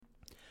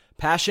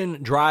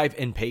Passion, drive,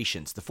 and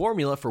patience. The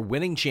formula for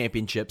winning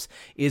championships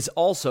is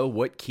also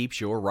what keeps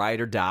your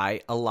ride or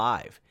die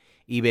alive.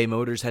 eBay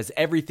Motors has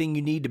everything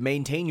you need to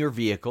maintain your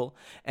vehicle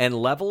and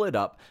level it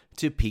up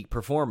to peak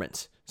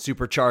performance.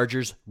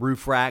 Superchargers,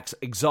 roof racks,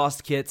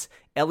 exhaust kits,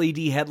 LED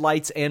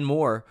headlights, and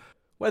more.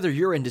 Whether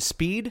you're into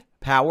speed,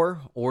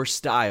 power, or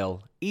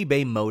style,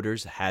 eBay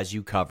Motors has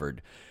you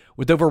covered.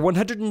 With over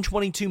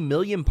 122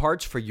 million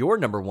parts for your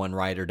number one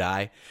ride or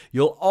die,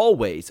 you'll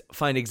always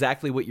find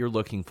exactly what you're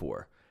looking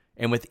for.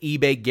 And with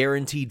eBay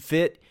Guaranteed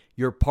Fit,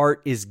 your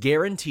part is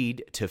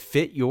guaranteed to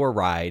fit your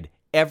ride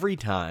every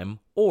time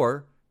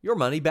or your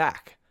money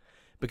back.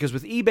 Because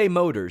with eBay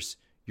Motors,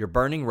 you're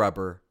burning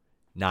rubber,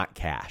 not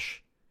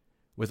cash.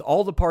 With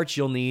all the parts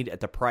you'll need at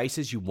the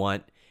prices you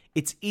want,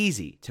 it's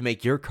easy to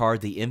make your car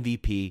the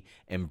MVP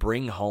and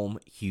bring home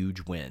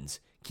huge wins.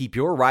 Keep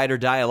your ride or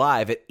die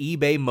alive at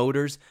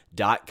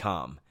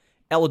ebaymotors.com.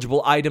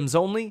 Eligible items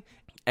only.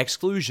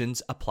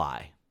 Exclusions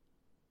apply.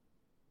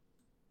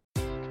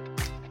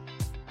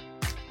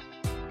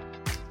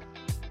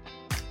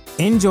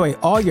 Enjoy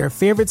all your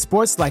favorite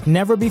sports like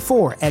never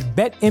before at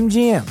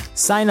BetMGM.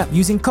 Sign up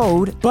using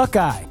code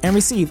Buckeye and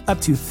receive up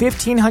to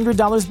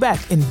 $1,500 back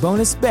in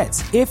bonus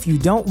bets if you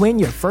don't win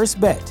your first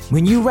bet.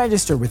 When you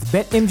register with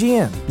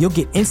BetMGM, you'll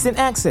get instant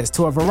access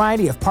to a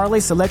variety of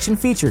parlay selection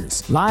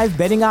features, live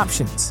betting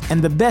options,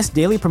 and the best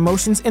daily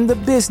promotions in the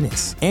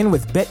business. And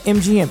with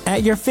BetMGM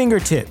at your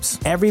fingertips,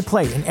 every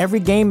play and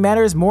every game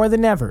matters more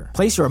than ever.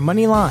 Place your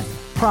money line,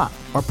 prop,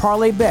 or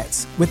parlay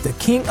bets with the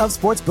king of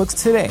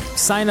sportsbooks today.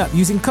 Sign up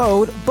using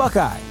code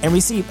Buckeye and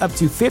receive up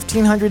to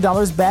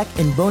 $1,500 back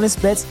in bonus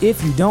bets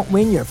if you don't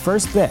win your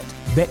first bet.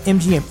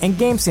 BetMGM and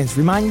GameSense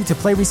remind you to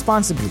play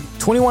responsibly.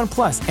 21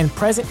 plus and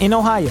present in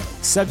Ohio,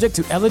 subject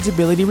to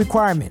eligibility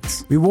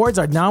requirements. Rewards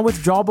are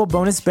non-withdrawable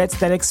bonus bets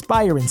that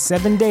expire in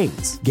 7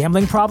 days.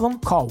 Gambling problem?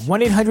 Call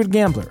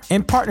 1-800-GAMBLER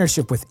in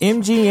partnership with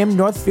MGM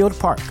Northfield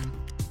Park.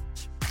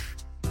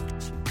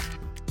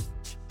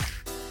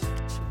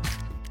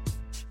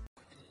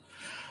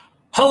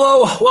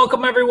 Hello,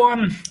 welcome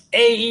everyone.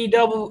 AEW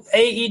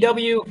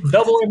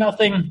Double or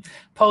Nothing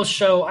post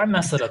show. I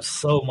messed it up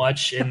so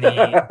much in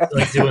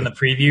the doing the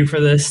preview for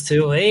this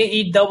too.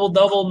 AEW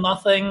Double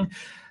Nothing.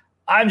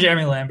 I'm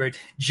Jeremy Lambert,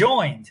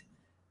 joined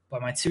by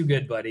my two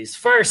good buddies.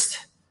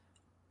 First,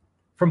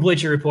 from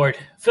Bleacher Report,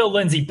 Phil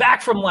Lindsay,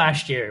 back from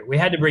last year. We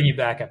had to bring you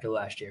back after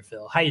last year,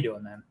 Phil. How you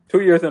doing, man?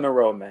 2 years in a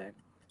row, man.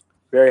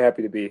 Very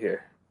happy to be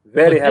here.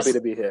 Very happy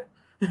to be here.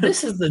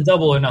 This is the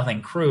Double or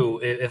Nothing crew.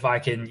 If I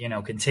can,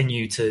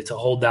 continue to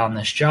hold down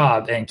this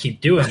job and keep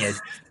doing it,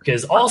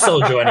 because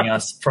also joining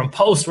us from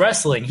Post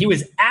Wrestling, he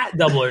was at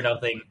Double or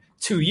Nothing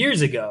 2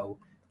 years ago.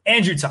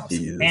 Andrew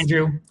Thompson.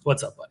 Andrew,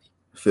 what's up, buddy?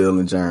 Phil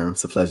and Germ,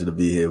 it's a pleasure to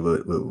be here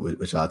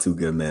with y'all two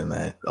good men,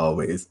 man.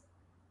 Always.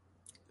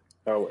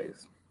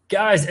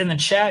 Guys, in the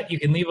chat, you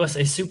can leave us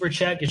a super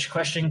chat. Get your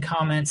question,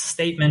 comment,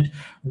 statement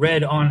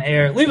read on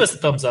air. Leave us a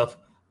thumbs up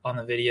on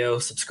the video.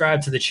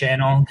 Subscribe to the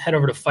channel. Head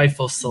over to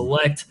Fightful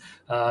Select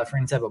for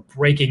any type of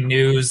breaking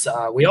news.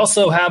 We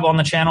also have on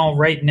the channel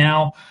right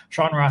now,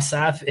 Sean Ross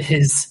Sapp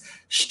is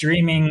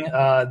streaming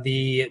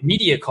the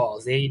media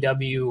calls, the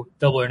AEW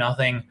Double or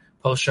Nothing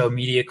post-show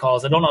media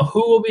calls. I don't know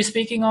who will be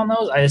speaking on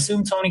those. I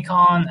assume Tony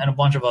Khan and a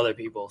bunch of other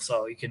people.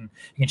 So you can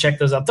check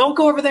those out. Don't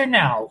go over there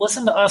now.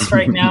 Listen to us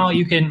right now.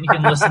 You can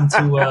listen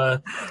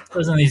to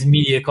these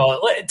media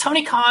calls.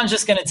 Tony Khan's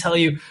just going to tell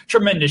you,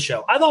 tremendous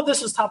show. I thought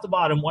this was top to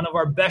bottom one of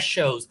our best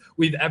shows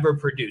we've ever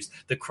produced.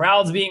 The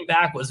crowds being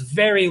back was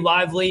very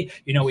lively.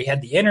 We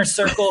had the Inner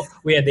Circle.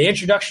 We had the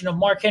introduction of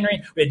Mark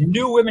Henry. We had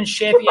new women's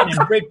champion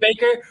and Britt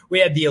Baker. We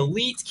had the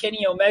Elite,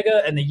 Kenny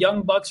Omega, and the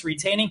Young Bucks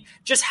retaining.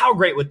 Just how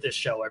great with this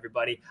show, everybody.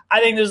 I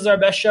think this is our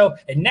best show,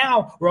 and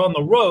now we're on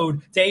the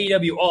road to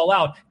AEW All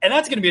Out, and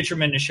that's going to be a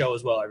tremendous show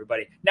as well,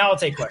 everybody. Now I'll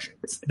take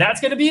questions.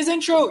 That's going to be his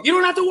intro. You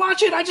don't have to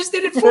watch it. I just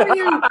did it for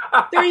you.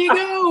 There you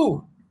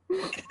go.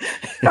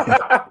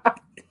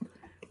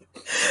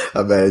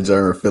 I bet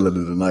Germ feeling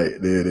it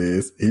tonight. There it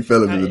is. He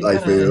feeling it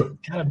tonight, Phil.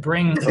 Gotta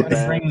bring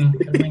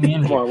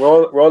in. Come on,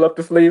 roll up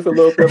the sleeves a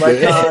little bit like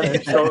John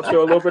and show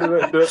a little bit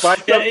of the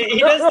fight. Yeah, he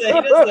does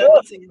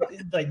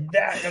that. Like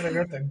that. Kind of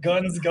got the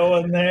guns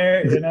going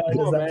there. Does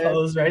that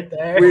pose right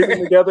there.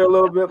 Squeezing together a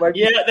little bit. Like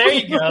there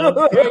you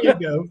go. There you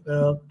go,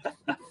 Phil.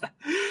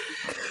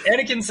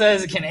 Anakin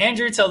says, "Can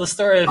Andrew tell the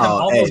story of him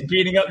almost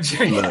beating up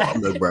Jerry?"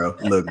 Look,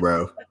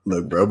 bro.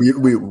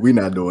 We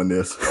not doing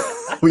this.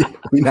 we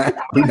not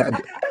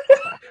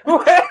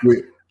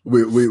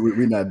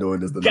doing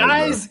this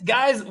tonight,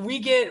 guys. We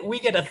get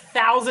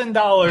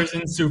 $1,000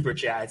 in super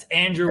chats.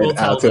 Andrew will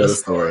tell the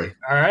story.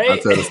 All right, I'll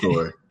tell the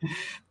story.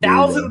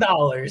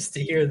 $1,000 to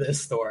hear this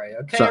story.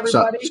 Okay,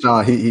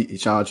 everybody.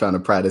 Sean trying to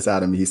pry this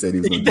out of me. He said he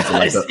was going to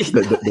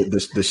do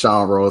the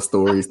Sean Ross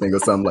stories thing or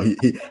something.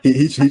 Like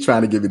he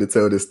trying to get me to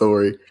tell this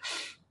story.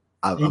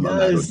 I'm not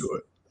going to do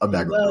it. I'm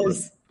not going to do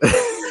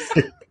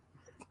it.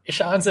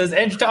 Sean says,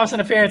 Andrew Thompson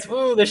appearance.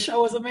 Ooh, this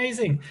show was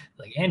amazing.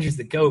 Like, Andrew's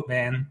the GOAT,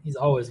 man. He's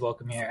always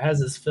welcome here, as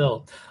is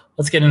Phil.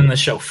 Let's get into the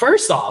show.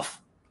 First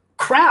off,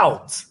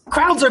 crowds.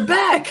 Crowds are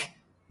back.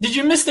 Did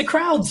you miss the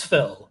crowds,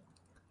 Phil?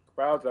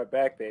 Crowds are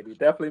back, baby.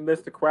 Definitely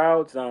missed the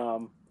crowds.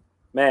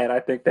 Man, I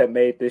think that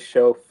made this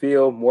show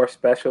feel more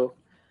special.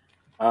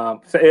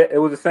 So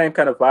it was the same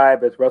kind of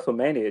vibe as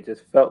WrestleMania. It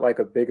just felt like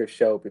a bigger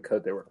show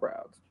because there were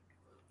crowds.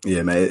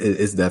 Yeah, man,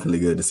 it's definitely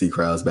good to see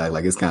crowds back.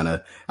 Like, it's kind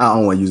of, I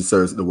don't want to use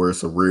the word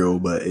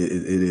surreal, but it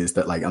is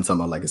that, like, I'm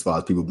talking about, like, as far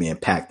as people being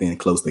packed in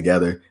close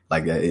together,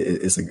 like,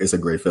 it's a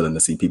great feeling to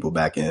see people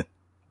back in.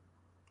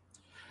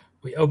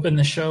 We opened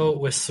the show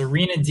with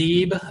Serena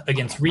Deeb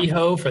against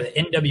Riho for the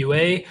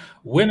NWA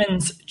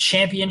Women's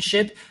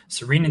Championship.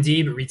 Serena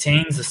Deeb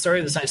retains the start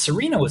of this night.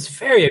 Serena was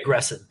very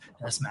aggressive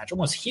in this match,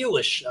 almost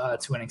heelish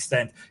to an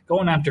extent,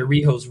 going after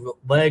Riho's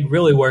leg,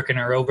 really working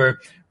her over.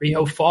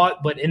 Riho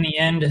fought, but in the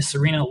end,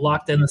 Serena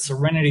locked in the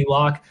Serenity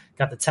Lock,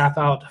 got the tap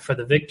out for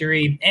the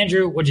victory.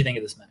 Andrew, what do you think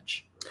of this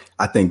match?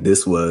 I think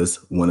this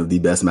was one of the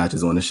best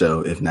matches on the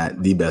show, if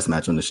not the best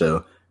match on the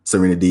show.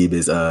 Serena Deeb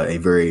is a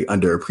very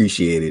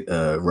underappreciated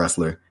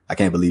wrestler. I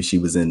can't believe she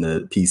was in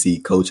the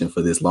PC coaching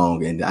for this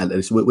long. And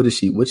what's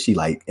she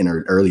like in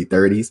her early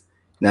 30s?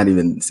 Not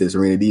even, since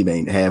Serena Deeb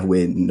ain't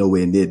halfway,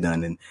 nowhere near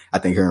done. And I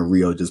think her and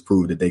Riho just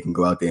proved that they can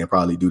go out there and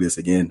probably do this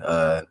again.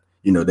 That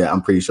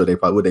I'm pretty sure they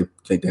probably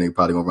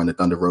gonna run the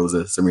Thunder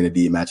Rosa Serena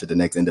Deeb match at the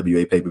next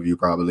NWA pay-per-view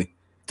probably.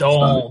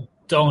 Don't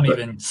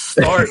even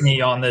start me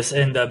on this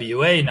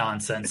NWA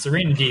nonsense.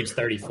 Serena Deeb's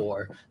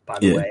 34, by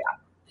the way.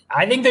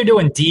 I think they're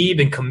doing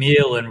Deeb and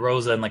Camille and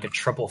Rosa in like a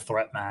triple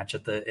threat match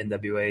at the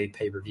NWA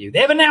pay-per-view. They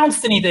haven't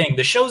announced anything.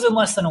 The show's in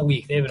less than a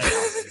week. They haven't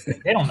announced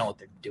anything. They don't know what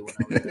they're doing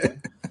over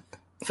there.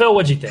 Phil,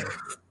 what'd you think?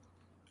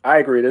 I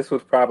agree. This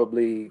was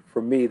probably,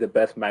 for me, the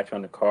best match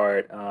on the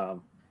card.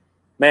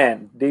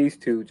 Man, these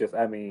two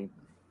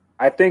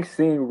I think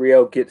seeing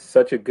Riho get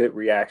such a good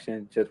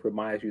reaction just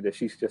reminds you that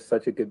she's just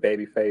such a good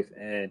babyface.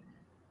 And,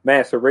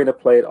 man, Serena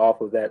played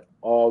off of that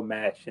all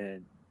match.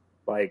 And,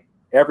 like,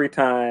 every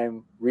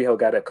time Riho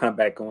got a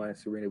comeback going,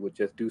 Serena would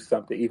just do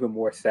something even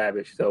more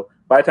savage. So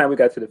by the time we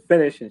got to the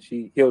finish and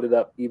she healed it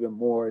up even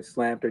more,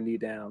 slammed her knee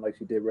down like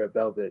she did Red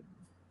Velvet,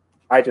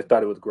 I just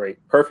thought it was great.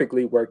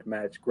 Perfectly worked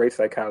match, great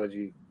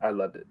psychology. I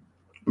loved it.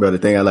 Bro, the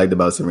thing I liked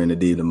about Serena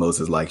Deeb the most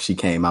is, like, she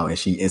came out and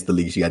she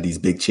got these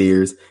big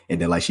cheers, and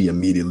then, like, she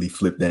immediately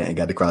flipped that and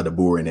got the crowd to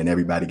boo, and then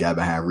everybody got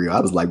behind Riho.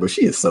 I was like, bro,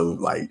 she is so,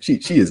 like, she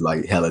is,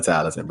 like, hella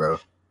talented, bro.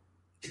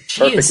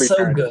 She is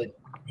so good.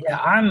 Yeah,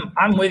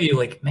 I'm with you.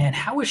 Like, man,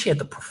 how is she at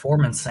the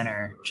Performance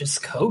Center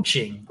just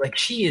coaching? Like,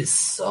 she is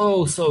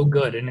so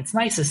good, and it's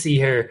nice to see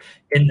her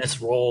in this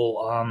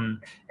role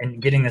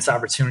and getting this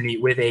opportunity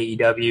with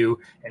AEW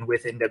and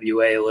with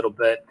NWA a little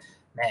bit.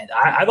 Man,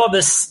 I thought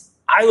this.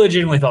 I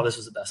legitimately thought this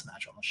was the best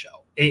match on the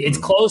show. It's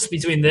close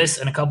between this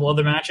and a couple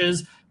other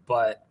matches,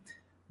 but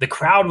the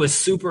crowd was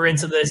super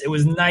into this. It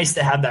was nice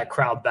to have that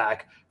crowd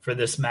back for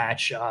this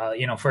match.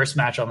 First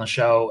match on the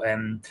show,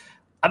 and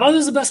I thought it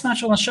was the best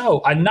match on the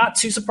show. I'm not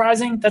too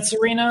surprising that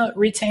Serena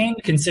retained,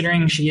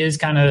 considering she is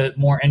kind of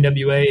more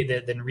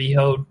NWA than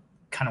Riho.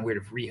 Kind of weird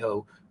if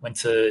Riho went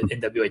to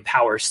NWA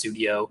Power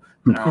Studio.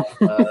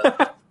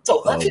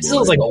 So that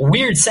feels like a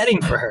weird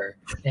setting for her.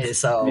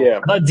 So yeah.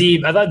 I thought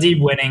Deeb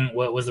winning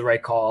was the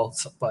right call.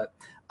 But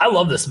I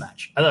love this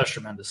match. I thought it was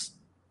tremendous.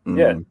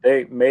 Yeah,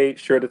 they made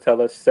sure to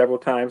tell us several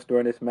times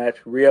during this match,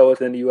 Riho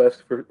is in the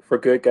U.S. for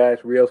good, guys.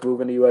 Riho's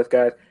moving to the U.S.,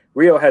 guys.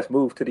 Riho has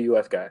moved to the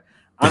U.S., guys.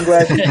 I'm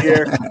glad she's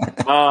here.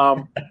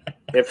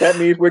 If that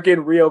means we're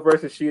getting Riho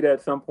versus Shida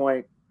at some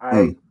point,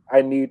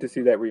 I need to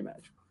see that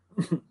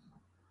rematch.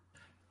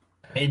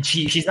 And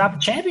she's not the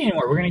champion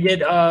anymore. We're gonna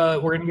get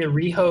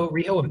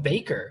Riho and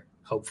Baker,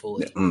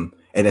 hopefully.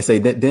 And they say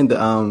that then the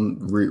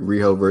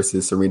Riho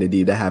versus Serena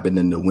Deeb that happened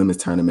in the women's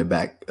tournament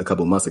back a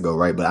couple months ago,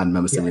 right? But I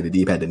remember Serena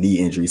Deeb had the knee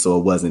injury, so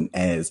it wasn't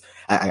as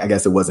I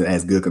guess it wasn't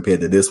as good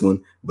compared to this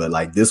one. But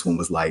like this one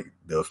was like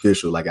the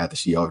official, like after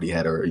she already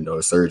had her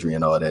her surgery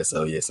and all that.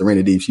 So yeah,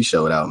 Serena Deeb, she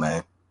showed out,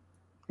 man.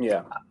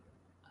 Yeah.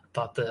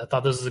 I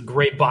thought this was a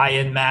great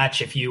buy-in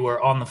match. If you were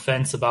on the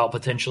fence about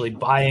potentially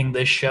buying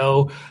this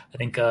show, I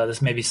think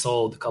this maybe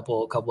sold a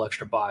couple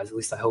extra buys. At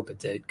least I hope it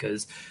did,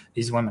 because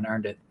these women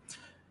earned it.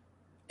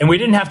 And we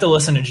didn't have to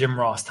listen to Jim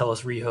Ross tell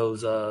us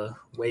Riho's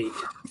weight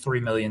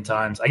 3 million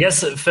times. I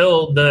guess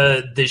Phil,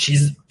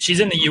 she's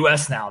in the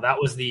U.S. now. That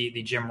was the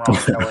Jim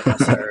Ross telling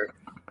us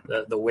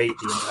the weight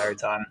the entire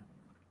time.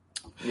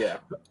 Yeah.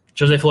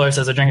 Jose Flores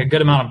says, I drank a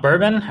good amount of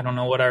bourbon. I don't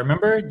know what I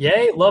remember.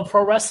 Yay, love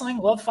pro wrestling,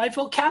 love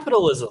Fightful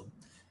capitalism.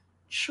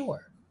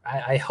 Sure.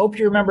 I hope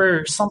you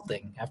remember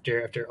something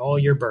after all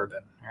your bourbon.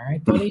 All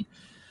right, buddy?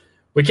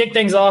 We kick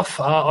things off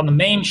on the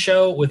main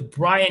show with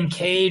Brian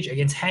Cage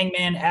against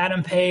Hangman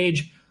Adam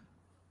Page.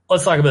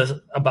 Let's talk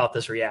about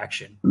this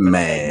reaction.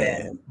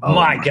 Man. Oh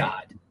my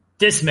God.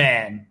 This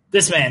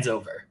man's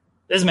over.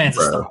 This man's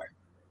a star.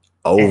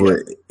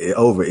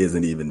 Over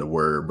isn't even the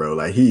word, bro.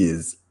 Like, he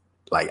is.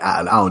 Like,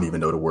 I don't even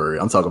know the word.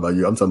 I'm talking about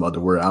you. I'm talking about the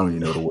word. I don't even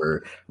know the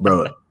word.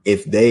 Bro,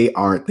 if they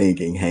aren't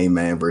thinking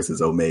Hangman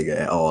versus Omega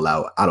at All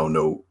Out, I don't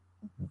know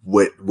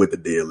what the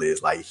deal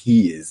is. Like,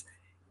 he is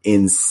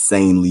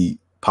insanely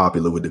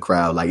popular with the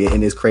crowd. Like,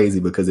 and it's crazy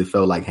because it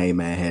felt like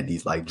Hangman had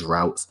these, like,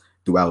 droughts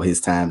throughout his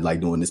time, like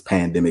during this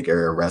pandemic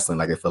era of wrestling.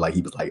 Like I feel like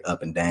he was like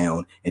up and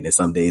down, and then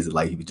some days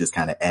like he was just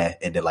kind of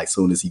and then like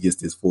soon as he gets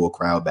this full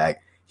crowd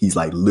back, he's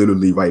like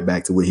literally right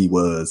back to where he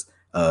was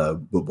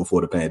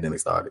before the pandemic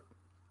started.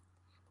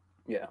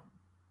 Yeah.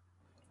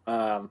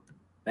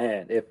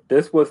 Man, if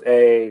this was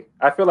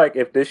I feel like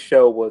if this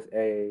show was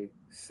a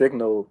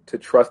signal to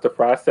trust the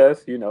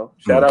process,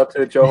 shout out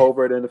to Joe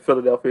Hobart and the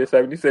Philadelphia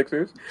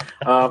 76ers.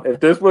 If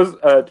this was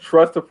a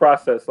trust the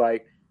process,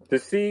 like to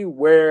see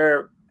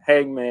where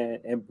Hangman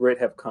and Britt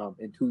have come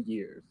in 2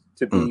 years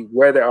to be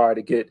where they are,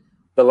 to get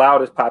the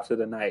loudest pops of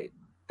the night,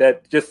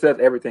 that just says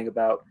everything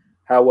about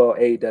how well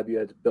AEW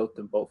has built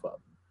them both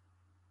up.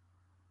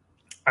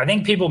 I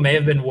think people may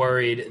have been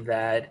worried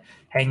that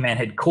Hangman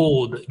had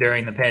cooled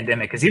during the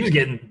pandemic because he was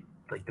getting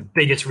like the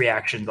biggest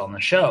reactions on the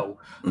show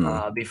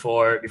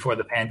before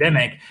the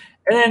pandemic,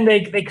 and then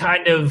they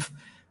kind of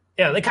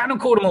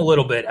cooled him a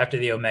little bit after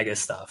the Omega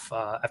stuff.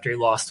 After he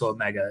lost to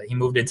Omega, he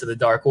moved into the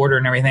Dark Order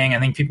and everything. I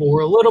think people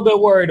were a little bit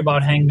worried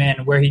about Hangman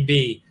and where he'd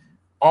be.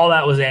 All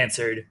that was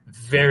answered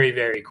very,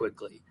 very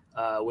quickly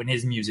when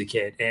his music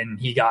hit, and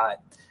he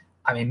got,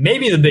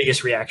 maybe the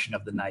biggest reaction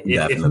of the night.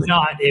 If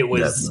not, it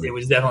was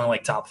definitely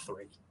like top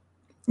 3.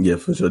 Yeah,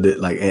 for sure.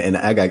 Like, and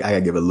I gotta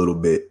give a little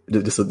bit,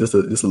 just a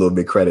little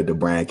bit credit to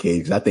Brian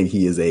Cage. I think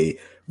he is a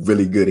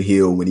really good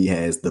heel when he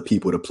has the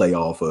people to play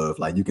off of.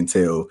 Like you can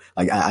tell,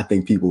 like I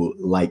think people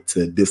like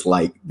to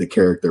dislike the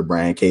character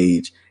Brian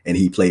Cage, and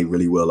he played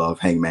really well off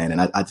Hangman.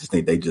 And I just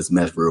think they just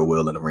meshed real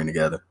well in the ring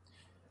together.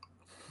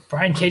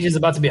 Brian Cage is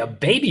about to be a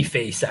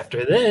babyface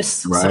after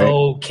this. Right.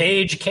 So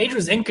Cage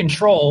was in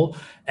control,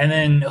 and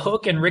then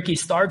Hook and Ricky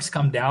Starks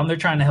come down. They're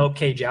trying to help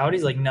Cage out.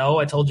 He's like, no,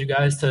 I told you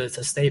guys to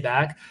stay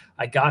back.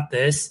 I got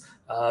this.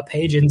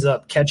 Page ends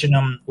up catching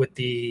him with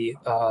the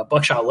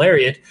buckshot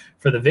lariat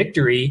for the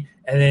victory,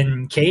 and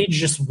then Cage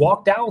just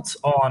walked out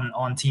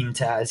on Team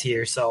Taz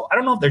here. So I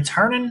don't know if they're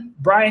turning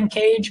Brian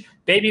Cage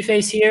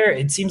babyface here.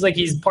 It seems like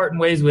he's parting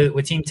ways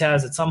with Team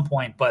Taz at some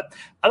point, but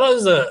I thought it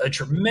was a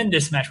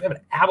tremendous match. We have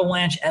an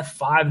avalanche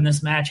F5 in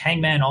this match.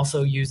 Hangman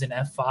also used an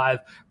F5.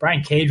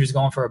 Brian Cage was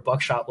going for a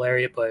buckshot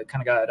lariat, but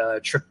kind of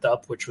got tripped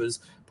up, which was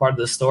part of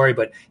the story.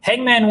 But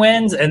Hangman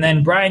wins, and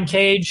then Brian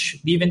Cage,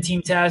 even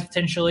Team Taz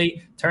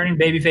potentially, turning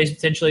babyface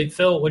potentially.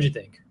 Phil, what'd you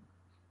think?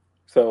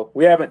 So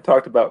we haven't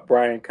talked about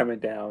Brian coming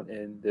down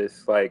in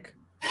this like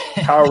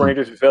Power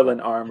Rangers villain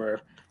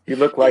armor. He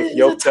looked like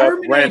yoked up,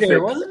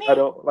 rancid. Wasn't he? I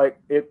don't like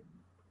it.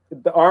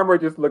 The armor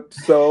just looked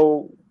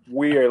so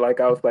weird.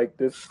 Like I was like,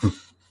 this. I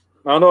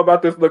don't know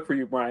about this look for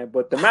you, Brian,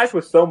 but the match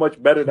was so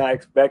much better than I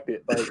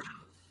expected. Like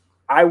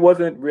I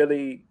wasn't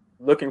really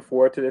looking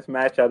forward to this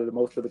match out of the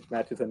most of the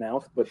matches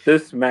announced, but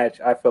this match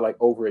I feel like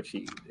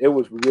overachieved. It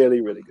was really,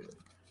 really good.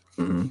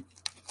 Mm-hmm.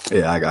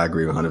 Yeah, I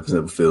agree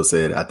 100% what Phil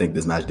said. I think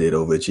this match did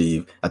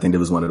overachieve. I think it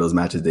was one of those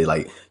matches they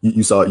like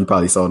you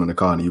probably saw it in the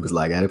car and you was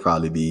like, it'd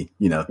probably be,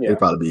 it'd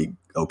probably be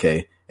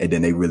okay. And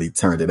then they really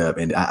turned it up.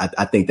 And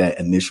I think that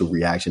initial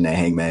reaction that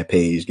Hangman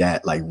Page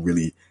got like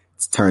really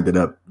turned it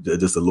up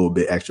just a little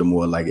bit extra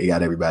more. Like it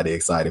got everybody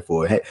excited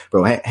for it. Hey,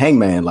 bro,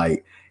 Hangman,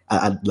 like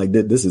I like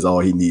this is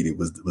all he needed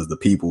was the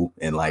people,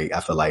 and like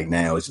I feel like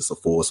now it's just a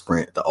full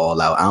sprint to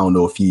all out. I don't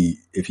know if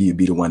he'd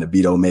be the one to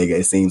beat Omega.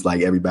 It seems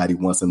like everybody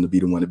wants him to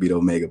be the one to beat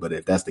Omega, but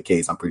if that's the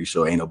case, I'm pretty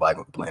sure ain't nobody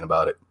gonna complain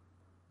about it.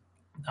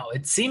 No,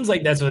 it seems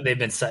like that's what they've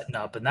been setting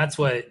up, and that's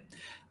what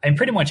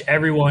pretty much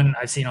everyone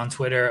I've seen on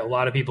Twitter, a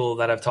lot of people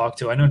that I've talked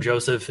to. I know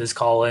Joseph is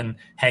calling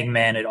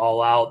Hangman at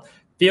All Out.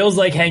 Feels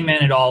like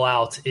Hangman at All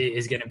Out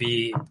is going to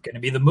be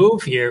the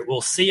move here.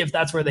 We'll see if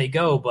that's where they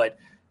go, but.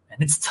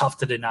 And it's tough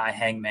to deny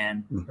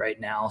Hangman right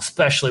now,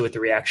 especially with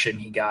the reaction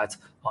he got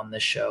on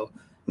this show.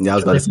 Yeah, I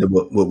was about to say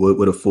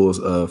what a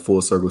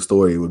full circle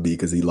story it would be,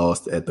 because he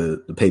lost at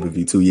the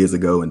pay-per-view 2 years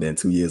ago, and then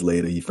 2 years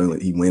later he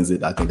wins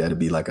it. I think that'd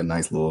be like a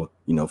nice little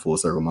full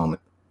circle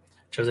moment.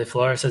 Jose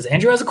Flores says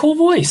Andrew has a cool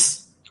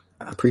voice.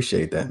 I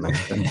appreciate that, man.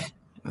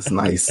 That's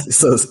nice.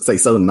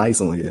 It's so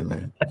nice on here,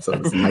 man. So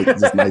it's nice,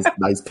 just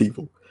nice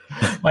people.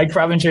 Mike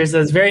Provencher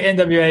says, very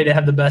NWA to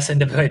have the best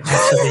NWA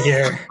match of the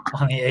year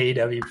on the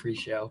AEW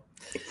pre-show.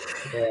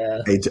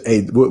 Yeah. Hey,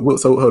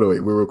 so hold on,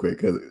 wait, real quick,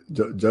 because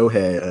Joe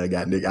had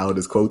got Nick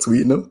Aldis quote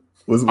tweeting him.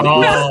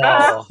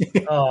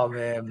 Oh,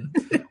 man.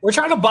 We're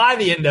trying to buy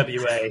the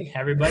NWA,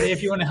 everybody.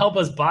 If you want to help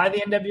us buy the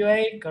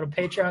NWA, go to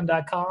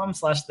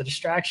patreon.com/The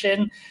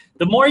Distraction.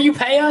 The more you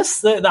pay us,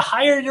 the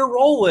higher your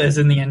role is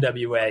in the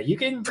NWA. You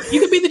can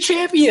be the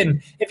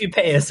champion if you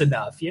pay us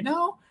enough,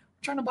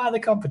 Trying to buy the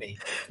company.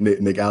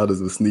 Nick Aldis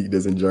was sneak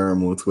dissing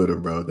Germ on Twitter,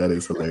 bro. That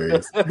is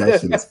hilarious.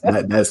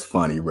 That's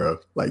funny, bro.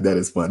 Like that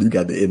is funny. You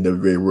got the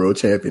NWA World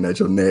Champion at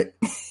your neck.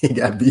 He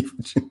got beef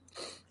with you.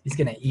 He's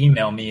gonna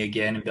email me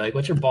again and be like,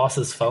 "What's your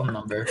boss's phone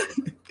number?"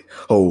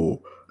 He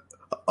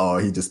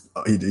just.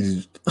 Hey,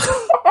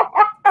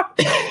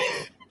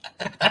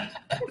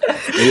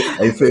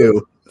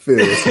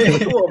 Phil.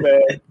 Come on,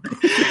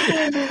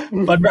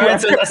 man. But Brian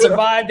says, I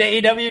survived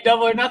AEW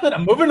Double or Nothing.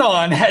 I'm moving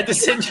on. Had to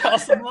send y'all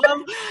some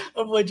love.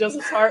 Hopefully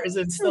Joseph's heart is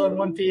still in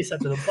one piece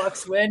after the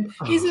Bucks win.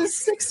 He's a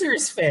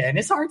Sixers fan.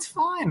 His heart's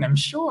fine, I'm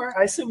sure.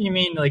 I assume you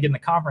mean like in the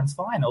conference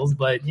finals,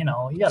 but, you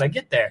know, you got to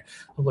get there.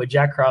 Hopefully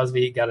Jack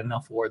Crosby got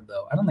enough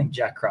Wardlow. I don't think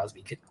Jack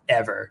Crosby could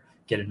ever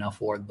get enough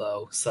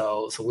Wardlow.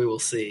 So we will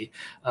see.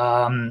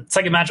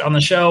 Second match on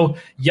the show,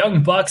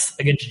 Young Bucks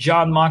against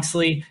Jon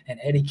Moxley and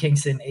Eddie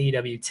Kingston,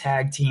 AEW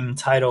Tag Team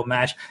title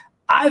match.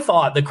 I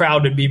thought the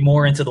crowd would be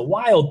more into the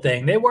Wild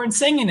thing. They weren't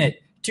singing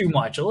it too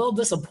much. A little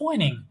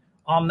disappointing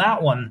on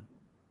that one.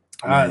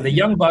 The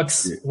Young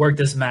Bucks worked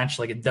this match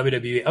like a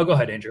WWE. Oh, go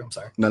ahead, Andrew. I'm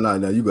sorry. No,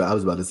 you go. I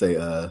was about to say,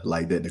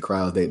 like the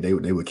crowds, they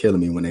were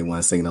killing me when they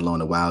weren't singing along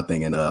the Wild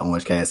thing and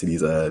Orange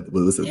Cassidy's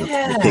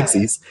the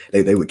Pixies.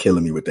 They were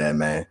killing me with that,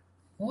 man.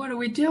 What are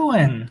we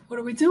doing? What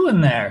are we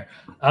doing there?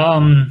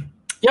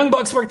 Young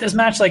Bucks worked this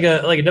match like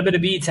a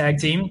WWE tag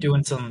team,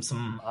 doing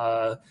some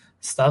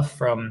stuff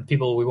from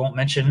people we won't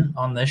mention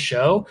on this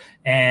show,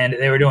 and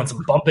they were doing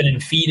some bumping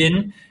and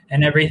feeding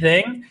and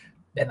everything.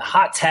 And the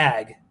hot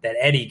tag that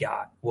Eddie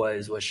got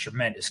was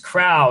tremendous.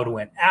 Crowd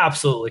went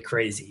absolutely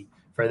crazy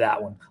for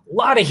that one. A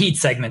lot of heat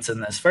segments in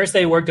this. First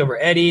they worked over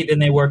Eddie, then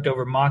they worked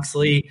over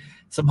Moxley.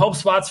 Some hope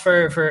spots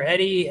for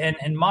Eddie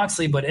and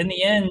Moxley, but in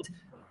the end,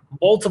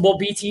 multiple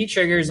BTE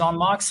triggers on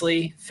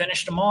Moxley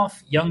finished him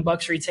off. Young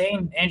Bucks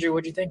retained. Andrew,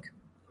 what'd you think?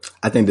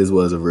 I think this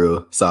was a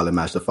real solid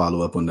match to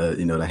follow up on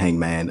the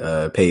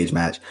Hangman Page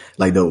match.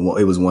 Like it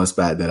was one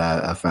spot that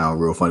I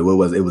found real funny.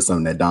 It was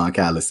something that Don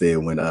Callis said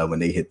when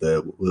they hit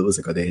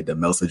they hit the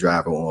Meltzer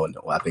driver on,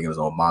 I think it was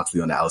on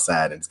Moxley on the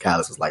outside, and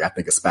Callis was like, I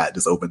think a spot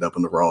just opened up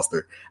on the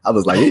roster. I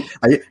was like,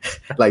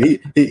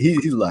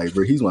 he's like,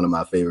 bro, he's one of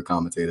my favorite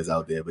commentators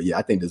out there. But yeah,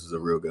 I think this was a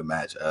real good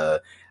match.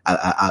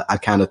 I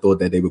kind of thought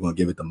that they were going to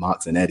give it to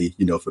Mox and Eddie,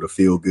 for the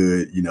feel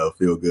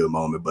good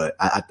moment. But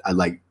I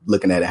like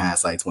looking at it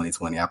hindsight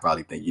 2020. I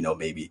probably think,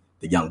 maybe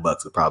the Young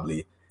Bucks were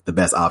probably the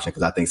best option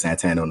because I think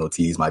Santana and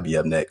Ortiz might be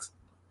up next.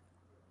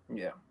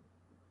 Yeah.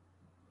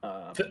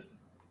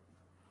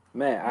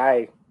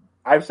 Man,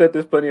 I've said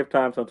this plenty of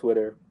times on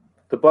Twitter.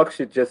 The Bucks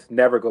should just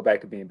never go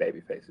back to being baby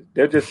faces.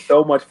 They're just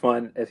so much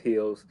fun as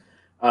heels.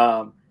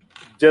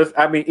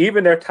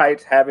 Even their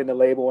tights having the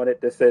label on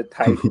it that said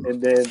tights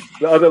and then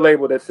the other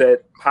label that said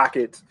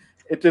pockets.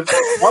 It just,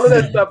 all of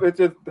that stuff is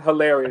just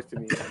hilarious to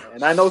me.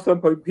 And I know some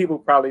people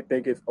probably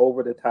think it's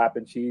over the top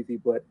and cheesy,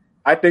 but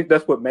I think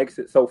that's what makes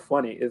it so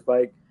funny. It's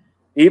like,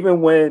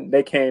 even when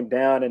they came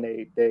down and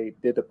they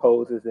did the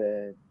poses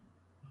and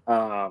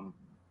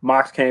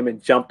Mox came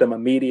and jumped them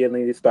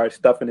immediately, they started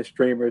stuffing the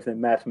streamers in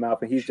Matt's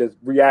mouth and he's just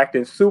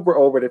reacting super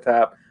over the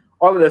top.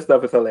 All of that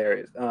stuff is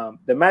hilarious.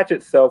 The match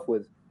itself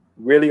was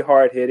really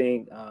hard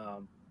hitting,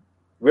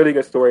 really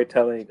good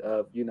storytelling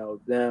of,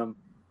 them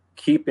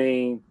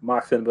keeping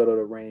Mox in the middle of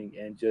the ring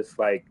and just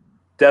like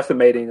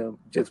decimating them,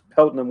 just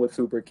pelting them with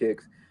super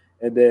kicks.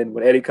 And then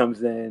when Eddie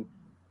comes in,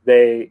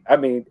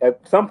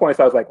 at some points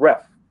I was like,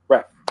 ref,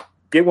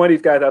 get one of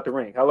these guys out the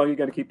ring. How long are you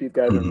going to keep these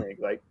guys in the ring?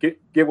 Like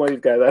get one of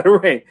these guys out the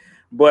ring.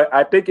 But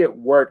I think it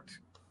worked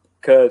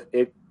because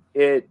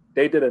they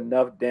did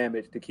enough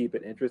damage to keep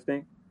it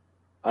interesting.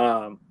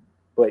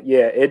 But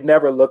yeah, it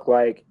never looked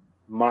like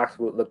Mox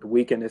looked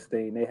weak in this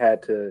thing. They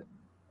had to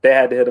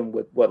hit him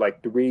with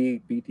 3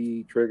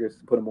 BT triggers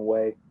to put him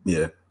away.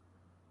 Yeah,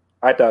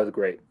 I thought it was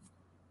great.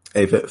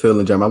 Hey, Phil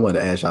and Jeremy, I wanted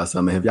to ask y'all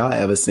something. Have y'all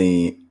ever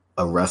seen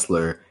a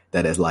wrestler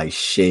that has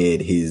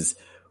shed his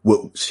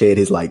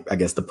I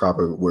guess the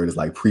proper word is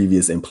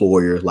previous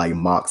employer, like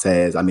Mox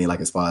has? I mean,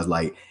 as far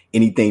as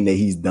anything that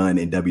he's done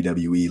in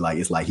WWE,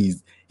 it's like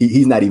he's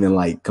not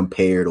even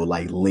compared or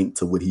linked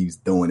to what he's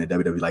doing in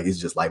WWE. It's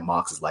just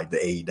Mox is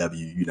the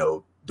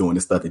AEW, doing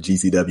the stuff at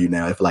GCW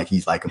now. I feel like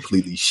he's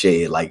completely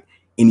shed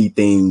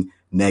anything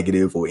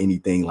negative or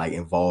anything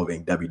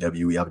involving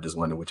WWE. I was just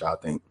wondering what y'all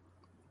think.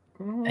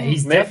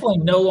 He's definitely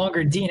no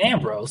longer Dean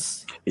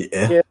Ambrose.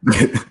 Yeah.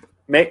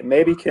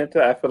 Maybe Kenta.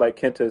 I feel like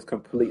Kenta has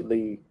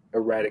completely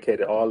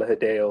eradicated all the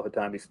Hideo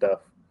Itami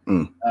stuff.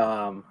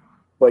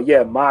 But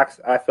yeah,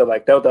 Mox, I feel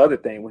like that was the other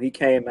thing. When he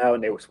came out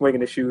and they were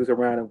swinging the shoes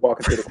around and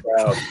walking through the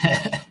crowd,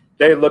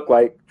 they looked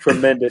like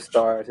tremendous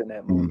stars in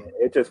that moment.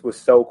 It just was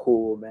so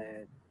cool,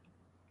 man.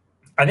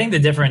 I think the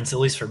difference, at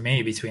least for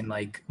me, between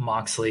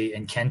Moxley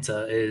and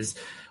Kenta is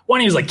one,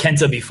 he was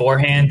Kenta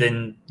beforehand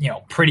and,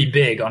 pretty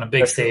big on a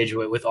big stage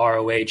with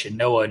ROH and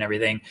Noah and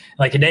everything.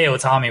 Hideo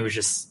Itami was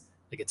just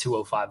a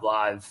 205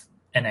 Live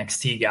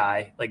NXT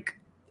guy.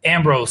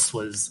 Ambrose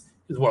was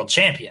world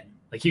champion.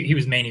 He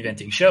was main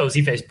eventing shows.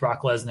 He faced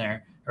Brock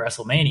Lesnar at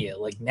WrestleMania.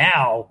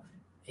 Now,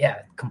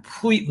 yeah,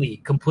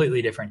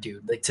 completely different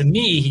dude. To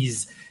me,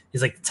 he's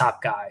the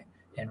top guy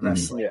in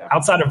wrestling. Yeah.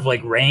 Outside of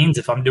Reigns,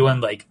 if I'm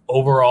doing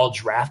overall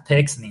draft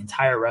picks in the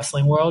entire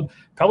wrestling world,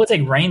 probably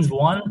take Reigns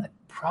 1.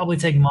 Probably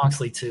take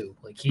Moxley 2.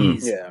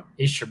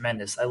 He's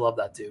tremendous. I love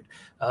that dude.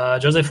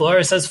 Jose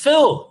Flores says,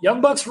 Phil,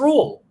 Young Bucks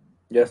rule.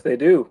 Yes, they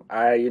do.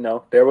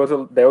 There was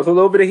a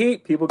little bit of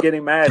heat. People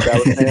getting mad. I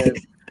was saying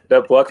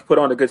the Bucks put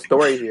on a good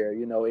story here.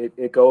 You know,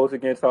 it goes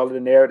against all of the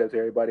narratives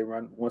everybody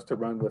wants to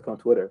run with on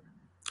Twitter.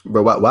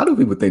 But why do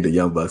people think the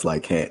Young Bucks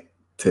like can't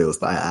tell?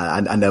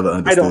 I never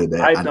understood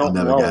that. I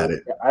never got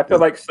it. I feel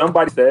like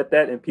somebody said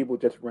that and people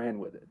just ran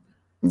with it.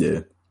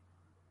 Yeah.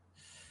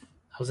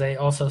 Jose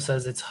also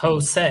says it's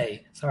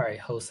Jose. Sorry,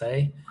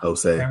 Jose.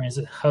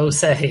 Jose.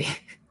 Jose.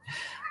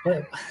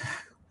 What?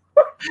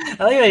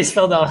 I think they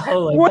spelled out "ho"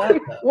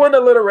 like that. What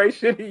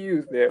alliteration he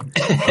used there?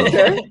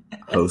 Okay.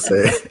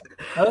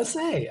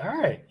 Jose. All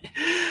right.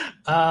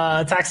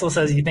 Taxel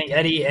says, you think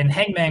Eddie and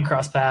Hangman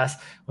cross paths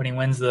when he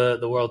wins the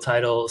world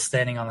title,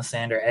 standing on the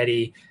stand, or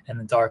Eddie and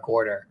the Dark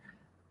Order?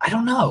 I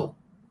don't know.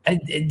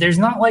 There's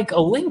not like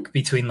a link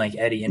between like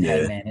Eddie and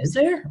Hangman, is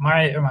there?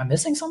 Am I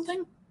missing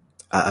something?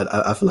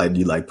 I feel like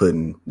you like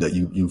putting that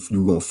you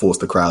gonna force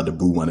the crowd to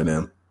boo one of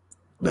them.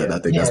 I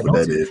think that's what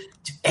that is.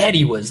 Dude,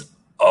 Eddie was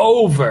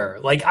over.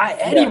 Like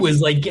Eddie was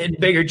like getting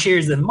bigger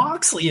cheers than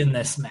Moxley in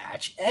this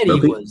match.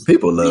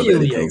 People love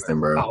really Eddie Kingston,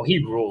 bro. Oh,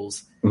 he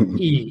rules.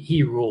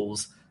 he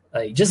rules.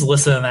 Like just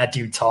listen to that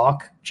dude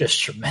talk. Just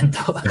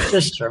tremendous.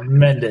 Just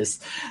tremendous.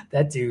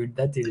 That dude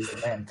is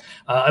the man.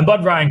 And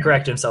Bud Ryan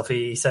corrected himself.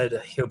 He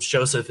said he hopes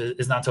Joseph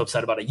is not too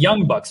upset about a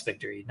Young Bucks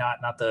victory,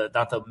 not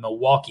the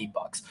Milwaukee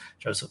Bucks.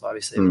 Joseph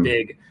obviously a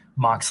big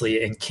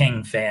Moxley and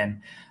King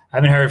fan. I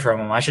haven't heard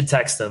from him. I should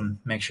text him,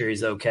 make sure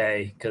he's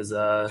okay, because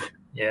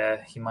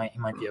he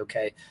might be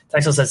okay.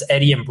 Texel says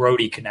Eddie and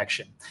Brody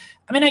connection.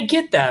 I mean, I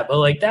get that, but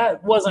like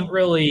that wasn't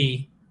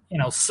really,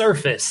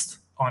 surfaced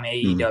on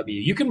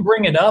AEW. You can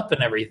bring it up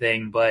and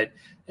everything, but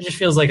it just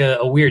feels like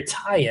a weird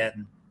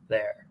tie-in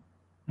there.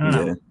 I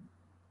don't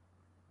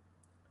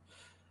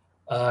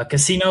know.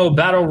 Casino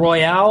Battle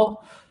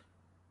Royale.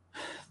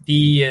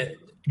 The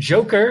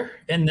Joker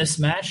in this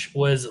match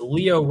was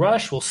Lio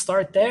Rush. We'll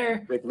start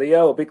there. Big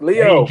Leo.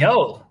 There you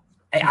go.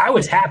 Hey, I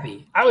was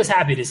happy.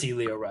 To see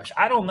Lio Rush.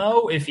 I don't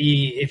know if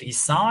he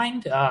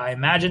signed. I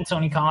imagine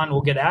Tony Khan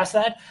will get asked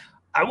that.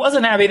 I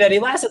wasn't happy that he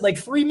lasted like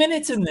 3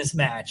 minutes in this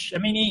match. I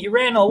mean, he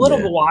ran a little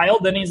bit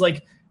wild. Then he's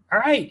like, all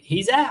right,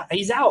 he's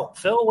out.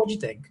 Phil, what'd you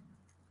think?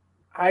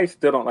 I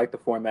still don't like the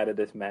format of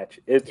this match.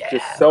 It's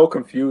just so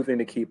confusing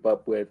to keep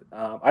up with.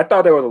 I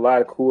thought there was a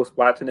lot of cool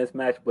spots in this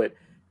match, but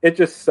it's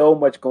just so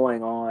much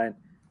going on.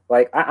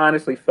 Like, I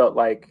honestly felt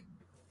like,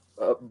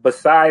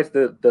 besides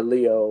the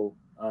Leo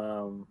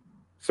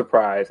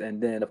surprise,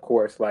 and then, of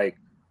course, like,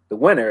 the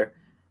winner,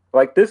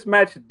 like, this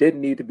match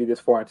didn't need to be this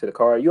far into the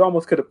card. You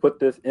almost could have put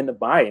this in the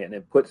buy-in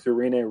and put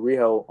Serena and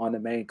Riho on the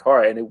main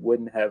card, and it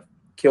wouldn't have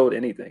killed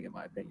anything, in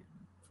my opinion.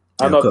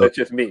 I don't know if that's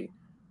just me.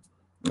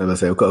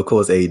 Let's say, of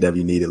course,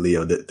 AEW needed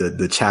Leo.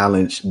 The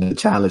challenge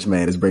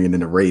man is bringing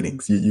in the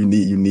ratings. You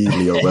need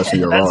Lio Rush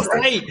in your roster.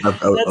 Right. That's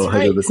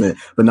 100%. Right.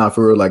 But not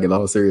for real. Like in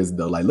all seriousness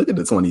though, like look at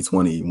the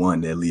 2021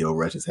 that Lio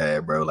Rush has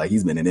had, bro. Like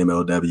he's been in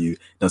MLW,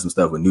 done some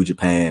stuff with New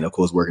Japan, of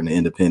course, working the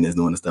independents,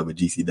 doing the stuff with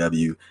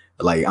GCW.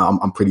 Like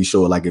I'm pretty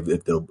sure, like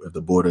if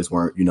the borders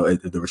weren't,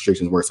 if the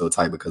restrictions weren't so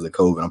tight because of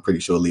COVID, I'm pretty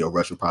sure Lio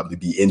Rush would probably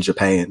be in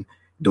Japan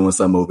doing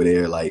something over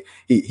there. Like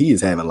he is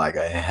having like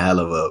a hell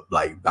of a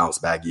like bounce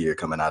back year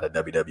coming out of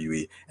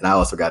WWE. And I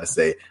also got to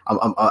say,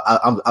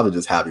 I was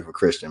just happy for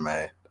Christian,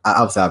 man.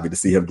 I was happy to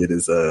see him get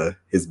his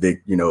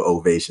big,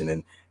 ovation.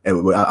 And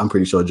I'm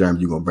pretty sure, Jeremy,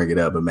 you're going to bring it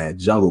up, but man,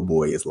 Jungle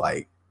Boy is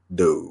like,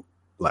 dude,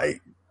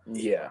 like,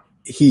 yeah,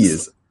 he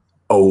is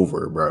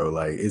over, bro.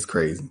 Like it's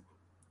crazy.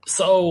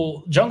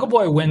 So Jungle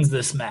Boy wins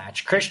this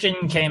match.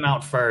 Christian came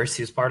out first.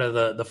 He was part of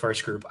the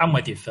first group. I'm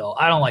with you, Phil.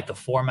 I don't like the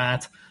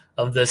format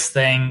of this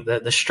thing.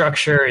 The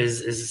structure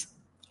is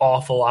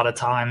off a lot of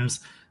times.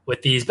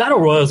 With these battle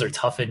royals are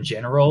tough in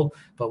general,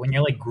 but when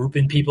you're like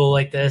grouping people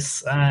like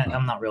this,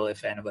 I'm not really a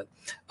fan of it.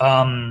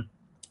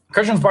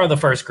 Christian's part of the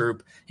first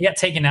group. He got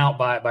taken out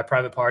by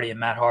Private Party and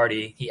Matt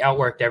Hardy. He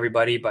outworked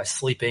everybody by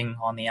sleeping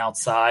on the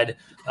outside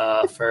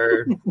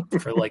for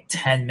like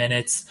 10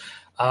 minutes.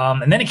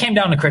 And then it came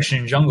down to Christian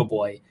and Jungle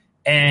Boy.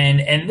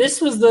 And this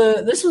was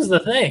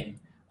the thing.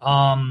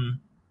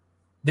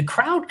 The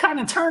crowd kind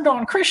of turned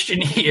on Christian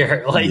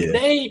here. Like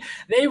they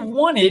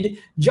wanted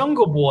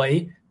Jungle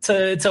Boy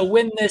to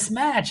win this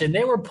match, and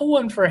they were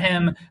pulling for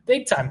him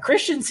big time.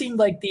 Christian seemed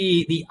like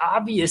the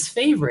obvious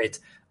favorite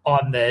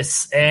on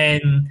this,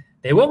 and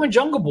they went with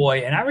Jungle Boy,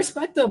 and I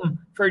respect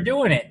them for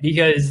doing it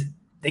because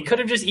they could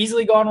have just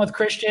easily gone with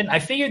Christian. I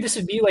figured this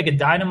would be like a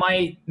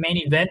Dynamite main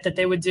event that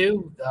they would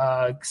do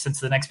since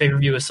the next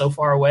pay-per-view is so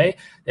far away.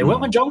 They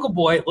went with Jungle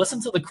Boy.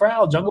 Listen to the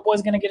crowd. Jungle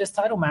Boy's going to get his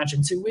title match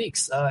in 2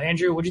 weeks.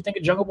 Andrew, what do you think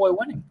of Jungle Boy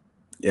winning?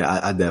 Yeah,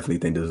 I definitely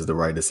think this is the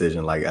right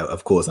decision. Like,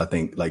 of course, I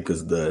think like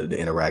because the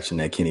interaction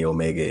that Kenny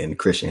Omega and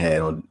Christian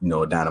had on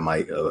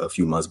Dynamite a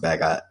few months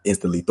back, I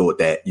instantly thought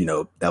that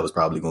that was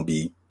probably going to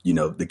be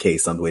the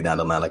case some way down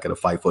the line, like at a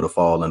Fight for the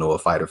Fallen or a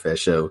Fyter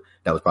Fest show.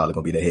 That was probably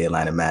going to be the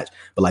headlining match.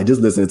 But like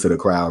just listening to the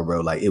crowd, bro,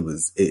 like it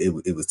was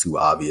too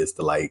obvious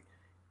to like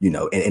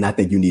and I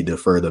think you need to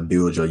further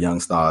build your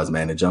young stars,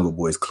 man. And Jungle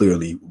Boy is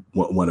clearly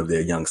one of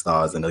their young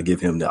stars, and they'll give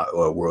him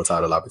the world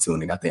title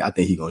opportunity. I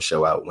think he's gonna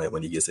show out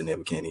when he gets in there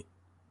with Kenny.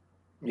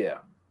 Yeah,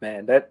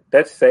 Man,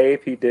 that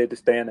save he did to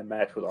stay in the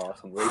match was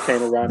awesome. When he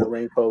came around the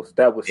ring post,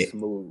 that was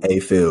smooth. Hey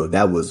Phil,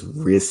 that was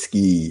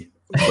risky,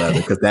 brother,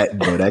 because that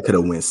could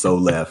have went so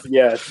left.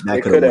 Yes, that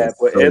it could have,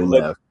 but it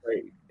looked left.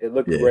 great. It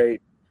looked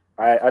great.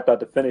 I thought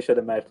the finish of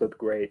the match looked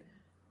great,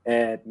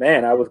 and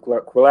man, I was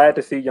glad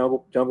to see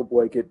Jungle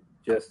Boy get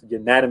just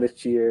unanimous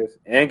cheers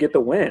and get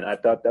the win. I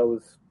thought that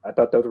was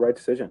the right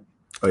decision.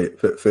 Oh yeah,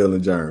 Phil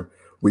and Germ,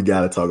 we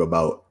got to talk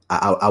about.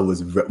 I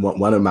was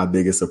one of my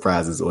biggest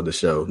surprises on the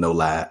show. No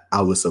lie,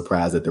 I was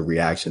surprised at the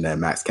reaction that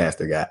Max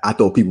Caster got. I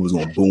thought people was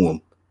gonna boo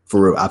him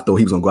for real. I thought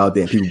he was gonna go out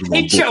there and people was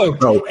gonna boo him. He choked.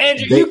 Bro,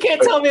 Andrew, you can't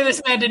tell me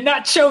this man did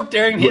not choke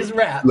during his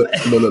rap. Look.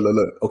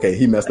 Okay,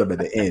 he messed up at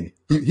the end.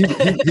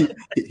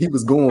 He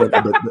was going,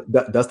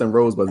 but Dustin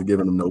Rose wasn't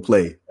giving him no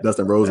play.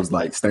 Dustin Rose was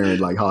like staring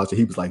like harsh.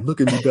 He was like,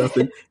 "Look at me,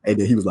 Dustin," and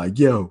then he was like,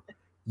 "Yo,"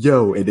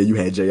 and then you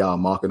had JR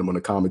mocking him on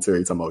the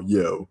commentary talking about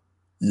 "yo."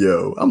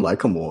 I'm like,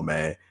 come on,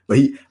 man. But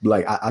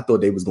I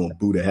thought they was gonna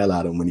boo the hell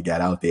out of him when he got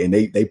out there, and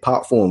they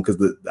popped for him because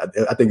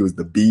I think it was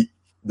the beat,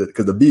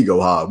 because the beat go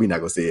hard. We're not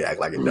gonna say it act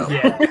like it don't.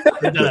 Yeah,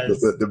 it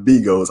does. the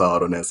beat goes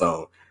hard on that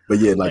song. But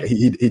yeah, like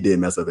he did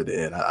mess up at the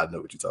end. I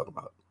know what you're talking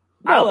about.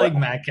 I like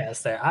Max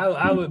Caster.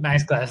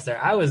 Max Caster.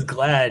 I was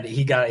glad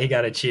he got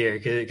a cheer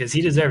because he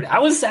deserved it. I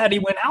was sad he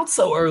went out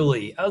so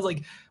early. I was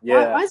like,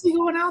 why is he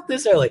going out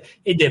this early?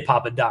 He did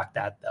Papa Doc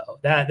that though.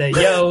 That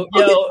yo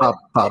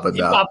Papa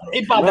Doc.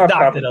 He Papa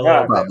Doc it a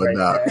little bit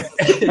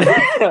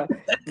right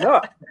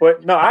there.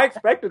 No, I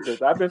expected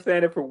this. I've been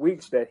saying it for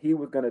weeks that he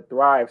was going to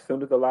thrive as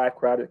soon as the live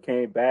crowd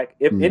came back.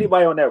 If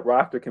anybody on that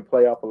roster can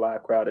play off a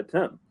live crowd, it's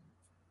him.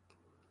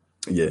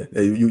 Yeah,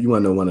 you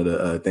want to know one of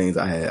the things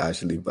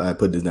I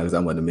put this down because I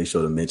wanted to make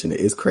sure to mention it.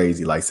 It's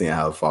crazy, like seeing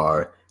how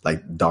far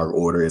like Dark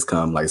Order has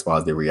come, like as far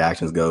as their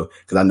reactions go.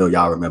 Because I know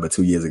y'all remember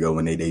 2 years ago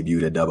when they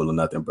debuted at Double or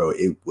Nothing, bro.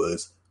 It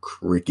was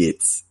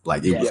crickets,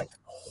 like it was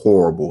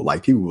horrible.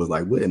 Like people was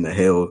like, "What in the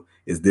hell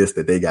is this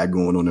that they got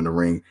going on in the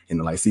ring?" And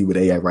like, see where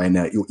they at right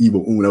now.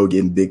 Evil Uno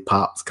getting big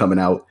pops coming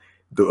out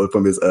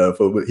from his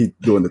he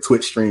doing the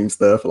Twitch stream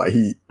stuff. Like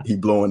he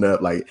blowing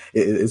up. Like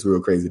it's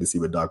real crazy to see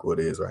what Dark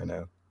Order is right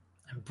now.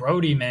 And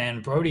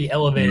Brody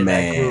elevated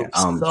that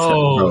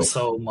group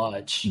so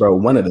much. Bro,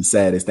 one of the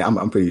saddest things,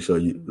 I'm pretty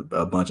sure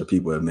a bunch of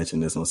people have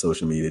mentioned this on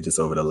social media just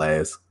over the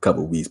last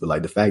couple of weeks, but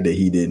like the fact that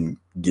he didn't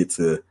get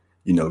to,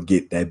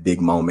 get that big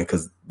moment,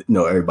 because,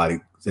 everybody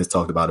has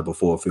talked about it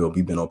before, Phil.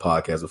 We've been on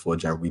podcasts before,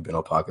 Jeremy, we've been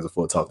on podcasts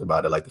before, talked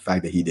about it. Like the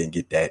fact that he didn't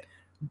get that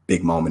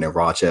big moment in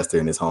Rochester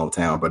in his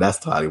hometown, but that's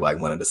probably like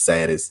one of the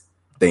saddest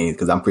things,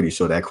 because I'm pretty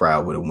sure that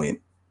crowd would have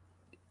went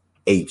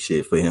ape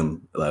shit for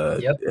him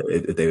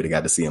if they would have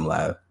got to see him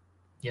live.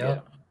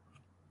 Yep.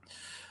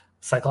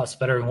 Cyclops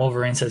better than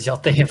Wolverine says, y'all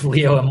think if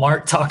Leo and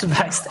Mark talked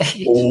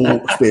backstage?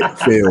 Oh,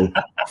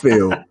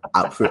 Phil.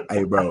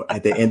 Hey, bro,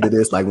 at the end of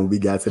this, like when we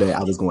got to that,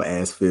 I was going to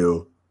ask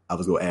Phil.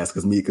 Because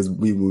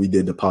when we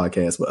did the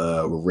podcast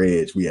with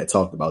Reg, we had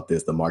talked about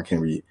this, the Mark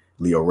Henry,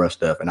 Leo Rush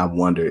stuff. And I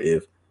wonder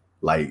if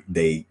like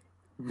they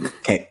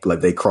can't, like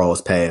they cross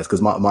paths.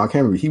 Because Mark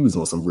Henry, he was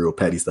on some real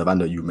petty stuff. I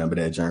know you remember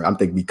that, Jeremy. I'm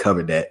thinking we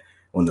covered that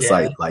on the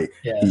site. Like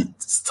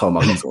he's talking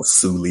about he's gonna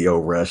sue Leo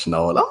Rush and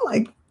all. I'm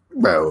like,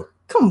 bro,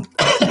 come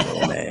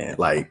on, man.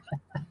 Like,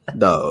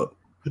 dog.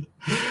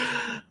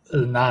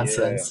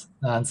 Nonsense.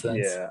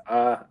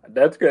 Yeah.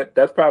 That's good.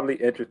 That's probably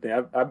interesting.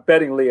 I'm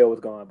betting Leo was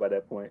gone by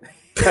that point.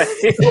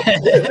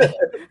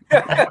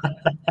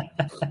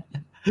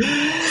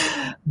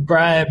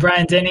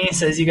 Brian Denny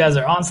says you guys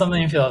are on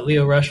something. I feel like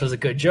Leo Rush was a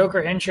good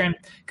Joker entrant.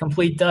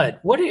 Complete dud.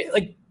 What do you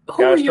like?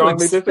 Who are you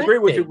strongly disagree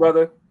with you,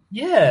 brother.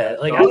 Yeah,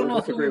 like I don't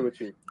know. Disagree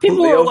with you. People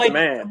were like,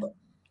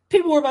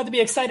 people were about to be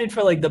excited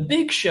for like the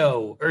Big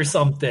Show or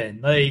something.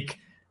 Like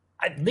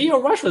Leo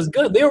Rush was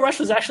good. Leo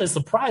Rush was actually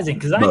surprising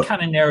because I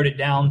kind of narrowed it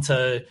down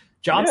to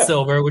John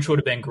Silver, which would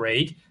have been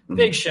great.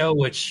 Big Show,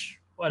 which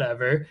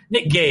whatever.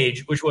 Nick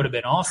Gage, which would have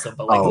been awesome.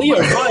 But like Leo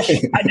Rush,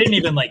 I didn't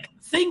even like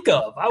think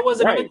of. I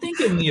wasn't even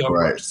thinking Leo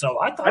Rush.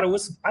 So I thought it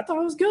was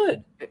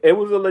good. It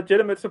was a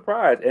legitimate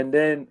surprise. And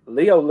then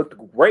Leo looked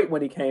great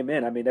when he came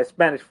in. I mean, that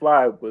Spanish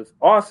Fly was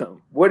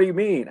awesome. What do you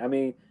mean? I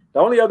mean, the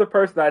only other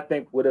person I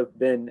think would have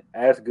been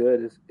as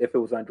good as if it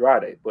was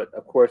Andrade. But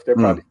of course, they're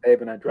probably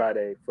saving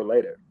Andrade for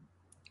later.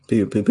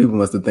 People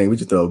must have think we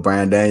just thought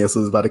Bryan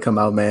Danielson was about to come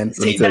out, man.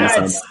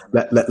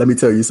 Let me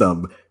tell you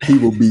something. He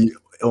will be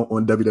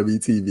on WWE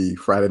TV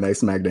Friday Night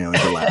SmackDown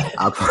in July.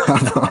 I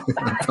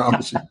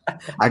promise you.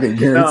 I can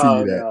guarantee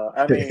you that. No.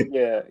 I mean,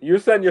 you're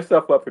setting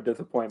yourself up for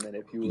disappointment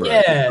if you.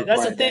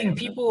 That's the thing.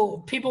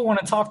 People want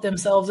to talk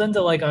themselves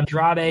into like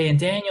Andrade and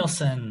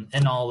Danielson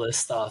and all this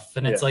stuff,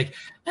 and it's like,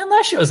 man,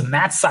 last year was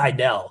Matt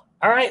Sydal.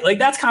 All right, like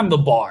that's kind of the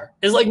bar.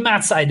 It's like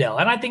Matt Sydal,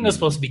 and I think it was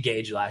supposed to be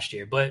Gage last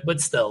year,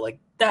 but still, like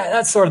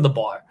that's sort of the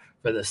bar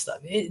for this stuff.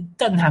 It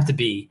doesn't have to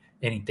be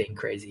anything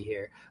crazy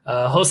here.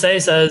 Jose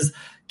says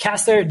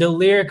Caster the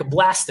Lyric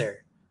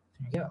Blaster.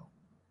 There you go.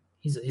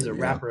 He's a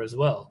rapper as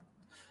well.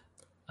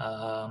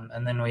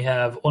 And then we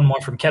have one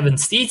more from Kevin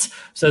Steets.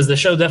 Says the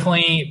show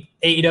definitely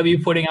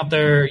AEW putting out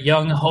their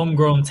young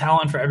homegrown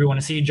talent for everyone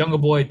to see. Jungle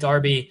Boy,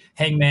 Darby,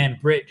 Hangman,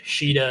 Britt,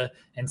 Sheeta,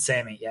 and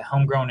Sammy. Yeah,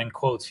 homegrown in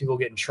quotes. People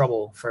get in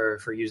trouble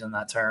for using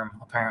that term,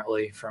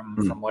 apparently, from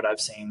what I've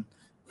seen.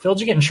 Phil,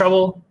 did you get in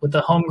trouble with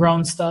the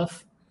homegrown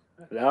stuff?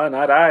 No,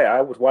 not I.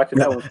 I was watching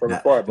that one from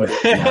afar, but I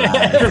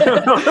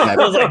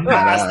was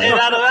like, stay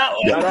out of that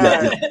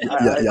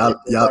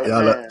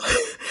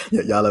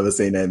one. Y'all ever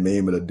seen that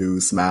meme of the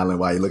dude smiling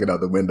while you're looking out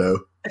the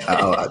window?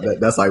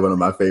 That's like one of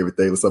my favorite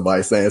things.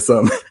 Somebody saying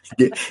something,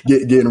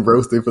 getting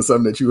roasted for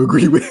something that you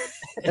agree with.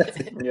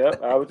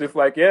 Yep, I was just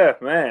like, yeah,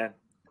 man.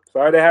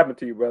 Sorry that happened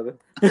to you, brother.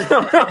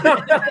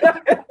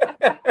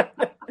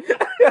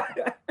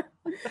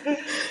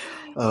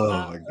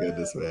 Oh my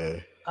goodness,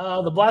 man.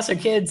 The Blaster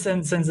Kid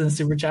sends in a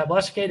super chat.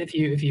 Blaster Kid, if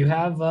you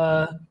have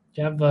a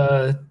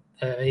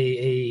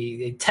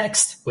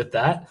text with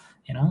that,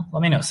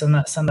 let me know. Send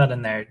that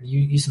in there.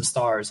 Use some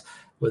stars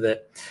with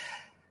it.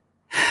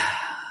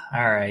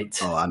 All right.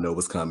 Oh, I know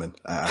what's coming.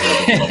 I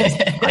heard the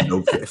gas. I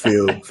know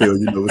Phil,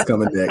 you know what's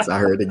coming next. I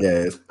heard the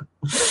gas.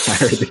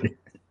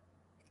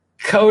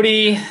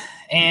 Cody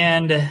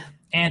and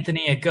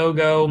Anthony at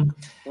Go-Go.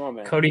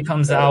 Oh, Cody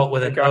comes out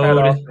with an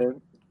ode.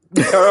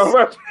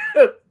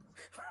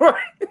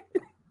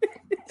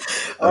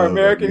 Our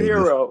American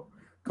hero,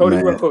 Cody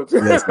Rhodes.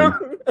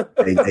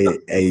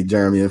 Hey,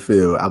 Jeremy and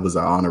Phil, I was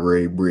an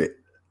honorary Brit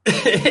for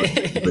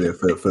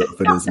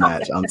this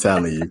match. I'm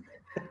telling you.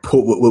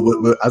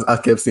 I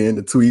kept seeing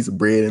the tweets,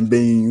 bread and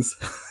beans.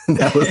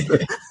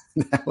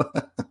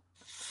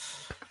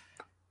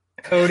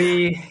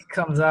 Cody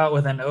comes out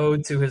with an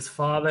ode to his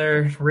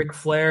father, Ric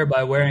Flair,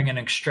 by wearing an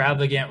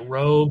extravagant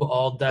robe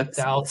all decked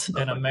out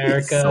in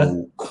America.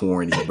 So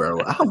corny, bro.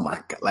 Oh my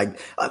God.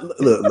 Like,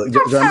 look,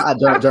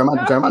 Jeremy,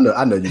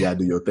 I know you gotta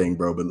do your thing,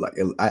 bro, but like,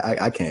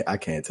 I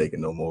can't take it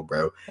no more,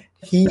 bro.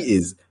 He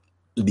is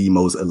the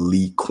most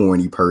elite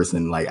corny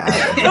person like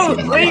I've ever seen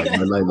in my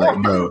life.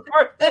 Like, bro,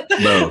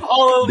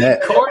 all elite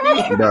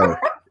corny, bro.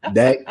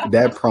 That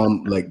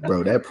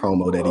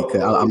promo that he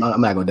cut.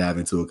 I'm not gonna dive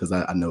into it because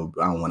I know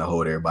I don't want to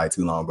hold everybody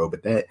too long, bro.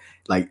 But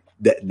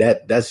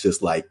that's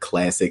just like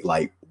classic,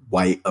 like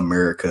white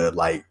America,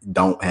 like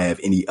don't have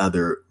any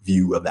other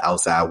view of the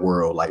outside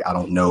world. Like I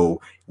don't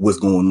know what's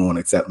going on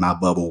except my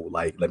bubble.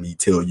 Like let me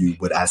tell you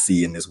what I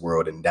see in this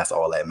world, and that's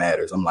all that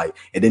matters. I'm like,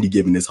 and then you're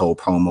giving this whole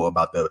promo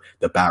about the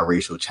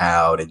biracial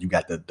child, and you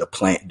got the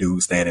plant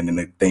dude standing in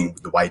the thing,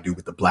 the white dude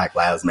with the Black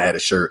Lives Matter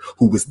shirt,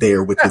 who was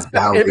there with his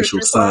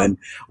biracial son,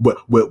 with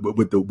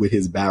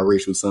his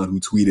biracial son who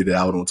tweeted it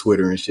out on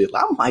Twitter and shit.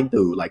 Like, I'm like,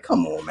 dude, like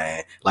come on,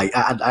 man. Like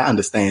I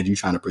understand you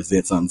trying to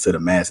present something to the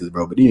masses,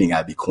 bro, but you ain't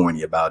gotta be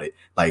corny about it.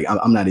 Like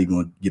I'm not even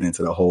gonna get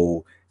into the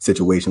whole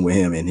situation with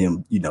him,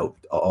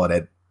 all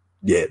that.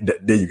 Yeah,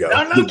 there you go.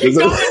 No, keep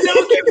going.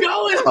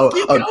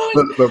 Keep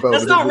going. Bro,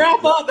 let's not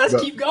wrap up. Let's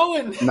keep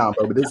going. Nah,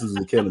 bro, but this is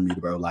killing me,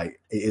 bro.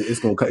 Like it's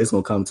gonna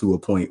come to a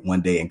point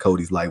one day in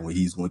Cody's life where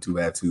he's going to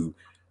have to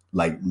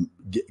like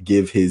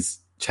give his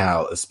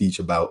child a speech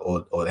about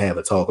or have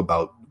a talk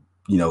about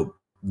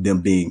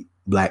them being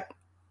black,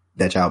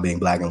 that child being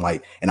black and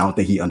white. And I don't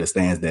think he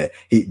understands that.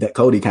 That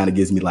Cody kind of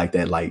gives me like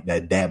that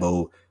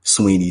Dabo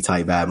Sweeney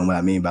type vibe. And what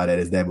I mean by that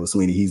is Dabo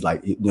Sweeney, he's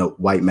like,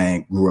 white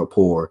man grew up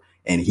poor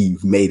and he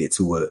made it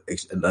to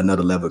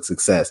another level of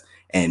success.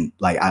 And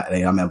like,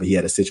 I remember he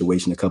had a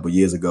situation a couple of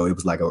years ago. It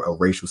was like a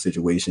racial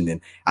situation.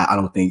 And I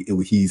don't think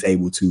he's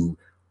able to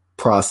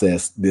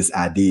process this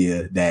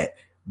idea that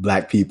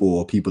black people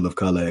or people of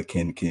color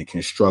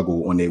can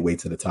struggle on their way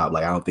to the top.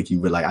 Like, I don't think he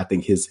really, like, I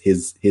think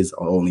his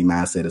only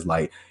mindset is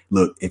like,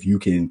 look, if you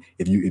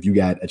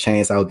got a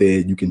chance out there,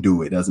 you can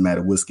do it. Doesn't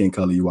matter what skin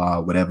color you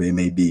are, whatever it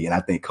may be. And I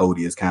think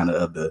Cody is kind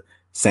of the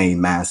same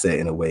mindset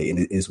in a way. And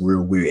it's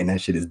real weird. And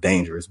that shit is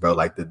dangerous, bro.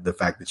 Like the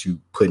fact that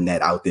you putting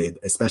that out there,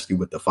 especially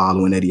with the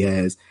following that he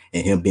has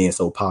and him being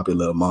so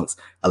popular amongst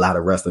a lot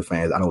of wrestling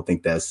fans. I don't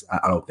think that's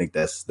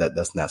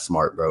not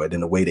smart, bro. And then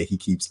the way that he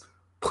keeps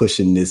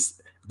pushing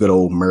this good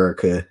old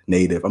America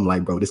native, I'm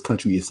like, bro, this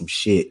country is some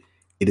shit.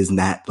 It is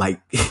not like,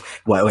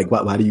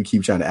 why do you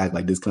keep trying to act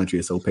like this country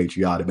is so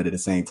patriotic? But at the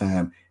same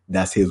time,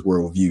 that's his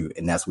worldview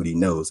and that's what he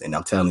knows. And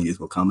I'm telling you, it's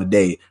going to come a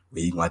day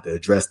where he's going to have to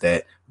address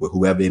that with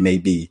whoever it may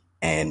be.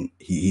 And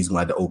he's going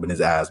to have to open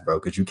his eyes, bro,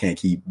 because you can't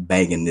keep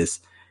banging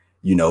this,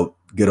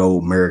 good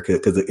old America,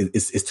 because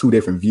it's two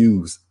different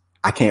views.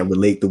 I can't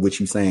relate to what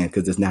you're saying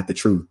because it's not the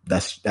truth.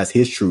 That's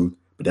his truth,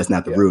 but that's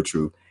not the real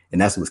truth. And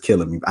that's what's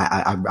killing me.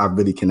 I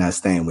really cannot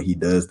stand when he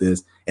does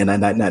this. And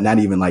not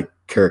even like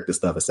character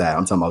stuff aside.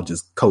 I'm talking about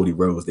just Cody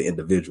Rhodes, the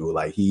individual.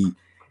 Like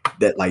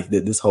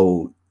this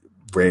whole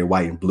red,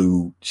 white, and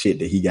blue shit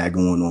that he got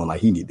going on.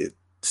 Like he need to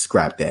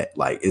scrap that.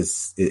 Like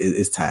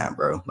it's time,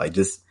 bro. Like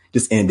just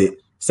end it.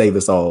 Save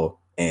us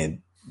all,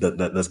 and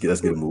let's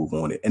get a move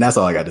on it. And that's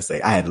all I got to say.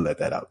 I had to let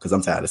that out because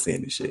I'm tired of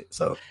seeing this shit.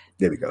 So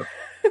there we go.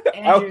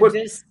 Andrew, go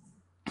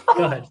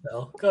ahead,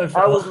 Phil.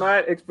 I was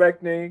not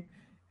expecting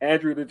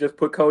Andrew to just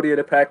put Cody in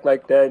a pack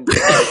like that. And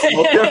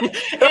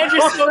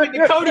Andrew's smoking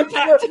the Cody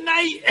pack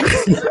tonight.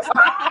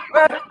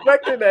 I'm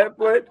expecting that,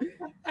 but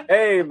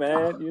hey,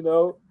 man, you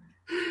know.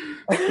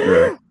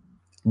 Yeah.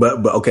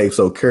 But okay,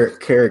 so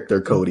character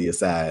Cody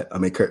aside, I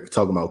mean,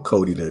 talking about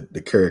Cody,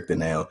 the character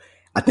now,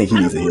 I think he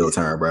needs a heel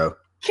turn, bro.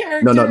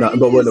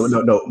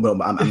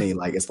 No. I mean,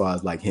 like, as far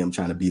as like him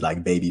trying to be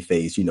like baby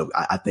face, you know,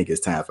 I think it's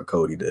time for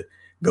Cody to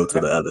go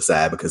to the other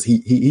side, because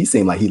he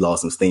seemed like he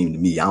lost some steam to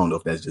me. I don't know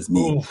if that's just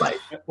me. Oof. Like,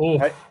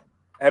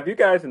 have you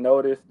guys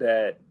noticed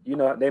that, you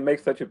know, they make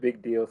such a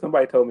big deal?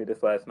 Somebody told me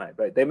this last night,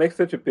 right? They make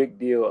such a big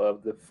deal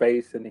of the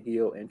face and the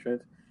heel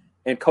entrance,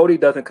 and Cody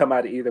doesn't come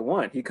out of either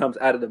one. He comes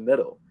out of the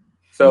middle.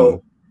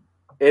 So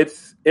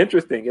it's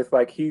interesting. It's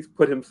like he's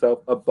put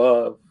himself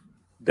above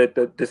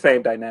the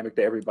same dynamic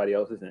that everybody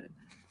else is in.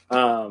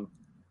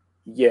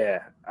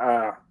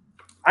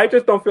 I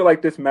just don't feel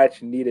like this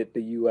match needed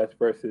the US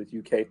versus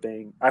UK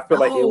thing. I feel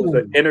like it was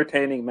an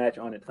entertaining match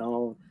on its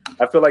own.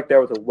 I feel like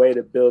there was a way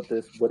to build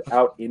this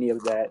without any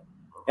of that.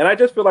 And I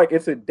just feel like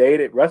it's a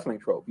dated wrestling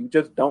trope. You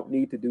just don't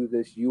need to do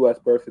this US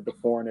versus the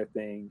foreigner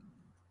thing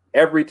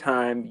every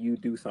time you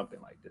do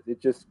something like this.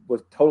 It just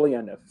was totally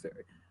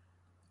unnecessary.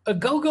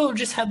 Ogogo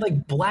just had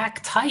like black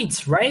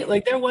tights, right?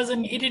 Like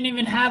he didn't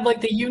even have like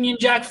the Union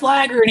Jack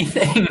flag or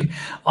anything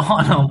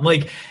on him.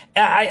 Like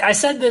I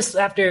said this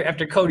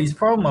after Cody's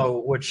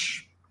promo,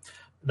 which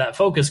that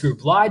focus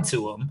group lied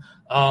to him.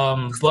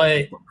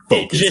 But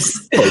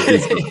focus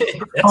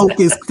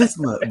this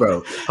month,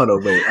 bro. Hold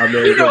on, wait. I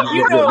mean, you know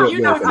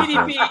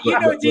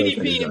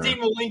DDP and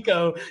Dean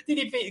Malenko,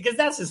 DDP, because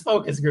that's his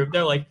focus group.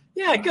 They're like,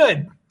 yeah,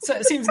 good. So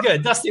it seems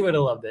good. Dusty would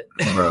have loved it,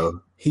 bro.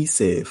 He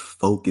said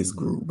focus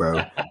group,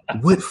 bro.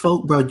 What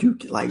focus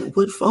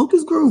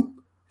group?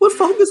 What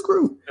focus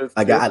group?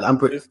 I'm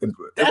pretty.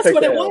 That's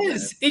what it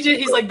was.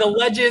 He's like the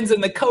legends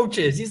and the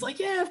coaches. He's like,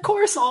 yeah, of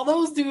course, all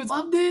those dudes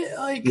loved it.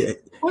 Like, yeah,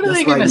 what are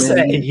they gonna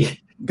say?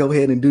 Go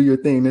ahead and do your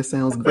thing. That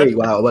sounds great.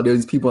 Wow,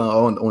 there's people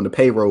on the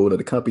payroll of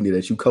the company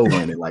that you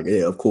co-running. Like,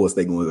 yeah, of course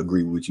they're going to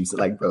agree with you. So,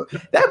 like, bro,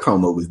 that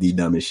promo was the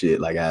dumbest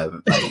shit. But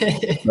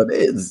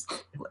it's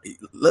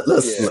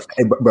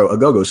hey, bro,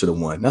 Ogogo should have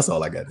won. That's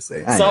all I got to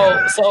say. So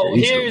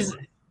here's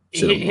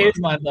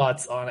my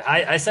thoughts on it.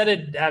 I said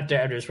it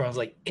after his promo. I was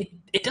like,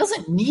 it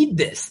doesn't need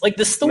this. Like,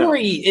 the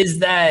story is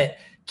that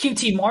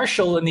QT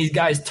Marshall and these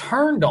guys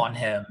turned on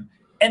him,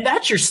 and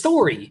that's your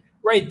story.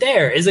 Right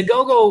there is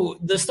Ogogo.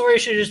 The story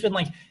should have just been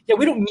like, yeah,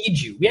 we don't need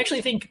you. We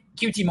actually think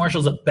QT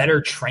Marshall's a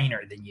better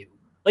trainer than you.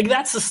 Like,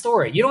 that's the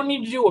story. You don't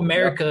need to do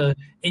America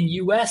and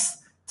US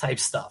type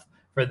stuff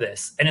for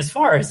this. And as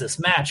far as this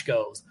match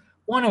goes,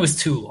 one, it was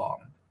too long.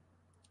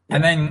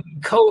 And then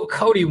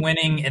Cody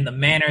winning in the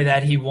manner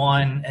that he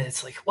won, and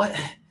it's like, what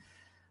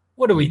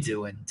are we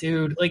doing,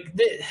 dude? Like,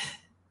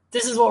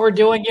 this is what we're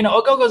doing. You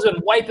know, Ogogo's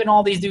been wiping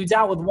all these dudes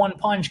out with one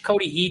punch.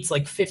 Cody eats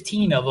like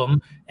 15 of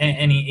them,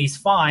 and he's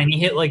fine. He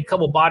hit like a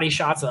couple body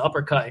shots, an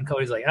uppercut, and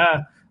Cody's like,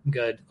 I'm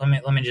good.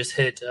 Let me just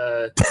hit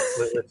hit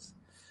the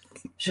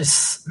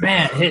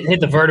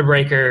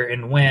vertebraker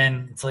and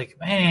win. It's like,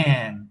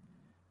 man,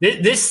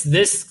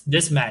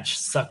 this match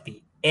sucked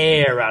the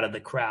air out of the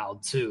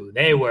crowd too.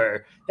 They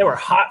were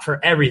hot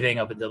for everything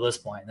up until this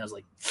point. And I was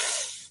like,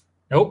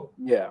 nope,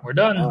 we're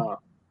done.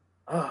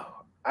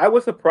 I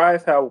was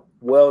surprised how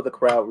well the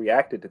crowd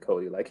reacted to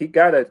Cody. Like, he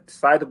got a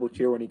sizable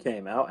cheer when he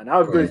came out, and I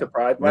was really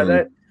surprised by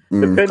that.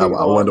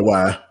 I wonder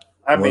why.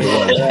 I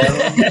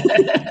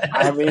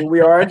mean, we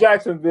are in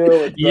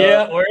Jacksonville.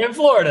 We're in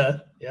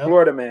Florida. Yep.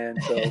 Florida, man.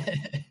 So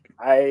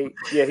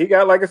he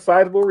got like a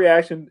sizable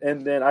reaction,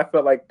 and then I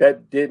felt like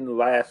that didn't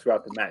last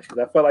throughout the match, because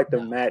I felt like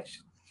the match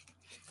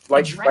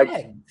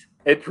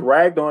it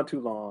dragged on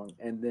too long,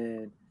 and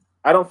then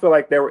I don't feel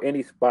like there were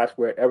any spots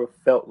where it ever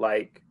felt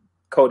like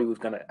Cody was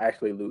going to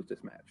actually lose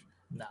this match.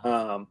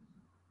 No.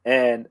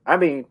 And I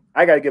mean,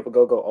 I got to give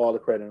Ogogo all the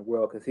credit in the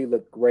world, because he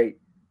looked great.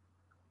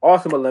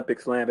 Awesome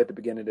Olympic slam at the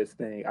beginning of this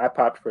thing. I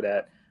popped for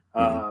that.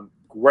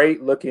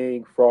 Great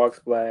looking frog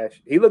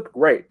splash. He looked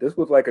great. This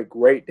was like a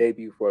great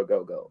debut for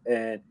Ogogo.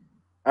 And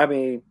I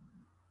mean,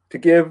 to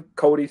give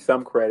Cody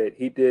some credit,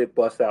 he did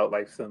bust out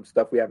like some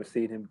stuff we haven't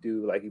seen him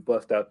do. Like, he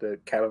bust out the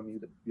cattle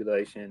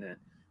mutilation and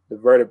the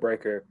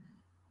vertebraker.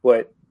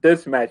 But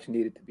this match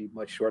needed to be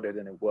much shorter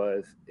than it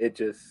was.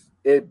 It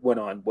went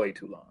on way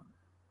too long.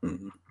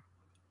 Mm-hmm.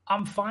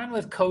 I'm fine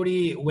with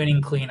Cody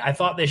winning clean. I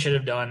thought they should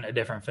have done a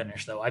different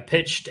finish, though. I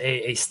pitched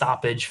a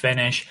stoppage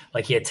finish,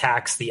 like he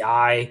attacks the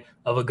eye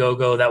of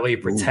Ogogo. That way you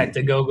protect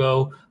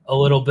Ogogo a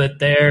little bit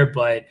there,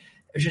 but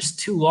it was just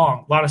too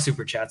long. A lot of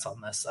super chats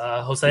on this.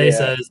 Jose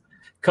says,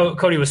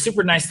 Cody was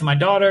super nice to my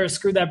daughter.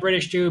 Screw that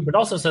British dude. But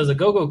also says,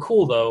 Ogogo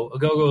cool, though.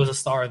 Ogogo is a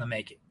star in the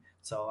making.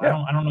 So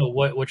I don't know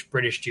which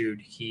British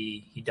dude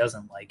he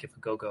doesn't like, if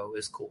Ogogo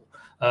is cool.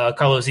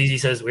 Carlos Easy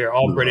says, we are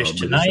all British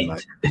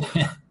tonight.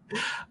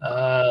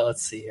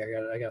 Let's see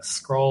here. I got to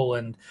scroll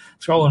and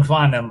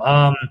find them.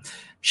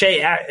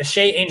 Shay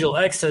Angel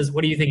X says,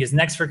 what do you think is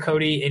next for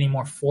Cody? Any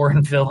more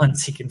foreign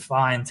villains he can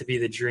find to be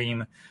the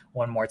dream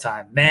one more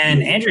time?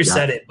 Man, Andrew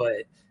said it,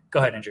 but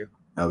go ahead, Andrew.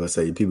 I was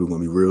gonna say people are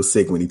gonna be real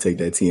sick when he take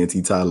that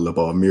TNT title up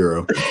on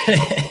Miro.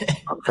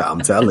 I'm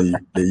telling you,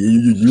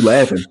 you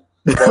laughing.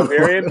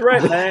 Barbarian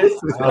threat, man.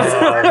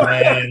 Oh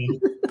man.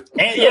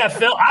 And yeah,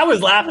 Phil, I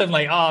was laughing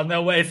like, oh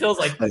no way. Phil's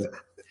like,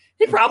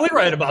 he's probably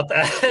right about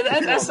that.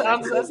 that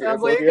sounds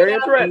like a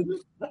good threat.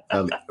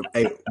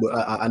 Hey,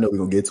 I know we're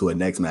gonna get to a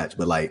next match,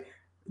 but like,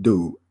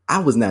 dude, I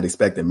was not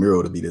expecting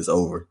Miro to be this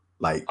over.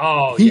 Like,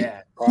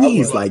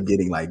 he's like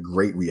getting like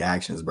great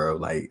reactions, bro.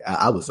 Like,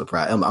 I was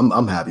surprised.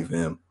 I'm happy for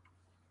him.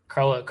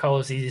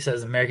 Carlos Easy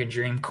says American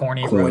Dream,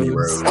 corny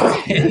roads.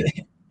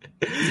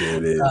 Yeah,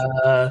 it is.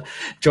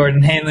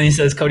 Jordan Hanley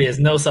says Cody has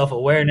no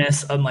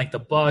self-awareness, unlike the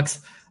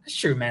Bucks. That's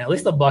true, man. At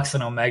least the Bucks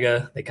and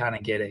Omega, they kind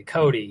of get it.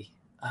 Cody,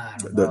 I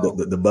don't know.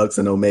 The Bucks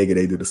and Omega,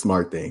 they do the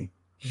smart thing.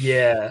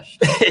 Yeah.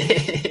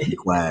 Be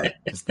quiet.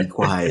 Just be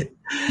quiet.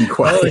 Be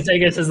quiet.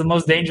 Ortega says the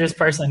most dangerous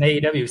person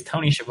in AEW is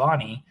Tony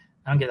Schiavone.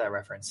 I don't get that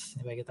reference.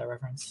 Anybody get that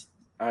reference?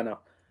 I know.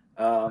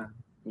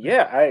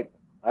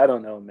 I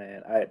don't know,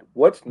 man.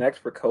 What's next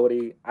for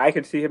Cody? I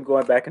could see him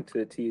going back into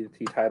the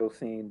TNT title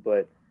scene,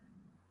 but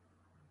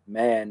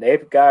man,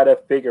 they've got to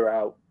figure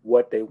out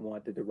what they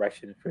want the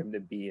direction for him to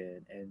be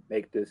in and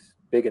make this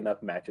big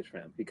enough matches for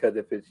him. Because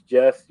if it's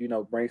just,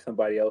 bring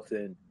somebody else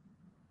in,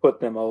 put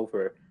them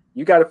over,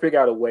 you got to figure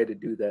out a way to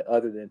do that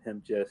other than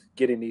him just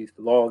getting these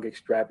long,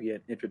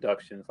 extravagant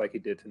introductions like he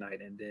did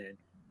tonight and then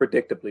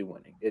predictably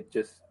winning. It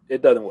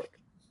doesn't work.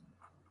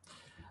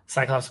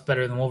 Cyclops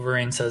better than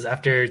Wolverine says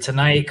after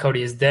tonight,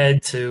 Cody is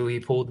dead too. He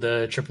pulled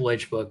the Triple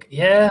H book.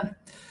 Yeah.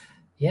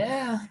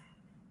 You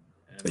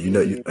want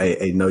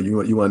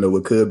to know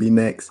what could be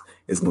next?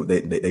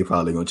 They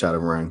probably gonna try to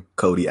run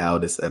Cody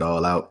Aldis at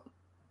All Out.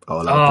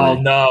 Oh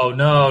no!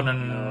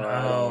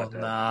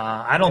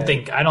 I don't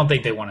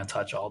think they want to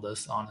touch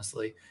Aldis.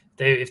 Honestly,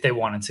 if they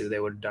wanted to, they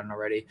would have done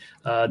already.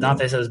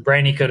 Dante says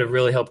Brandy could have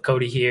really helped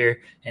Cody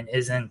here and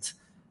isn't.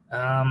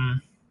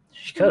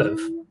 She could have.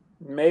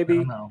 Maybe. I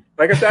don't know.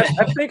 Like I said,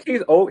 I think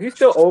he's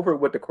still over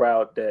with the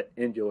crowd that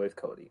enjoys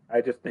Cody.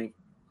 I just think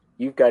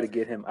you've got to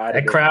get him out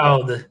of that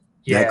crowd.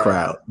 Yeah. That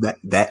crowd.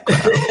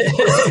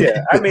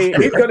 Yeah, I mean,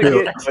 he's gonna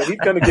get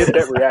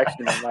that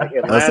reaction in like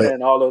Atlanta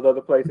and all those other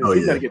places.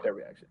 He's gonna get that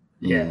reaction.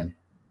 Yeah.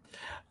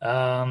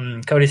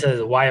 Cody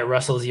says Wyatt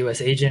Russell's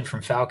U.S. agent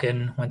from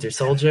Falcon Winter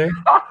Soldier.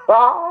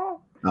 I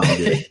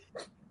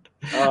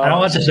don't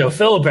watch the show.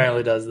 Phil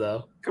apparently does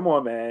though. Come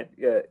on, man.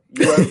 Yeah,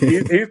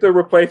 he's the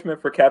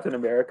replacement for Captain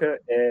America,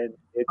 and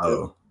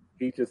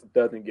he just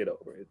doesn't get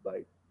over it. It's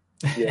like,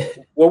 yeah,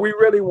 what we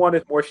really want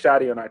is more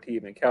Shotty on our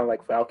team, and kind of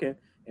like Falcon.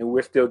 And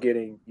we're still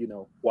getting,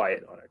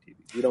 Wyatt on our TV.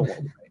 We don't want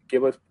Wyatt.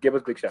 Give us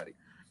Big Shotty.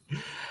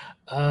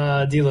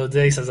 D'Lo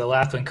Dig says I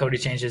laughed when Cody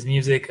changed his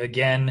music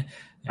again.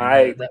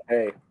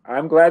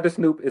 I'm glad the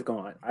Snoop is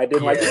gone. I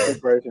didn't like the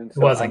Snoop version.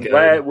 So wasn't I'm good.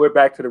 glad we're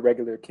back to the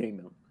regular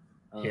Kingdom.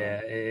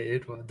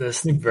 The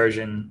Snoop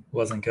version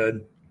wasn't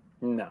good.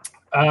 No.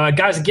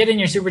 Guys, get in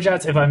your super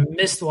chats. If I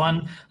missed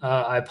one,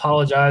 I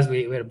apologize.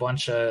 We had a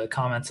bunch of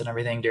comments and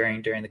everything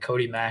during the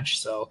Cody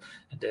match, so I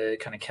had to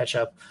kind of catch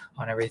up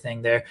on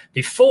everything there.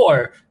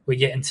 Before we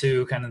get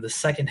into kind of the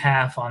second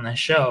half on the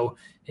show,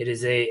 it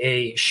is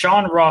a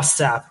Sean Ross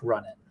Sapp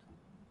run-in.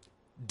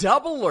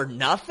 Double or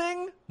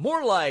nothing?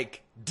 More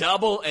like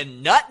double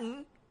and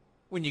nuttin'.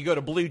 When you go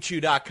to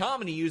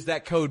BlueChew.com and you use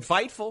that code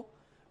FIGHTFUL,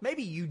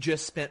 maybe you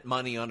just spent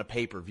money on a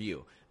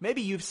pay-per-view.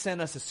 Maybe you've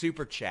sent us a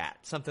super chat,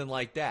 something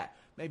like that.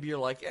 Maybe you're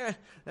like,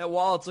 that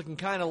wallet's looking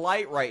kind of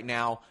light right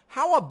now.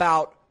 How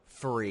about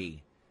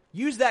free?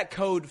 Use that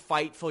code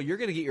FIGHTFUL. You're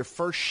going to get your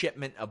first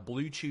shipment of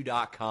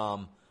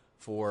BlueChew.com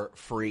for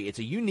free. It's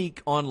a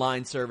unique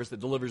online service that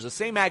delivers the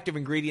same active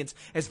ingredients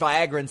as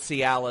Viagra and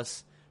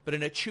Cialis, but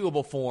in a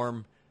chewable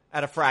form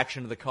at a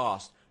fraction of the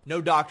cost. No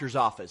doctor's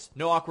office,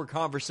 no awkward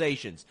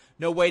conversations,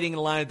 no waiting in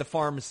line at the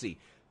pharmacy,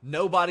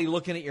 nobody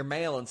looking at your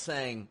mail and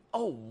saying,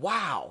 oh,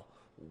 wow,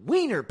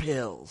 wiener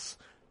pills.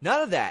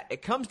 None of that.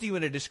 It comes to you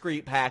in a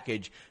discreet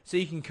package so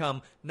you can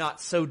come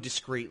not so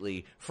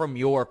discreetly from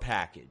your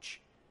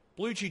package.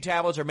 Blue Chew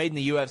tablets are made in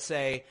the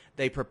USA.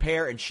 They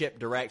prepare and ship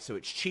direct, so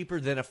it's cheaper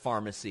than a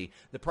pharmacy.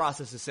 The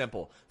process is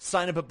simple.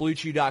 Sign up at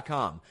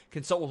BlueChew.com.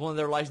 Consult with one of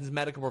their licensed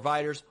medical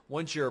providers.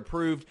 Once you're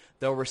approved,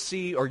 you'll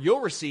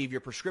receive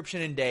your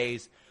prescription in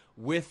days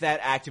with that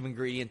active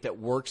ingredient that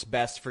works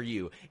best for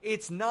you.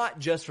 It's not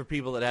just for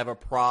people that have a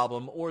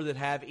problem or that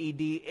have ED.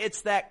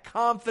 It's that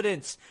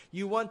confidence.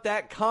 You want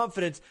that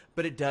confidence,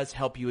 but it does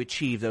help you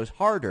achieve those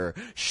harder,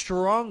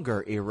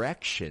 stronger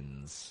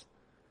erections.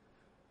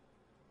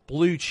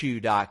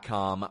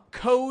 BlueChew.com.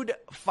 Code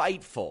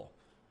FIGHTFUL.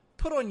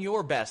 Put on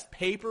your best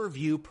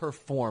pay-per-view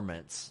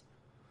performance.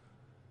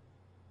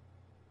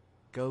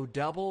 Go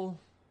double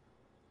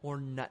or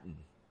nuttin'.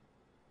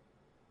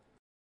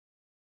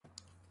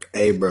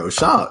 Hey, bro,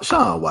 Sean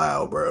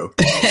wild, bro.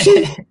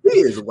 He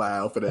is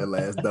wild for that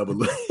last double.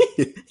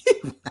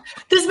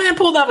 This man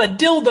pulled out a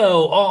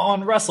dildo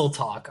on Wrestle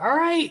Talk, all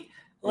right?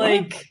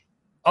 Like,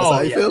 That's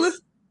how you feeling?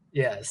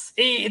 Yes,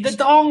 the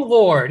Dong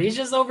Lord. He's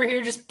just over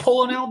here, just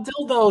pulling out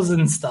dildos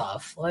and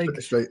stuff. Like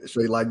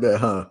straight like that,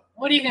 huh?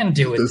 What are you gonna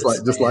do with this?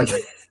 Just like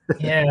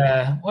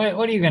yeah.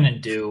 What are you gonna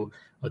do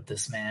with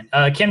this man?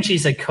 Kimchi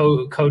said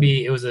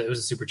Cody. It was a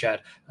super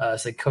chat.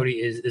 Said Cody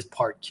is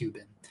part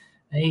Cuban.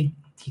 He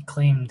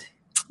claimed.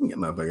 Yeah,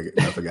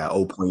 motherfucker got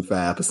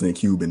 0.5%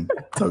 Cuban.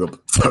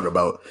 Talk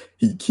about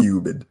he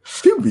Cuban.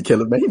 People be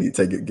killing me. He need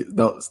to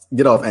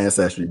get off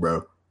Ancestry,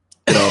 bro.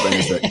 Get off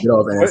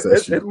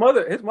Ancestry.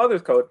 His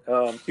mother's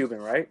Cuban,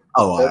 right?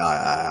 Oh,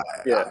 I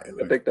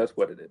think that's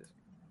what it is.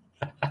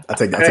 I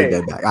take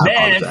that back.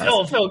 I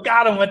apologize. Phil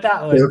got him with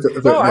that one.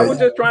 No, I was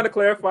just trying to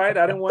clarify it.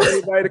 I didn't want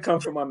anybody to come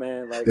for my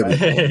man. Like,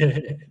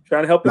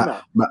 trying to help him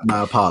out.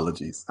 My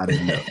apologies. I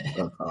didn't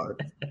know.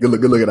 Good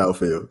looking out,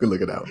 Phil. Good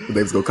looking out.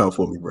 They was gonna come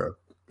for me, bro.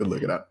 Good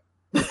looking out.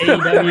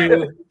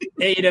 AEW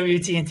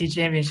TNT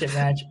Championship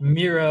match.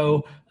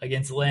 Miro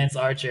against Lance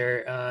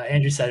Archer.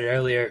 Andrew said it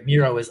earlier.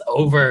 Miro is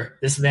over.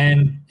 This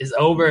man is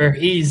over.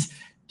 He's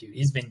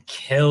been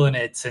killing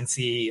it since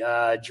he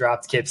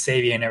dropped Kip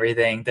Sabian and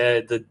everything.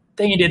 The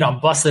thing he did on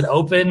Busted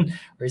Open,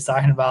 where he's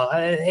talking about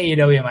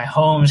AEW in my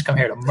home, just come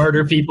here to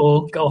murder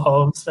people, go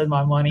home, spend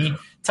my money.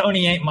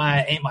 Tony ain't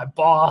my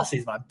boss.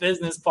 He's my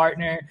business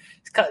partner.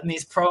 He's cutting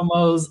these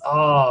promos.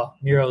 Oh,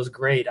 Miro's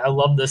great. I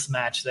love this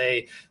match.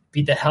 They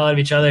beat the hell out of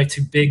each other.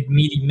 Two big,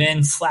 meaty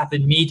men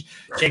slapping meat.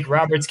 Jake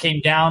Roberts came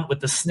down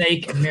with the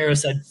snake, and Miro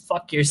said,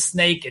 "Fuck your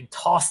snake," and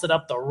tossed it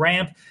up the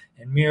ramp,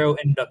 and Miro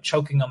ended up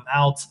choking him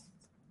out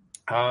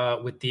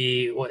with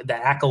the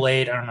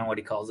accolade. I don't know what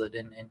he calls it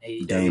in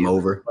AEW. Game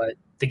over. But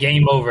the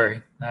game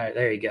over. All right,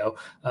 there you go.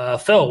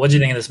 Phil, what did you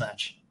think of this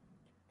match?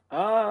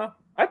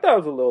 I thought it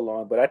was a little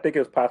long, but I think it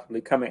was possibly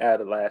coming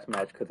out of the last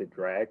match because it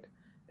dragged.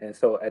 And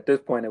so at this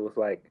point, it was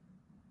like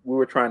we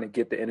were trying to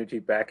get the energy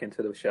back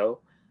into the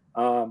show.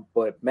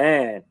 But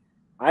man,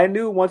 I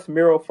knew once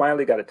Miro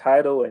finally got a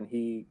title and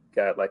he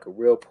got like a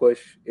real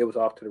push, it was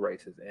off to the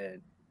races.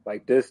 And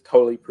like this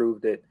totally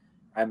proved it.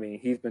 I mean,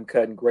 he's been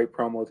cutting great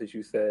promos, as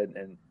you said,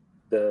 and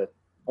the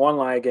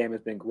online game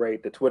has been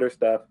great. The Twitter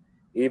stuff,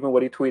 even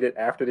what he tweeted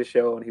after the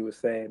show, and he was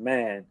saying,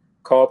 "Man,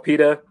 call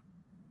Peter.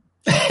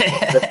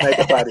 Let's make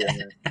a out here,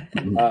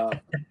 man."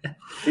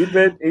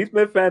 He's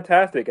been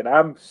fantastic, and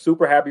I'm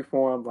super happy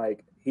for him.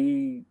 Like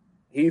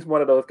he's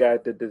one of those guys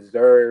that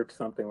deserved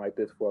something like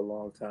this for a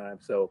long time.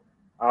 So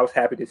I was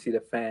happy to see the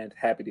fans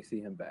happy to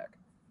see him back.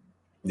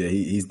 Yeah,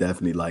 he's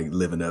definitely like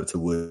living up to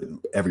what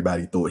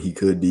everybody thought he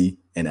could be,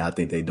 and I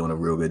think they're doing a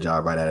real good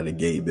job right out of the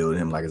gate, building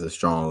him like as a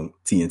strong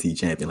TNT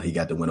champion. Like he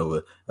got the win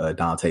over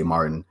Dante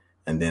Martin,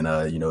 and then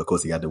of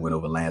course he got the win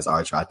over Lance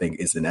Archer. I think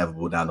it's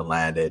inevitable down the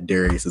line that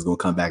Darius is going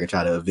to come back and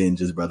try to avenge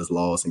his brother's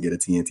loss and get a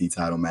TNT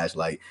title match.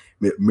 Like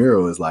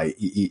Miro is like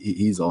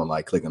he's on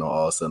like clicking on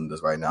all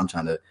cylinders right now. I'm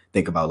trying to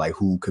think about like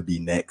who could be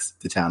next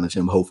to challenge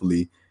him.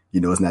 Hopefully,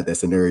 it's not that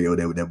scenario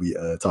that we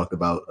talked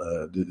about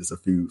just a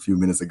few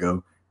minutes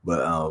ago.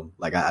 But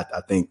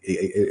I think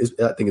it's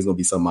gonna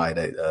be somebody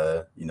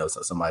that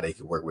somebody they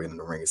can work with in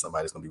the ring, and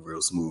somebody that's gonna be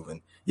real smooth.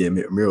 And yeah,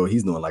 Miro,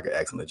 he's doing like an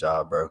excellent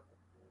job, bro.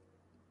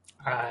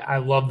 I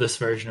love this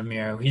version of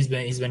Miro. He's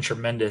been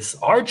tremendous.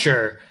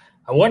 Archer,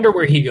 I wonder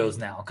where he goes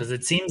now, because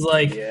it seems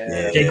like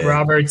Jake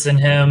Roberts and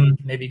him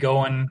maybe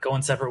going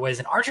separate ways.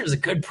 And Archer is a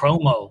good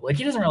promo. Like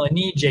he doesn't really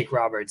need Jake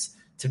Roberts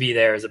to be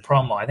there as a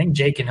promo. I think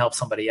Jake can help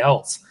somebody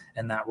else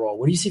in that role.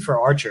 What do you see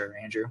for Archer,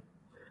 Andrew?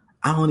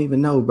 I don't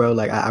even know, bro.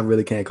 Like, I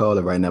really can't call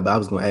it right now. But I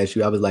was going to ask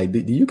you. I was like,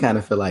 do you kind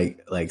of feel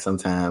like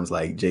sometimes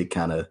like Jake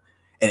kind of,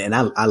 and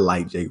I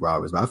like Jake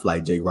Roberts, but I feel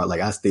like Jake Roberts.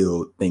 Like, I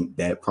still think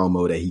that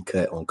promo that he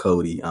cut on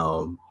Cody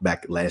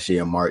back last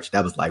year in March,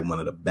 that was like one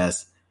of the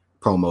best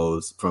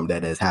promos from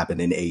that has happened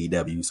in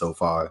AEW so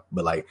far.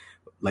 But like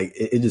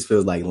it just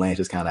feels like Lance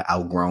just kind of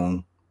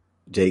outgrown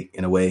Jake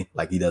in a way.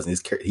 Like he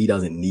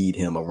doesn't need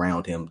him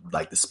around him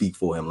like to speak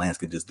for him. Lance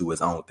can just do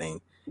his own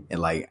thing.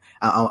 And like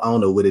I don't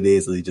know what it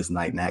is, it's just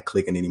like not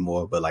clicking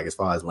anymore. But like as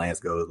far as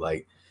Lance goes,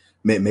 like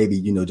maybe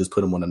just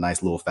put him on a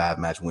nice little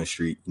 5-match win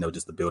streak,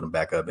 just to build him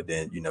back up, and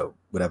then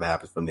whatever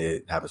happens from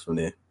there happens from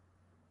there.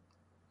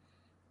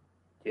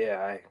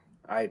 Yeah,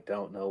 I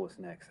don't know what's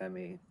next. I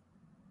mean,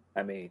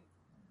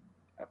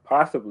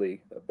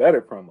 possibly a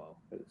better promo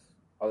is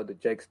all of the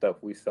Jake stuff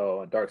we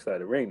saw on Dark Side of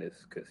the Ring is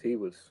because he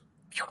was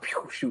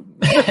shooting.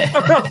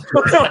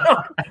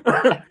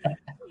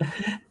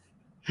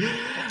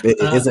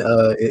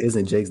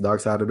 Isn't Jake's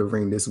Dark Side of the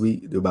Ring this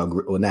week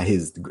not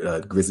his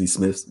Grizzly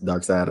Smith's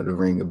Dark Side of the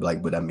Ring?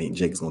 But I mean,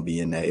 Jake's gonna be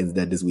in that. Isn't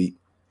that this week?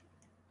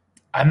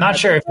 I'm not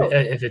sure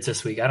if it's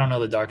this week. I don't know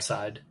the Dark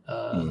Side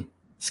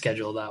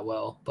schedule that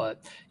well,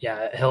 but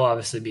yeah, he'll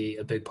obviously be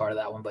a big part of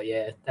that one. But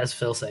yeah, as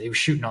Phil said, he was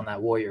shooting on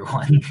that Warrior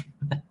one.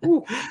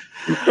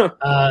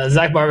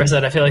 Zach Barber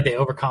said, "I feel like they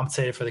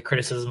overcompensated for the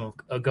criticism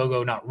of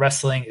Go-Go not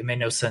wrestling. It made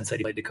no sense that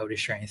he played Dakota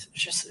Strength.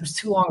 It was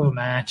too long of a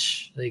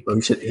match. Like,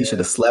 he should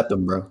have slapped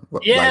him, bro.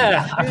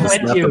 Yeah, I'm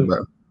with you, him,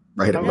 bro.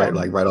 Right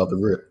off the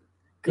rip.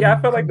 Yeah,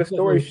 I feel like the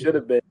story should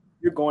have been: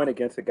 you're going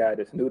against a guy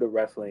that's new to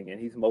wrestling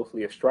and he's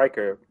mostly a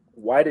striker.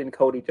 Why didn't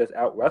Cody just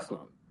out wrestle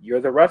him? You're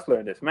the wrestler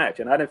in this match,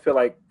 and I didn't feel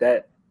like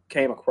that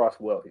came across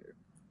well here.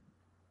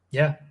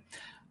 Yeah.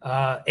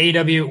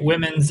 AEW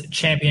Women's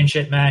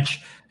Championship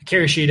match.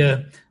 Hikaru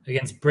Shida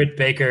against Britt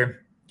Baker.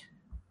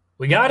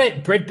 We got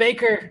it. Britt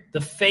Baker,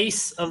 the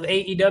face of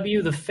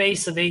AEW, the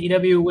face of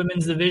AEW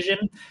Women's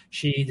Division.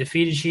 She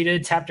defeated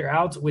Shida, tapped her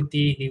out with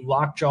the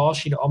lockjaw.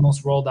 Shida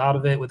almost rolled out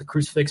of it with a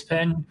crucifix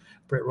pin.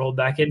 Britt rolled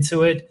back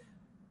into it.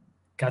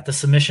 Got the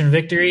submission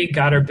victory.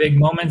 Got her big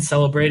moment.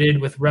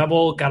 Celebrated with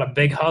Rebel. Got a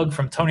big hug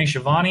from Tony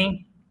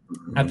Schiavone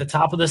at the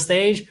top of the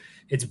stage.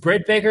 It's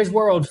Britt Baker's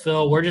world,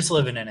 Phil. We're just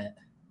living in it.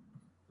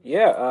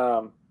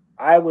 Yeah,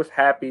 I was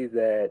happy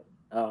that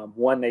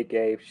they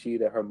gave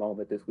Shida her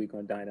moment this week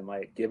on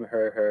Dynamite, giving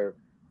her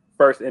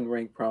first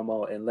in-ring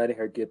promo and letting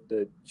her get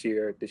the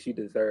cheer that she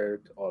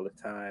deserved all the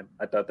time.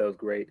 I thought that was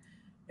great.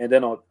 And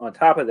then on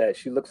top of that,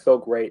 she looked so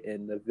great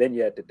in the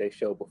vignette that they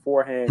showed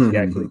beforehand. She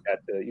actually got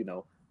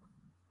to,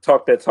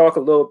 talk that talk a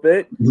little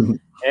bit.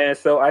 And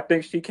so I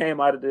think she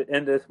came out of the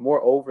end of this more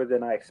over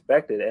than I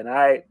expected. And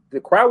the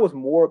crowd was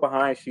more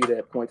behind Shida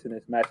at points in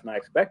this match than I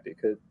expected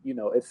because,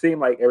 it seemed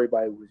like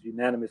everybody was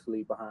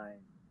unanimously behind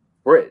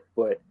Britt.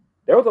 But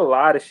there was a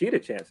lot of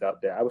Shida chants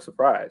out there. I was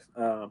surprised.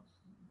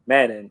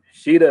 And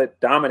Shida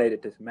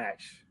dominated this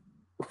match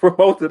for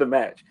most of the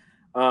match.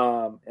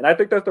 And I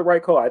think that's the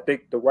right call. I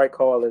think the right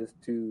call is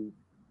to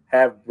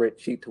have Britt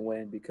cheat to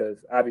win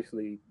because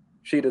obviously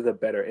Shida's a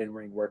better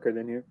in-ring worker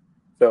than you.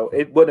 So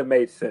it would have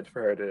made sense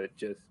for her to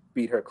just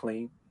beat her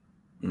clean.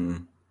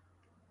 Mm.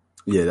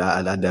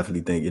 Yeah, I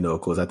definitely think,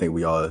 of course, I think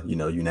we all,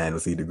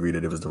 unanimously agree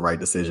that it was the right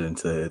decision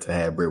to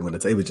have Britt win.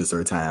 It was just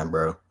her time,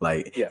 bro.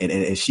 Like, yeah. and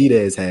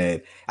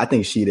Shida I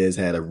think Shida has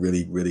had a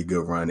really, really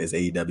good run as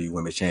AEW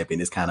Women's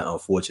Champion. It's kind of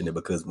unfortunate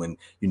because when,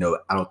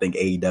 I don't think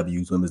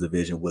AEW's Women's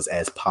Division was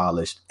as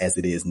polished as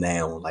it is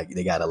now. Like,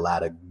 they got a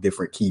lot of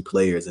different key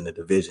players in the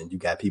division. You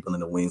got people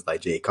in the wings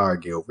like Jade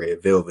Cargill,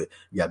 Red Velvet.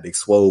 You got Big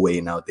Swole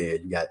waiting out there.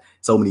 You got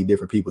so many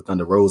different people,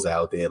 Thunder Rosa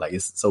out there. Like,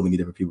 it's so many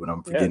different people that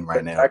I'm forgetting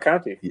right now.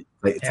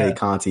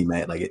 Conti,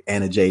 man, like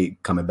Anna Jay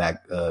coming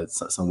back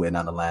somewhere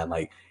down the line.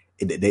 Like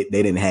they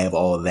didn't have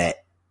all of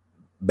that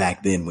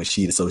back then when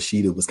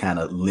Shida was kind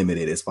of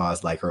limited as far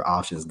as like her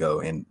options go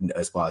and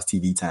as far as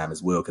TV time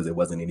as well because there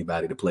wasn't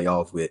anybody to play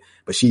off with.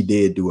 But she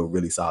did do a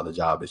really solid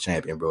job as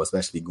champion, bro,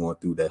 especially going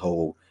through that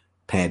whole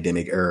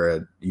pandemic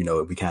era.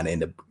 We kind of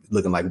end up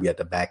looking like we at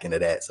the back end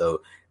of that.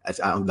 So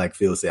I'm like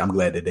Phil said, I'm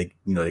glad that they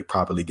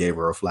properly gave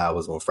her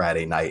flowers on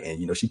Friday night.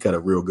 And, she cut a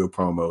real good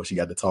promo. She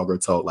got to talk her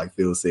talk, like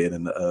Phil said,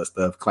 and the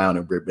stuff,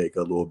 clowning Britt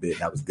Baker a little bit. And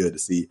that was good to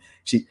see.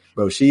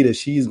 Shida,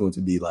 she's going to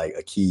be like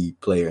a key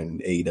player in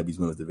AEW's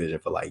Women's Division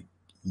for like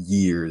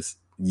years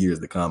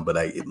to come. But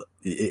like,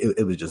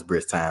 it was just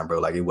Britt's time,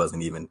 bro. Like, it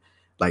wasn't even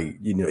like,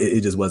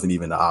 it just wasn't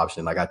even an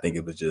option. Like, I think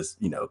it was just,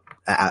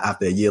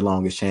 after a year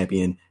long as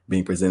champion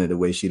being presented the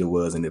way Shida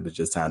was, and it was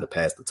just time to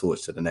pass the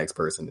torch to the next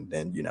person. And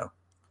then,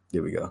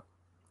 here we go.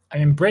 I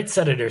mean, Britt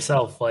said it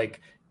herself, like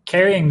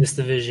carrying this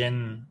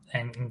division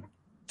and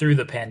through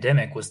the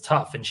pandemic was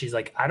tough. And she's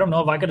like, I don't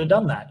know if I could have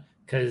done that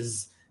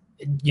because,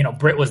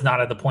 Britt was not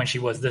at the point she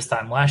was this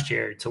time last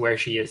year to where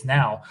she is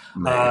now.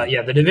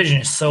 The division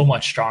is so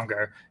much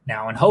stronger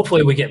now. And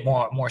hopefully we get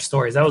more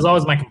stories. That was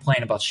always my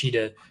complaint about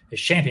Shida as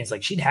champions.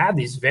 Like she'd have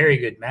these very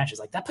good matches.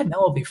 Like that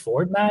Penelope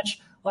Ford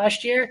match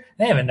last year,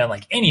 they haven't done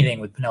like anything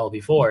with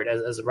Penelope Ford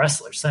as a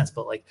wrestler since,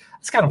 but like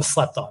it's kind of a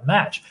slept on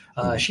match.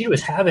 She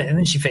was having, and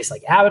then she faced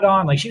like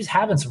Abaddon, like she was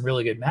having some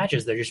really good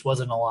matches. There just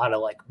wasn't a lot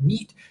of like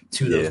meat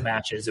to those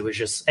matches. It was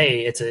just,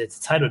 hey, it's a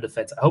title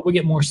defense. I hope we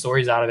get more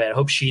stories out of it. I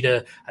hope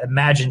Shida, I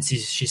imagine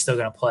she's still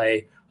going to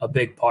play a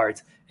big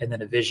part in the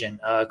division.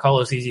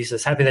 Carlos Easy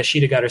says, happy that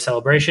Shida got her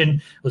celebration.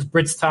 It was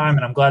Britt's time,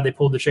 and I'm glad they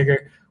pulled the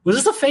trigger. Was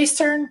this a face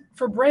turn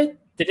for Britt?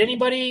 Did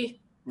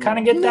anybody kind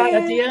of get that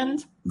at the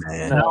end?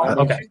 No, I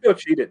mean, she still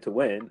cheated to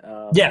win.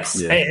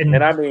 Yes. Yeah.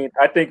 And I mean,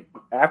 I think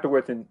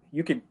afterwards, and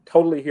you can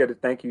totally hear the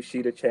thank you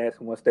Shida chants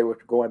once they were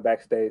going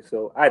backstage.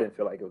 So I didn't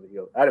feel like it was a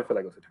heel. I didn't feel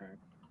like it was a turn.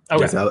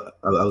 Okay. Yes, I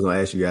was going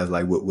to ask you guys,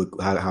 like,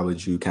 how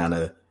would you kind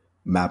of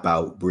map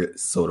out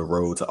Britt's sort of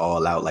road to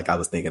All Out? Like, I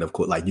was thinking, of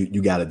course, like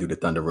you got to do the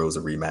Thunder Rosa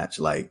rematch,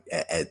 like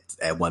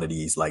at one of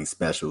these like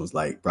specials,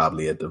 like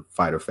probably at the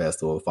Fyter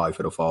Fest or Fight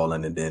for the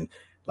Fallen, and then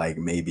like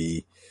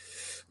maybe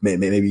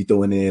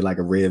throwing in like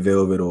a Red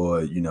Velvet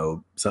or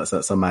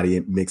somebody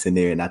mixing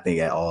there. And I think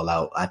at All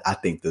Out, I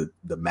think the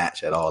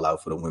match at All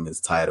Out for the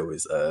women's title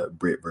is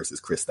Britt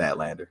versus Chris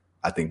Statlander.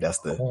 I think that's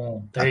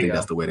the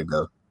that's the way to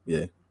go.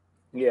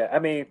 Yeah. I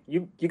mean,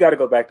 you got to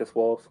go back to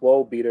Swole.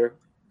 Swole beat her.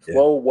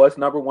 Swole was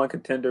number one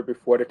contender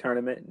before the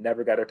tournament.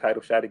 Never got her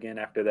title shot again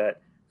after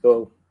that.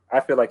 So I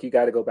feel like you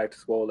got to go back to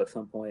Swole at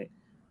some point.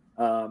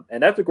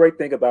 And that's a great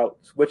thing about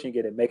switching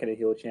it and making a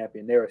heel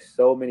champion. There are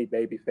so many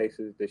baby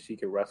faces that she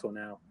can wrestle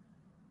now.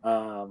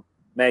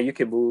 Man, you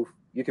can move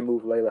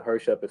Layla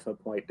Hirsch up at some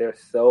point. There's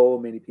so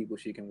many people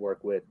she can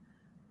work with.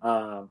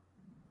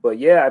 But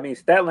yeah, I mean,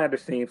 Statlander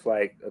seems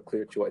like a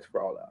clear choice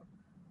for All Out.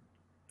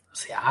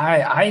 See,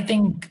 I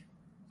think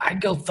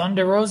I'd go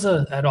Thunder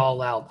Rosa at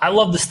All Out. I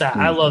love the stat.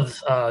 I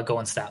love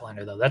going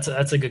Statlander though. That's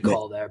a good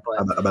call there.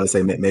 But I'm about to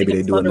say maybe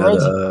they do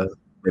another.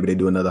 maybe they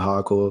do another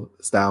hardcore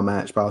style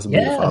match possibly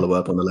to follow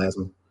up on the last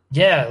one.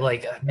 Yeah,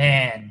 like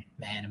man,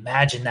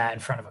 imagine that in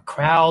front of a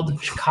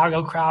crowd,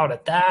 Chicago crowd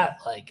at that,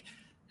 like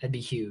that'd be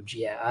huge.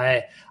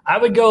 Yeah, I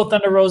would go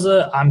Thunder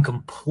Rosa. I'm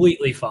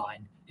completely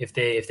fine if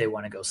they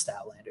want to go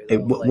Statlander. Hey,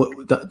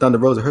 Thunder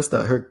Rosa,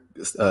 her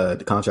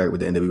the contract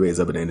with the NWA is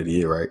up at the end of the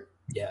year, right?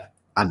 Yeah.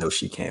 I know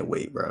she can't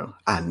wait, bro.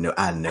 I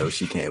know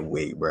she can't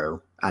wait,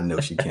 bro. I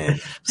know she can.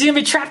 She's gonna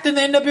be trapped in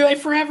the NWA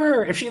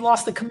forever if she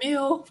lost to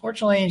Camille.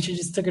 Fortunately, she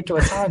just took her to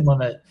a time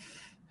limit.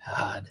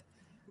 God,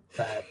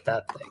 that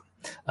thing.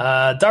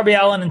 Darby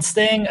Allin and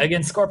Sting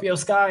against Scorpio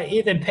Sky,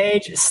 Ethan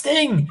Page.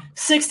 Sting,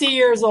 60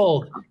 years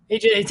old. He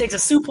takes a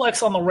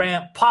suplex on the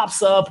ramp,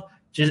 pops up,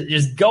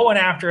 just going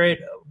after it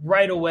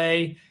right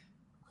away.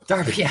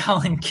 Darby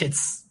Allin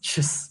gets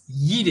just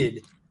yeeted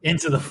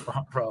into the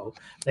front row.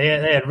 They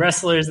had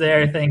wrestlers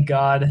there, thank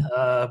God.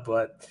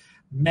 But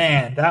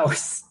man, that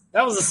was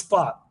a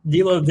spot.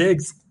 D'Lo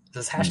Diggs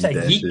does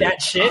hashtag yeet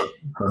that shit.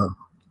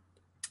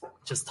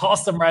 Just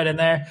tossed him right in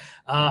there.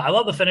 I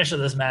love the finish of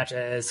this match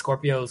as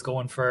Scorpio is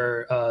going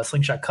for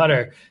slingshot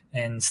cutter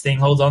and Sting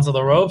holds onto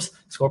the ropes.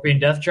 Scorpion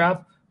death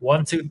drop.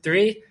 1, 2,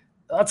 3.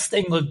 That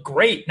Sting looked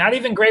great. Not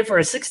even great for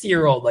a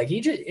 60-year-old. Like he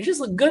just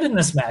looked good in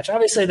this match.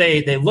 Obviously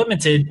they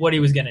limited what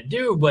he was going to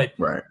do, but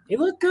he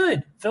looked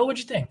good. Phil, what'd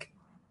you think?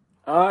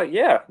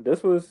 Yeah,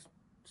 this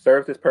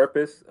served its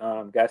purpose.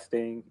 Got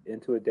Sting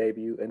into a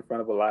debut in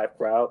front of a live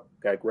crowd.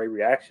 Got great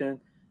reaction.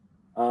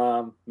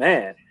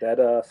 Man,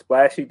 that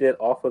splash he did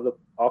off of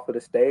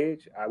the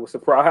stage, I was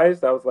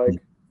surprised. I was like,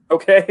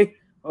 okay.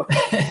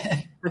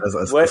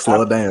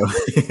 Slow down.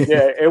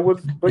 Yeah, it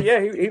was, but yeah,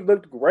 he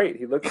looked great.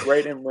 He looked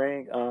great in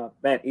ring.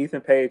 Man,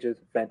 Ethan Page is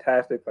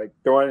fantastic. Like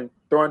throwing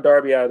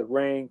Darby out of the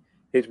ring.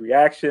 His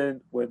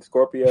reaction when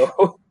Scorpio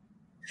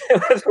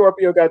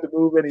got the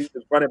move and he's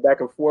just running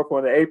back and forth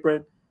on the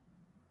apron.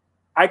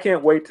 I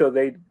can't wait till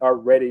they are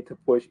ready to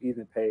push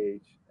Ethan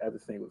Page as a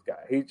singles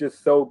guy. He's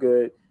just so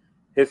good.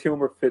 His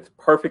humor fits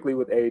perfectly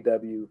with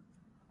AEW.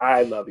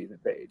 I love Ethan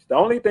Page. The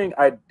only thing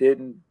I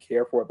didn't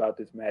care for about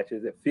this match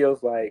is it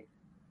feels like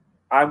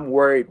I'm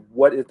worried.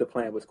 What is the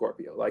plan with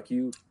Scorpio? Like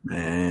you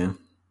had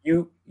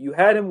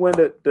him win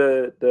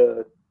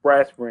the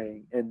brass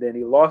ring, and then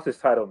he lost his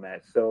title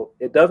match. So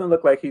it doesn't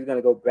look like he's going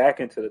to go back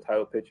into the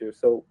title picture.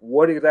 So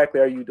what exactly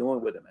are you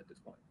doing with him at this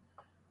point?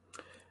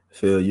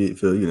 Phil, you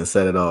done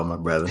said it all, my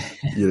brother.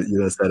 You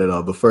done said it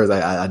all. But first,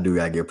 I do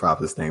gotta give props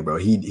to this thing, bro.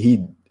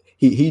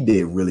 He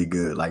did really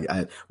good. Like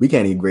we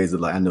can't even graze it.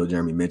 Like I know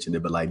Jeremy mentioned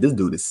it, but like this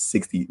dude is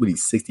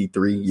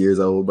 63 years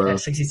old, bro. Yeah,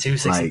 62,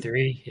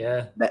 63. Like,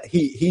 yeah.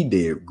 He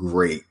did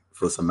great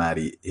for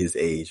somebody his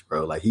age,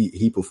 bro. Like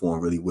he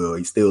performed really well.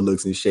 He still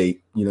looks in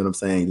shape. You know what I'm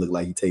saying? He looked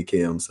like he take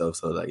care of himself.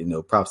 So like,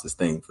 props to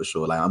Sting for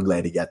sure. Like I'm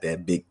glad he got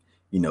that big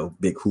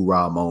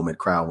hoorah moment.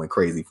 Crowd went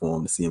crazy for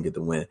him to see him get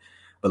the win.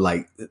 But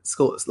like,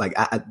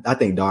 I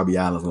think Darby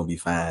Allin's gonna be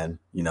fine.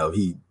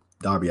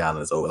 Darby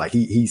Allin is over. Like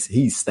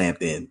he's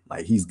stamped in.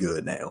 Like he's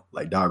good now.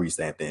 Like Darby's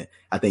stamped in.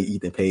 I think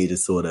Ethan Page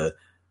is sort of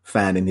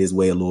finding his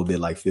way a little bit,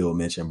 like Phil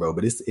mentioned, bro.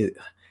 But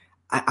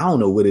I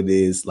don't know what it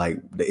is. Like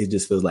it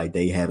just feels like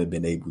they haven't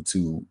been able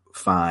to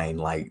find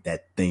like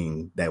that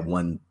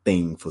one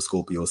thing for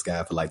Scorpio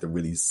Sky for like to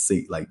really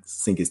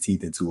sink his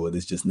teeth into it.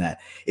 It's just not.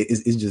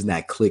 It's just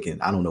not clicking.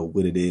 I don't know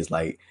what it is.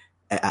 Like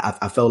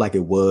I felt like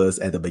it was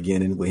at the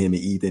beginning with him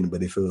and Ethan,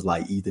 but it feels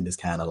like Ethan is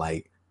kind of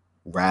like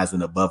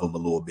rising above him a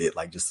little bit,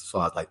 like just as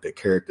far as like the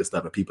character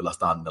stuff, and people are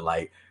starting to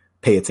like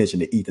pay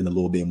attention to Ethan a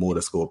little bit more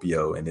to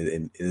Scorpio, and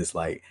it's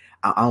like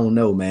I don't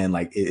know, man.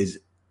 Like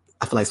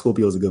I feel like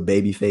Scorpio's a good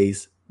baby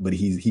face, but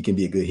he can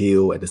be a good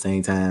heel at the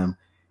same time,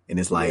 and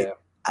it's like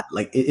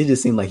it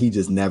just seemed like he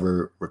just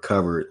never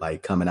recovered,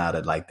 like coming out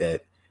of like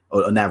that,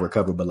 or not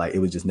recovered, but like it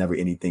was just never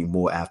anything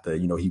more after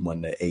he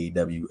won the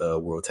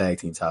AEW World Tag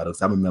Team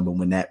titles. I remember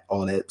when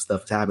all that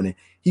stuff was happening,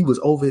 he was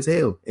over as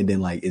hell, and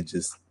then like it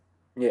just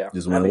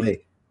went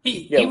away.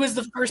 He was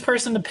the first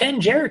person to pin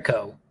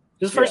Jericho.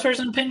 He was the first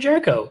person to pin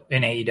Jericho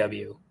in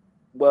AEW.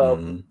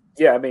 Well,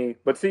 yeah, I mean,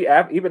 but see,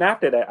 even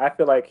after that, I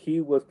feel like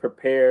he was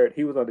prepared.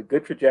 He was on a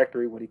good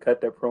trajectory when he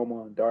cut that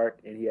promo on Dark,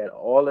 and he had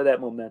all of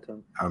that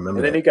momentum. I remember.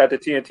 And then he got the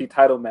TNT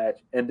title match,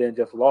 and then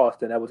just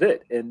lost, and that was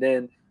it. And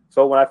then,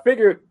 so when I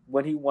figured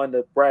when he won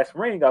the brass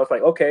ring, I was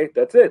like, okay,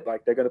 that's it.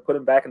 Like they're gonna put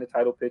him back in the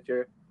title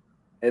picture,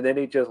 and then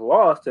he just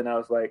lost, and I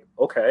was like,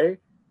 okay.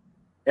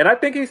 And I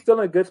think he's still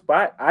in a good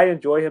spot. I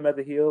enjoy him as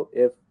a heel.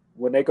 If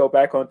when they go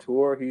back on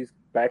tour, he's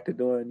back to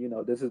doing,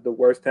 this is the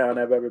worst town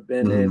I've ever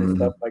been in and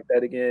stuff like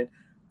that again.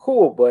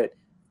 Cool. But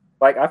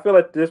like, I feel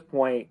at this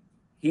point,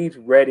 he's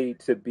ready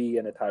to be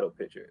in a title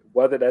picture,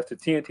 whether that's the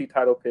TNT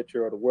title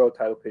picture or the world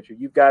title picture.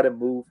 You've got to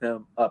move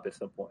him up at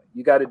some point.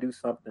 You got to do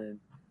something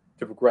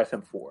to progress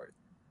him forward.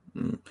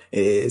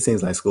 It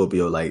seems like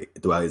Scorpio, like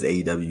throughout his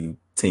AEW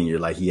tenure,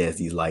 like he has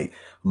these like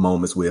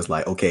moments where it's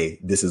like, okay,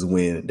 this is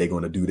when they're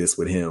going to do this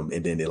with him,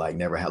 and then they like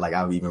never had. Like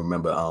I even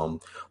remember,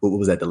 what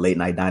was that, the Late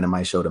Night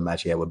Dynamite show, the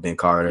match he had with Ben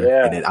Carter,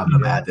 and then I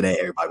remember after that,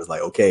 everybody was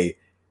like, okay,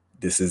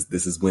 this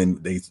is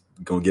when they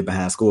gonna get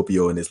behind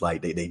Scorpio, and it's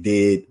like they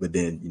did, but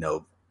then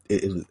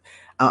it was.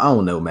 I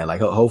don't know, man.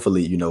 Like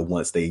hopefully,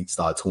 once they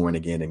start touring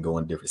again and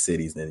going to different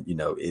cities, then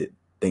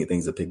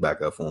things will pick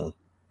back up for them.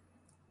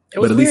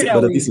 But at least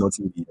on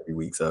TV every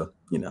week, so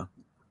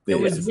It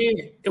was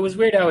weird. It was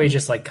weird how he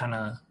just like kind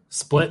of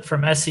split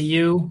from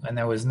SCU, and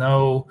there was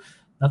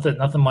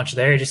nothing much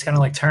there. He just kind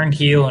of like turned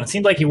heel, and it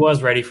seemed like he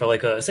was ready for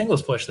like a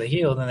singles push to the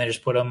heel. And then they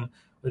just put him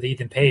with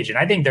Ethan Page, and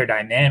I think their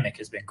dynamic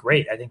has been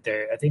great. I think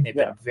they've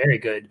been a very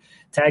good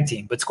tag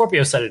team. But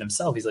Scorpio said it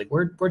himself. He's like,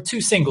 we're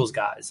two singles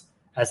guys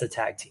as a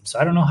tag team. So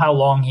I don't know how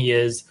long he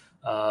is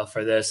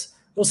for this.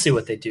 We'll see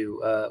what they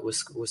do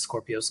with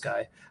Scorpio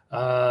Sky.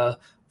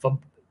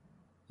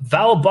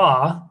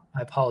 Valba,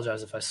 I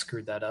apologize if I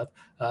screwed that up,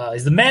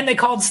 is the man they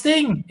called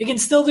Sting. He can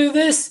still do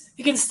this.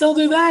 He can still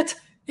do that.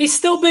 He's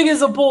still big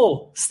as a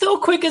bull. Still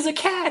quick as a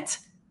cat.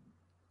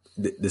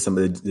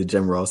 Did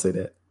Jim Ross say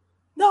that?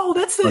 No,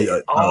 that's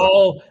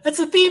that's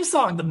the theme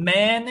song. The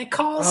man they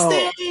call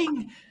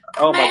Sting.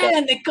 Oh,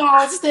 man they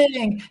call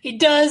Sting. He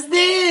does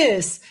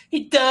this.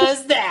 He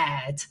does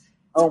that.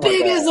 He's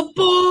big as a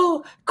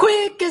bull.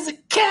 Quick as a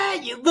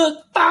cat. You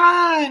look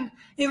fine.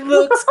 He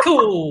looks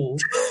cool.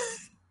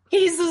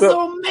 He's his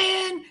own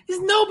man.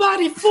 He's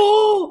nobody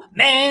fool.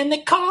 Man, they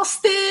call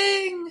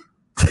Sting.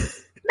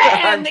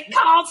 Man, they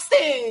call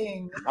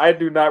Sting. I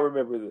do not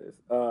remember this.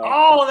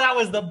 That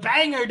was the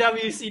banger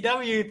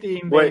WCW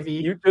theme, baby.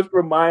 You just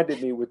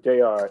reminded me with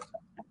JR.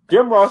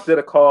 Jim Ross did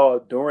a call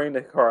during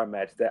the car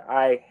match that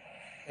I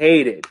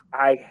hated.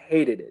 I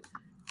hated it.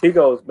 He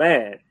goes,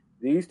 man,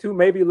 these two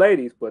may be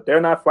ladies, but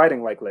they're not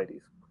fighting like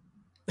ladies.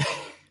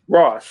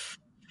 Ross,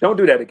 don't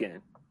do that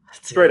again.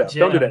 Straight up,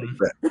 don't do that.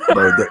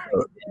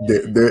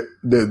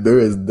 There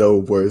is no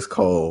worse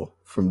call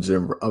from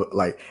Jim.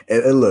 Like,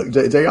 and look,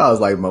 JR is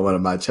like one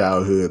of my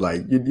childhood.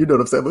 Like, you know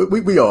what I'm saying? But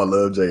we all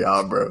love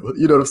JR, bro.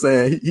 You know what I'm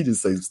saying? He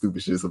just says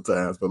stupid shit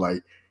sometimes. But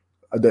like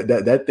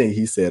that thing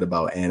he said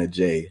about Anna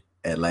Jay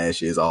at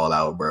last year's All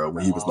Out, bro.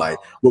 When he was like,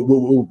 what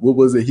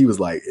was it? He was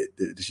like,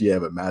 did she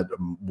have a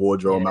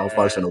wardrobe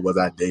malfunction, or was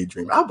I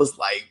daydreaming? I was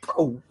like,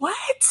 bro,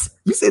 what?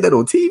 You said that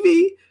on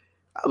TV?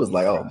 I was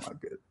like, oh my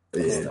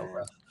goodness. Yeah.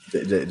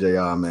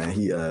 JR, man,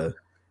 he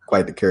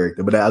quite the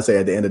character. But I'll say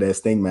at the end of that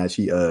Sting match,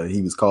 he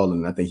was calling,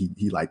 and I think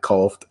he like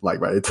coughed like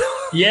right.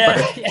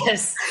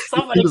 Yes.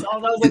 Somebody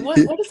called. I was like,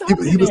 what is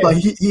happening? He was like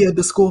he had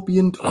the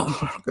scorpion.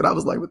 And I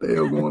was like, what the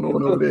hell going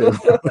on over there?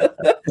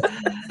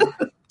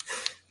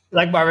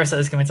 Like Barbara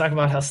says, can we talk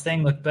about how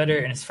Sting looked better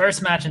in his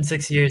first match in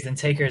 6 years than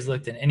Taker has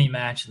looked in any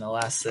match in the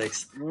last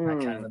 6? Not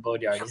counting the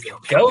Boneyard. He's the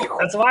GOAT.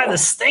 That's why the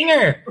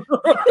Stinger.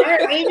 Right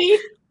there, baby.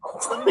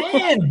 It's the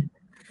man.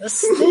 The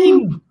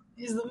Sting.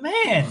 He's the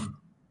man.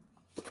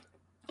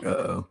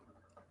 Uh-oh.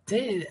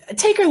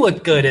 Taker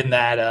looked good in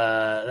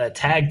that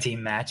tag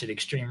team match at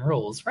Extreme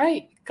Rules,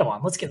 right? Come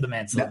on, let's give the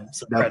man some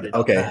credit.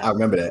 Okay, I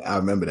remember that.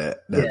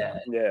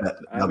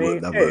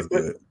 That was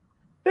good.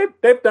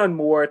 They've done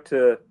more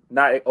to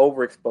not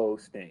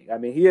overexpose Sting. I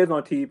mean, he is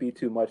on TV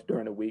too much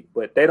during the week,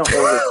 but they don't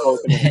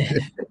overexpose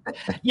him.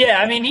 Yeah,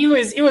 I mean, he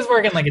was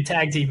working like a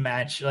tag team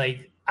match.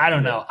 Like, I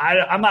don't know.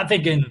 I'm not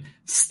thinking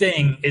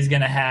Sting is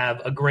going to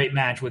have a great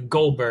match with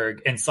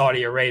Goldberg in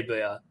Saudi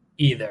Arabia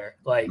either.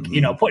 Like,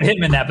 put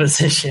him in that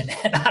position.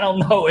 And I don't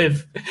know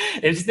if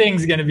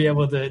Sting's going to be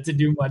able to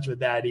do much with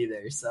that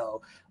either.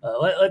 So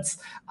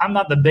I'm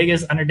not the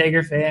biggest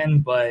Undertaker fan,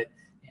 but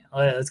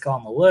let's call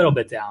him a little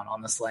bit down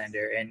on the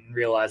slander and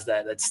realize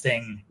that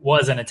Sting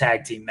was in a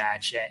tag team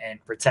match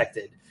and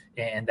protected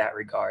in that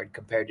regard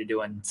compared to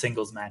doing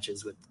singles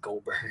matches with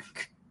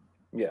Goldberg.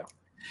 Yeah.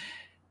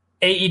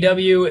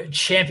 AEW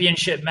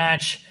championship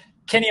match,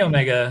 Kenny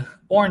Omega,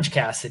 Orange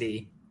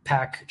Cassidy,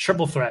 Pac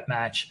triple threat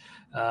match.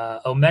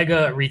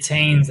 Omega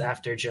retains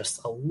after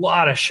just a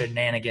lot of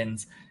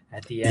shenanigans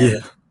at the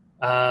end.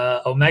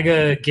 Yeah.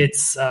 Omega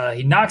gets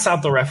he knocks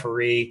out the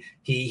referee.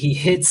 He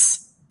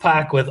hits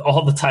Pac with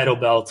all the title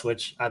belts,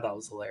 which I thought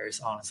was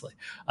hilarious, honestly.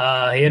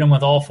 He hit him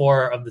with all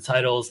 4 of the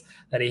titles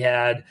that he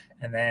had,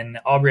 and then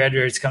Aubrey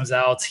Edwards comes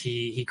out.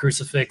 He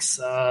crucifix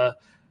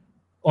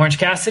Orange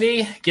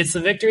Cassidy, gets the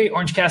victory.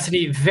 Orange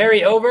Cassidy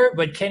very over,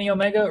 but Kenny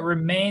Omega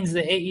remains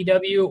the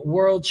AEW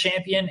World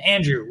Champion.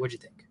 Andrew, what'd you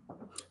think?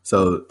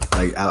 So,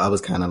 like, I was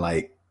kind of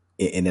like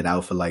in it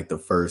out for like the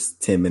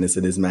first 10 minutes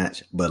of this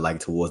match, but like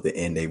towards the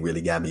end, they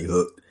really got me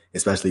hooked.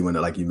 Especially when,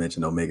 like you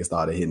mentioned, Omega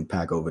started hitting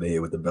Pac over the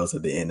head with the belts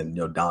at the end, and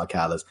Don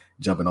Callis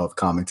jumping off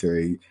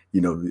commentary,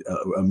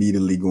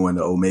 immediately going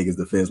to Omega's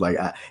defense. Like,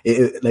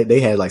 like they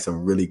had like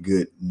some really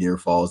good near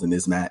falls in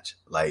this match.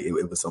 Like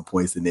it was some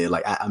points in there.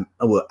 Like I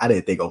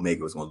didn't think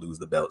Omega was going to lose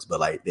the belts, but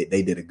like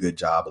they did a good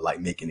job of like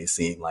making it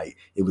seem like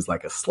it was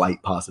like a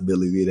slight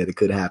possibility that it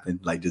could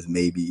happen, like just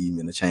maybe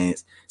even a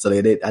chance. So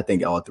I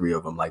think all 3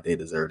 of them, like, they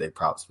deserve their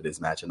props for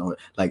this match. And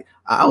like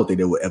I don't think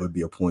there will ever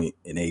be a point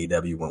in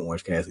AEW when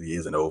Orange Cassidy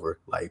isn't over.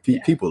 Like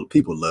people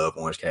love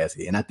Orange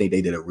Cassidy, and I think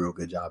they did a real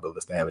good job of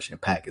establishing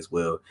Pac as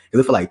well.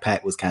 Because I feel like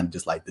Pac was kind of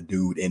just like the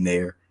dude in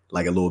there,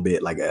 like a little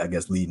bit, like I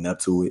guess leading up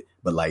to it.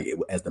 But like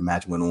as the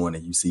match went on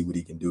and you see what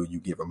he can do, you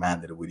get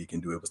reminded of what he can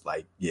do. It was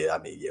like,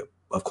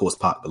 of course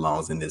Pac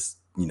belongs in this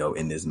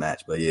in this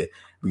match. But yeah,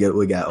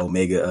 we got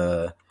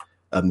Omega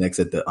up next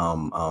at the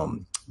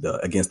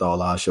Against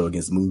All Odds show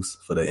against Moose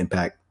for the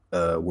Impact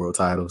World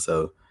Title.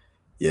 So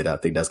yeah, I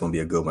think that's going to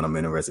be a good one. I'm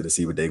interested to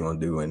see what they're going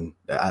to do, and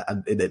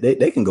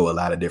they can go a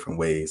lot of different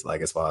ways, like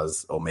as far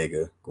as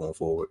Omega going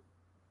forward.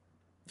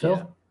 Phil,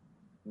 yeah.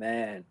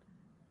 Man,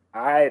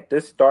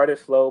 this started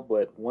slow,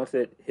 but once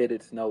it hit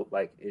its note,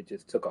 like it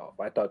just took off.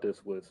 I thought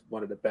this was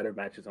one of the better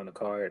matches on the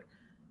card.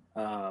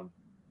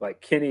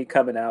 Like Kenny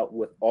coming out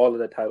with all of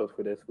the titles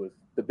for this was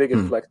the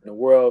biggest flex in the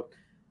world.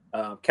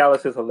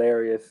 Callis is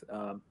hilarious.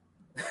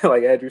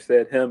 Like Andrew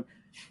said, him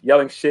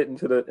yelling shit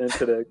into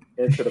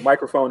the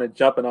microphone and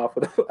jumping off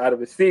out of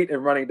his seat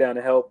and running down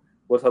to help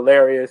was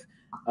hilarious.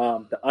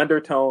 The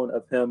undertone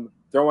of him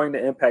throwing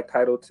the Impact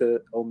title to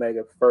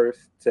Omega first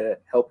to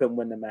help him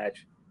win the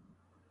match.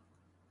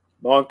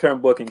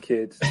 Long-term booking,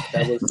 kids.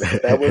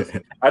 That was.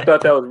 I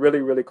thought that was really,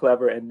 really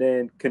clever. And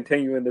then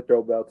continuing to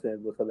throw belts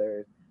in was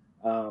hilarious.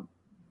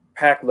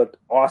 Pac looked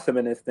awesome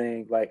in this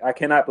thing. Like, I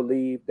cannot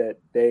believe that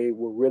they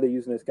were really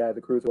using this guy as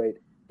a cruiserweight.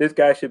 This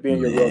guy should be in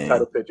your world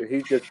title picture.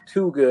 He's just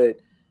too good.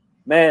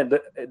 Man,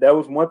 that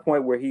was one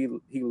point where he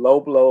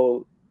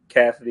low-blowed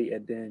Cassidy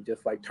and then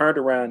just, like, turned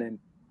around and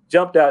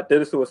jumped out,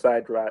 did a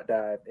suicide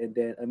dive, and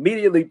then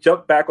immediately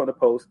jumped back on the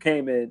post,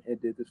 came in, and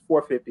did this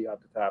 450 off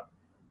the top,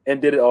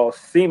 and did it all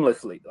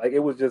seamlessly. Like, it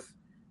was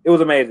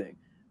amazing.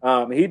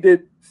 He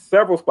did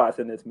several spots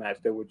in this match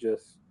that were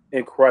just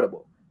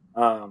incredible.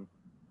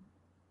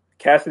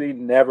 Cassidy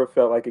never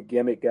felt like a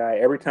gimmick guy.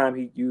 Every time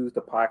he used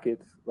the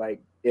pockets,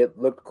 like, it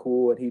looked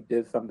cool, and he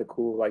did something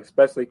cool, like,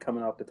 especially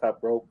coming off the top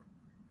rope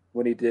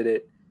when he did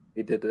it.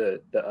 He did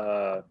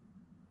the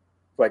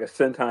like a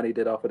senton he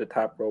did off of the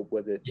top rope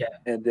with it,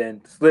 and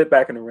then slid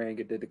back in the ring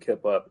and did the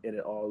kip up, and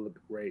it all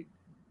looked great.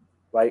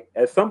 Like,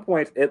 at some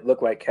points, it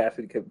looked like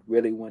Cassidy could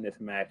really win this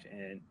match,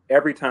 and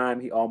every time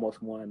he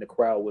almost won, the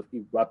crowd was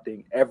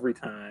erupting every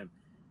time.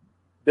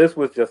 This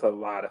was just a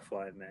lot of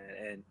fun, man,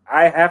 and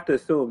I have to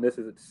assume this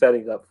is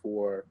setting up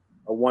for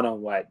a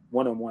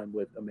one-on-one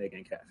with Omega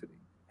and Cassidy.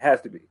 It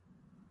has to be.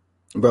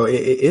 Bro,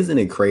 isn't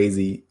it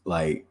crazy,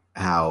 like,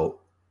 how,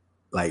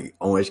 like,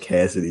 Orange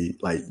Cassidy,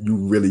 like, you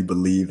really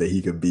believe that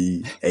he could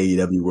be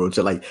AEW World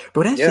Champion? Like,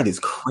 bro, that shit is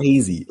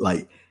crazy.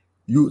 Like,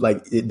 you,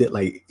 like,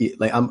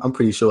 I'm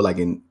pretty sure, like,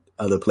 in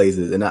other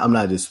places, and I'm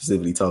not just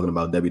specifically talking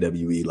about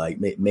WWE, like,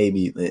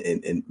 maybe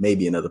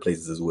in other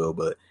places as well,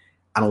 but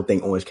I don't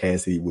think Orange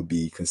Cassidy would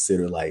be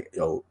considered, like,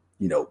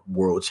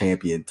 world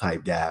champion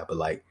type guy. But,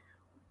 like,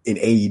 in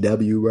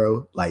AEW,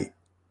 bro, like,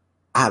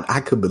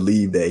 I could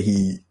believe that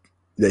he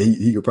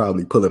could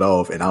probably pull it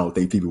off, and I don't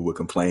think people would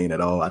complain at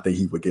all. I think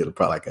he would get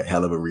probably like a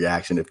hell of a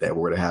reaction if that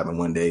were to happen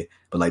one day.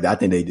 But, like, I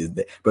think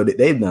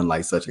they've done,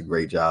 like, such a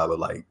great job of,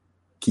 like,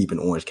 keeping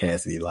Orange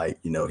Cassidy, like,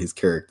 his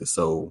character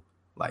so,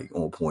 like,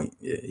 on point.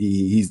 Yeah,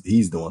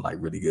 he's doing, like,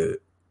 really good.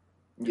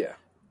 Yeah.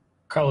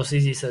 Carlos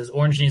Easy says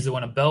Orange needs to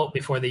win a belt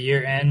before the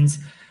year ends.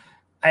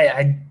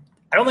 I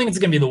don't think it's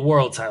going to be the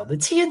world title. The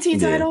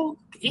TNT title,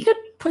 he could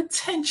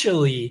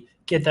potentially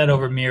get that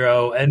over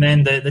Miro. And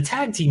then the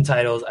tag team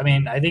titles, I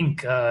mean, I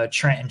think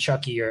Trent and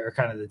Chucky are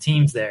kind of the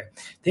teams there.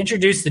 They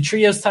introduced the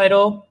trios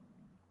title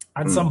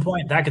at some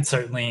point. That could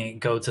certainly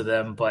go to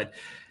them. But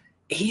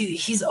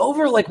he's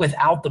over, like,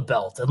 without the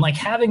belt. And, like,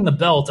 having the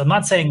belt, I'm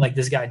not saying, like,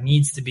 this guy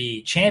needs to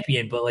be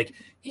champion, but, like,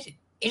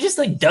 he just,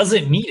 like,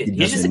 doesn't need it.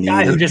 He's just a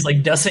guy who just,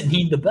 like, doesn't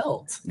need the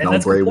belt. And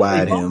don't Bray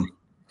Wyatt him.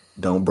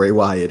 Don't Bray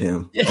Wyatt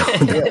him. He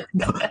doesn't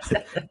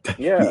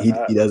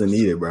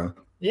need it, bro.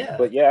 Yeah.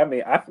 But, yeah, I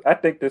mean, I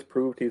think this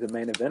proved he's a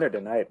main eventer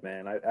tonight,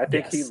 man. I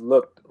think he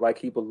looked like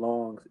he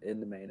belongs in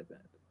the main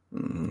event.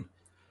 Mm-hmm.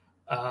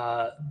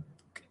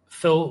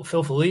 Phil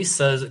Felice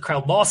says the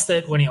crowd lost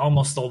it when he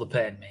almost stole the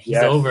pin. He's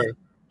over.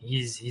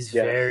 He's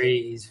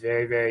very,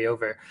 very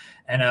over.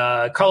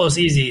 And Carlos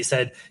Easy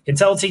said, can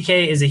tell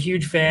TK is a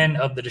huge fan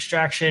of the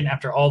distraction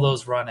after all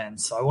those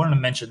run-ins. So I wanted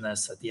to mention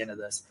this at the end of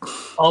this.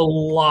 A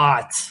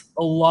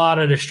lot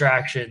of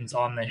distractions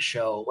on this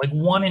show. Like,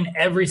 one in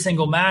every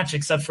single match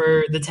except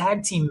for the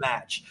tag team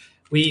match.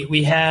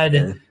 We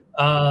had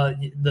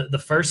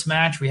the first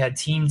match, we had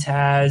Team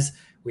Taz,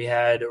 we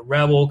had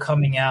Rebel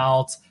coming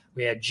out,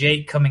 we had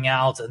Jake coming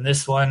out, and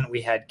this one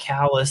we had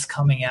Callis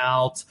coming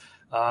out.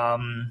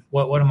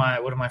 What am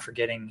I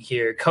forgetting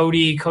here?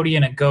 Cody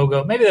and a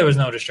Go-Go. Maybe there was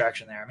no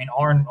distraction there. I mean,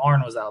 Arn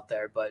was out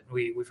there, but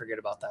we forget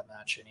about that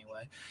match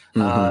anyway.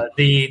 Mm-hmm.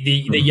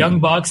 The Young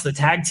Bucks, the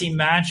tag team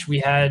match, we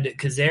had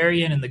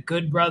Kazarian and the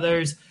Good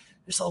Brothers.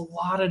 There's a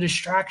lot of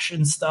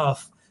distraction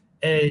stuff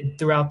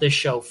throughout this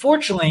show.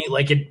 Fortunately,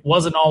 like, it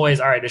wasn't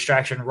always all right,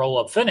 distraction, roll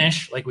up,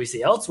 finish like we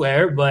see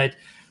elsewhere, but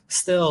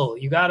still,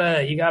 you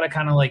gotta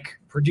kind of, like,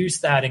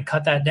 produce that and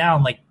cut that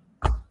down. Like,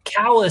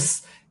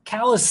 Callis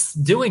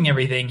doing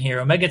everything here,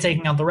 Omega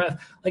taking out the ref,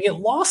 like, it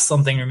lost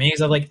something for me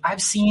because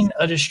I've seen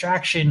a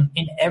distraction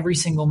in every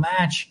single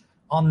match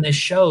on this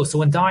show. So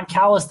when Don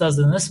Callis does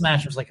it in this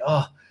match, I was like,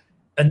 oh,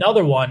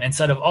 another one,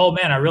 instead of, oh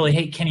man, I really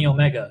hate Kenny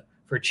Omega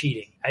for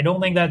cheating. I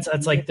don't think that's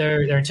like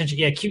their intention.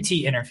 Yeah,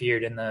 QT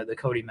interfered in the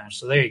Cody match,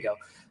 so there you go.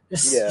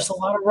 There's a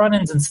lot of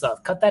run-ins and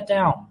stuff. Cut that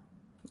down.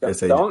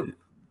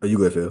 You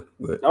go ahead, Phil.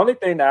 Go ahead. The only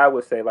thing that I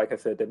would say, like I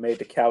said, that made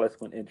the Callis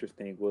one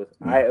interesting was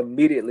I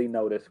immediately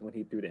noticed when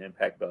he threw the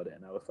impact belt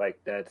in. I was like,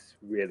 that's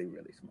really,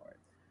 really smart.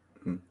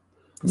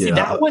 Yeah, see,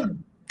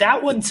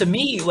 that one to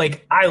me,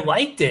 like, I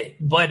liked it.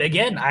 But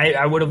again,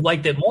 I would have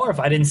liked it more if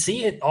I didn't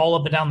see it all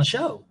up and down the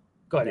show.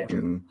 Go ahead,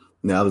 Andrew. Mm-hmm.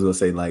 No, I was gonna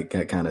say like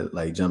kind of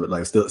like jump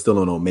like still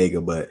on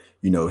Omega, but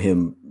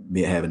him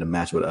having a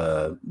match with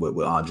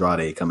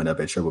Andrade coming up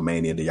at Triple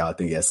Mania. Do y'all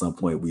think at some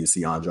point we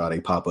see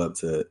Andrade pop up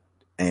to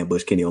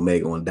ambush Kenny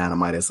Omega on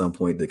Dynamite at some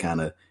point to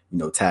kind of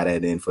tie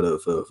that in for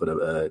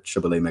the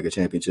AAA Mega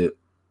Championship?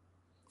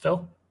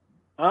 Phil,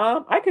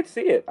 I could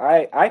see it.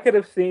 I could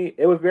have seen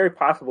it was very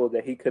possible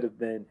that he could have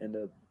been in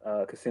the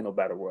Casino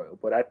Battle Royal,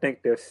 but I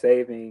think they're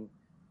saving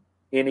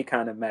any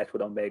kind of match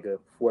with Omega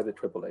for the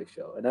AAA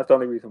show. And that's the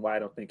only reason why I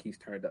don't think he's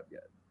turned up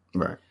yet.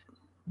 Right.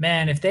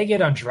 Man, if they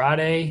get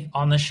Andrade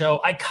on the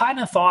show, I kind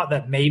of thought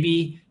that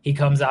maybe he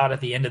comes out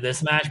at the end of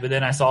this match, but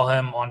then I saw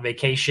him on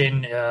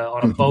vacation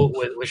on a boat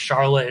with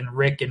Charlotte and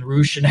Rick and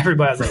Roosh and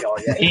everybody. I was like, oh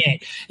yeah,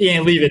 he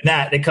ain't leaving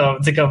that to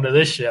come to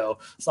this show.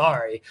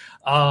 Sorry.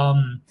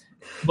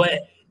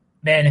 But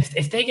man,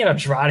 if they get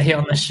Andrade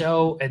on the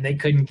show and they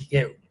couldn't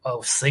get a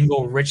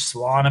single Rich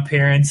Swann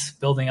appearance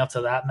building up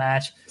to that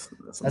match,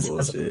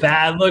 that's a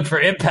bad look for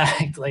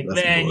Impact. Like,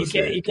 that's man, you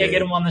can't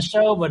get him on the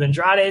show, but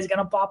Andrade is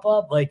gonna pop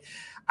up. Like,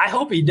 I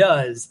hope he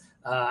does.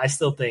 I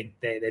still think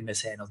they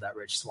mishandled that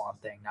Rich Swann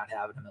thing, not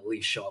having him at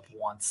least show up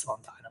once on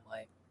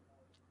Dynamite.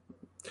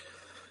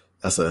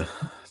 That's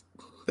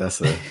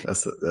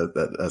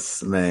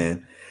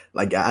man.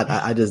 Like,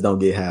 I just don't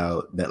get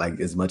how that, like,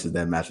 as much as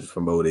that match was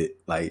promoted,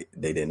 like,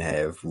 they didn't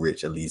have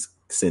Rich at least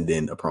send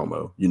in a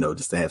promo,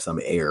 just to have some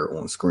air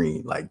on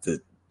screen, like,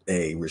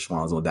 Rich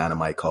Swann's on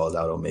Dynamite, calls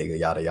out Omega,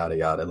 yada, yada,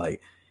 yada.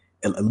 Like,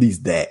 at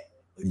least that,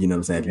 you know what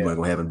I'm saying? If you weren't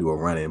going to have him do a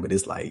run-in, but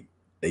it's like,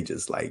 they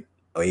just, like,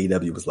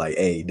 AEW was like,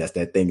 hey, that's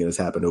that thing that's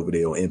happened over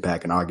there on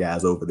Impact and our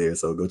guys over there,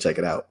 so go check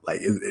it out. Like,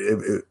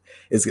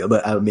 it's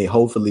but I mean,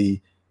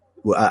 hopefully,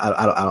 well,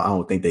 I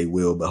don't think they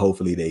will, but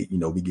hopefully they,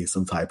 we get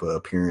some type of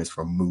appearance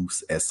from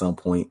Moose at some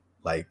point.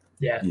 Like,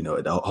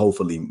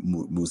 hopefully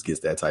Moose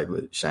gets that type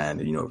of shine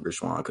that, Rich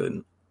Swann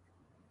couldn't.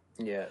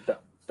 Yeah.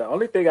 The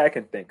only thing I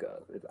can think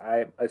of is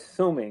I'm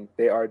assuming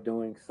they are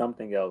doing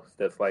something else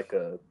that's like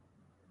a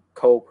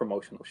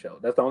co-promotional show.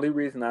 That's the only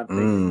reason I'm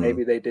thinking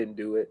maybe they didn't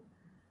do it.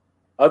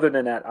 Other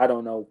than that, I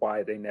don't know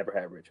why they never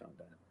had Rich on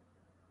that.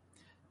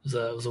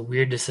 It was a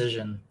weird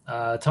decision.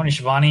 Tony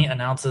Schiavone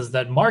announces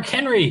that Mark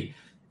Henry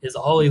is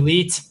All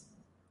Elite.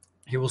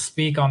 He will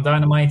speak on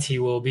Dynamite. He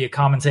will be a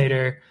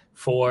commentator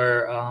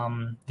for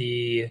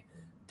the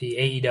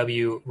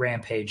AEW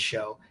Rampage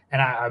show.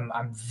 And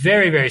I'm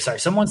very, very sorry.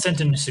 Someone sent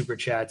in a super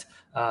chat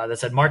that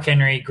said Mark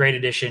Henry, great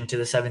addition to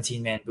the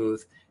 17-man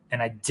booth.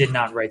 And I did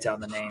not write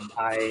down the name.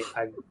 I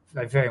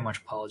very much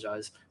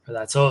apologize for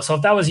that. So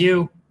if that was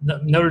you,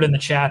 note it in the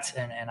chat,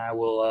 and I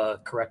will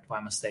correct my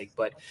mistake.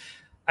 But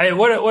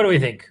what do we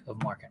think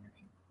of Mark Henry?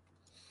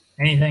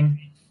 Anything?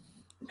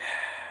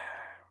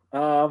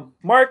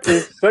 Mark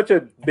is such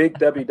a big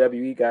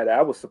WWE guy that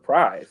I was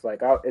surprised.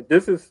 Like,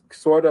 this is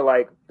sort of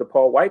like the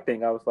Paul White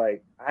thing. I was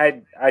like,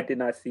 I did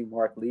not see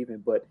Mark leaving,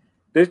 but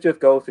this just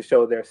goes to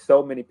show there's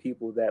so many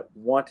people that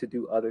want to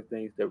do other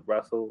things that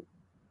wrestle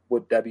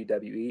with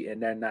WWE,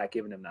 and they're not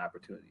giving them the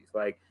opportunities.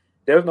 Like,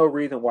 there's no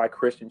reason why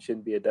Christian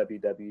shouldn't be at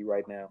WWE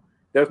right now.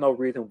 There's no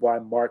reason why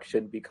Mark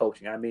shouldn't be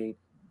coaching. I mean,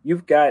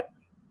 you've got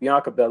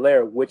Bianca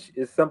Belair, which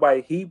is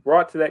somebody he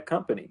brought to that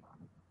company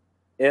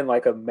in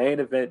like a main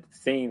event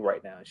scene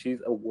right now. She's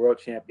a world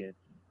champion.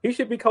 He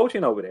should be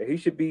coaching over there. He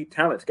should be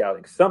talent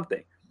scouting,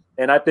 something.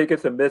 And I think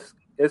it's a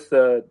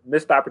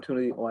missed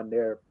opportunity on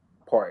their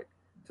part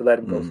to let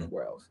him go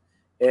somewhere else.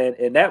 And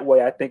in that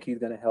way, I think he's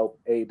going to help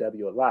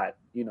AEW a lot,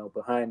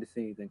 behind the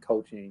scenes and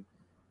coaching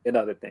and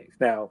other things.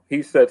 Now,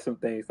 he said some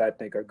things I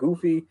think are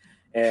goofy,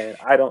 and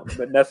I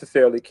don't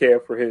necessarily care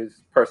for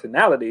his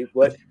personality,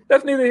 but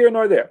that's neither here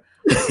nor there.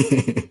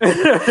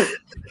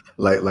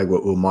 like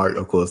what Mark,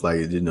 of course,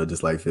 like,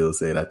 just like Phil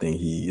said, I think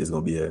he is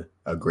going to be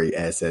a great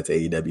asset to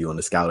AEW in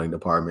the scouting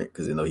department,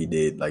 because he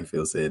did, like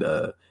Phil said,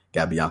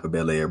 got Bianca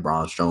Belair,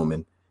 Braun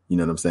Strowman. You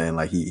know what I'm saying?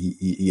 Like,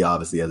 he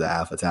obviously has an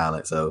alpha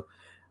talent. So,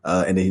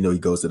 and then he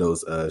goes to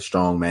those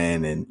strong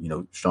man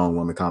and strong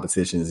woman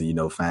competitions,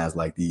 and finds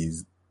like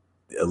these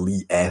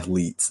elite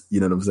athletes. You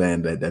know what I'm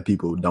saying? That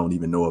people don't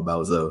even know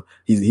about. So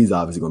he's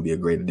obviously going to be a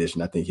great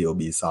addition. I think he'll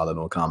be solid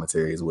on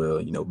commentary as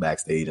well.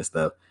 Backstage and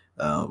stuff.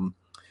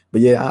 But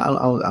yeah,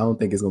 I don't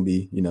think it's going to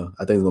be,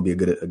 I think it's going to be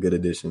a good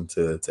addition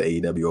to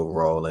AEW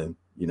overall. And,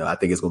 I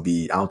think it's going to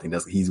be, I don't think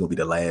he's going to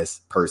be the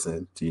last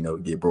person to,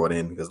 get brought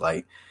in, because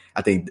like,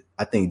 I think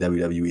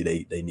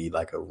WWE, they need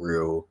like a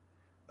real,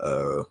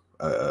 a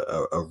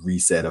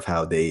reset of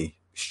how they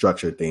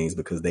structure things,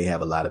 because they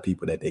have a lot of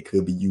people that they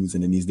could be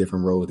using in these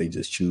different roles. They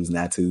just choose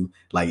not to.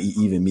 Like,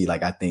 even me,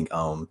 like, I think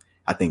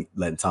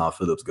letting Tom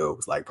Phillips go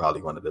was like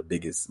probably one of the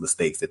biggest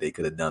mistakes that they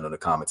could have done on the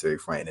commentary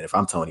front. And if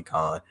I'm Tony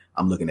Khan,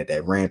 I'm looking at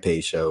that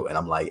Rampage show and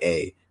I'm like,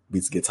 hey,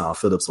 we could get Tom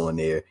Phillips on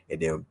there,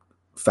 and then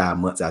 5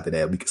 months after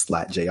that, we could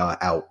slot JR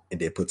out and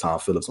then put Tom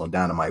Phillips on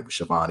Dynamite with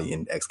Shivani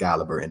and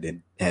Excalibur, and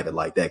then have it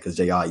like that. Because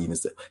JR even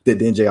said,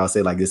 then JR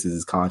said like this is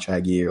his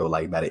contract year, or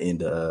like by the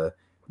end of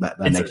by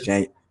next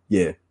January.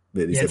 Yeah.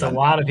 It's a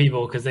lot of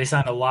people, because they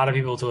signed a lot of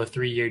people to a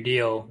 3-year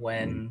deal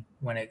when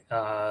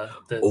the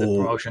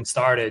promotion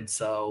started.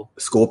 So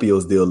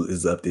Scorpio's deal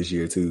is up this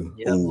year too.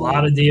 Yeah, a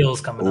lot of deals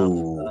coming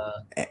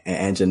up.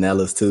 And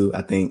Janela's too,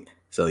 I think.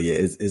 So yeah,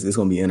 it's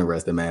gonna be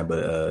interesting, man.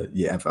 But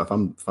if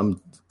I'm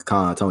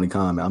Tony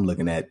Khan, man, I'm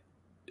looking at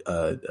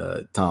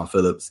Tom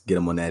Phillips, get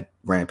him on that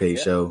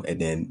Rampage show, and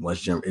then once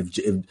Jim, if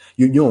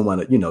you don't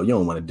want to, you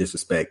don't want to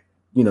disrespect,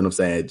 you know what I'm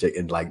saying,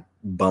 and like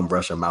bum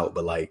rush him out,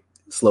 but like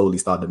slowly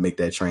start to make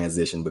that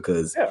transition,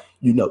 because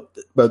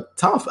but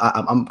Tom,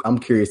 I'm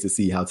curious to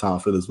see how Tom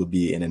Phillips would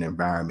be in an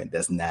environment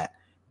that's not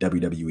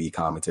WWE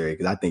commentary,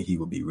 because I think he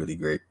would be really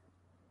great.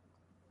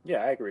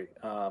 Yeah, I agree.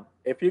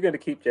 If you're going to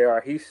keep JR,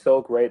 he's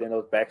so great in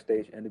those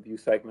backstage interview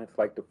segments,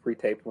 like the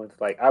pre-taped ones.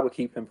 Like, I would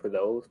keep him for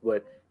those,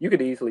 but you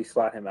could easily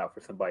slot him out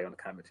for somebody on the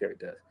commentary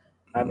desk.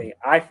 Mm-hmm. I mean,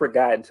 I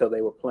forgot until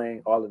they were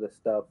playing all of the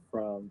stuff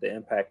from the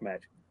Impact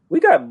match.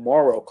 We got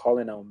Morrow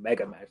calling on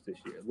Mega Match this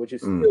year, which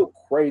is still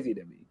crazy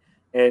to me.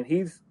 And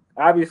he's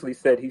obviously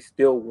said he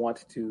still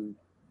wants to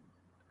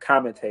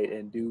commentate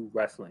and do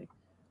wrestling.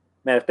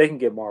 Man, if they can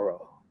get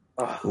Morrow.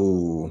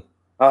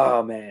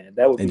 Oh man,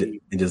 that would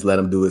be, and just let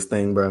him do his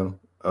thing, bro.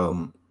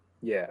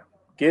 Yeah,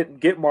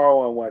 get Morrow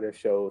on one of their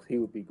shows. He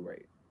would be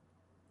great.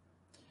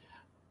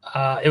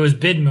 It was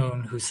Bid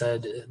Moon who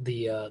said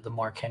the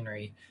Mark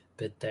Henry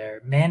bit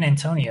there. Man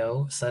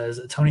Antonio says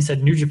Tony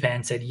said New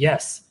Japan said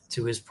yes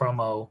to his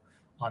promo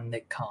on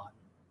Nick Khan.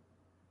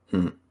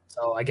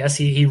 So I guess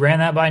he ran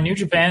that by New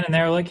Japan, and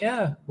they were like,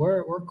 yeah,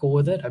 we're cool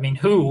with it. I mean,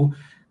 who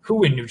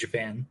in New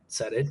Japan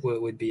said it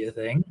would be a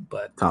thing,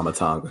 but Tama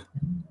Tonga.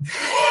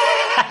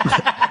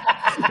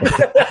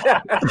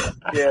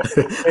 Yeah,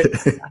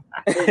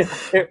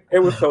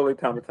 it was totally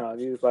Tama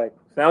Tonga. He was like,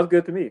 sounds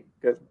good to me.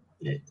 Good.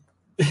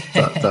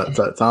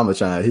 Tama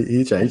trying,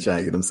 he trying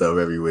to get himself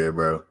everywhere,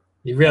 bro.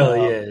 He really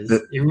is.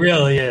 He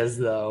really is,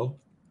 though.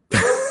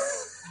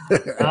 We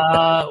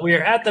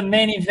are at the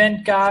main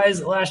event,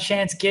 guys. Last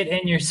chance, get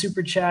in your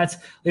super chats.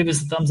 Leave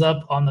us a thumbs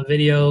up on the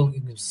video.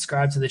 You can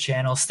subscribe to the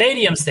channel.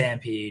 Stadium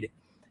Stampede,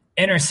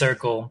 Inner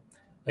Circle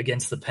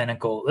against the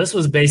Pinnacle. This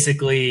was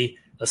basically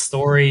a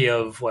story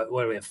of what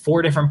do we have?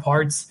 4 different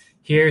parts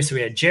here. So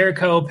we had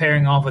Jericho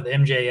pairing off with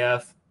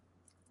MJF,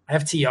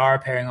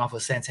 FTR pairing off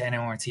with Santana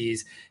and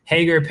Ortiz,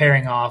 Hager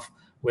pairing off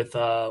with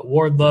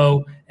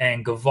Wardlow,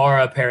 and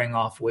Guevara pairing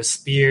off with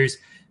Spears.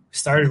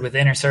 Started with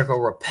Inner Circle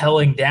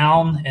rappelling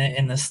down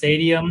in the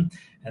stadium,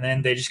 and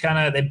then they just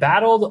they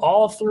battled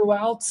all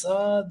throughout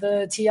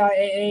the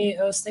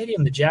TIAA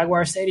stadium, the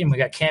Jaguar Stadium. We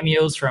got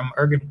cameos from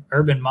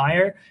Urban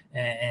Meyer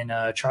and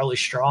Charlie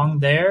Strong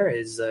there,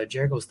 as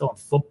Jericho was throwing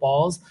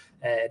footballs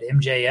at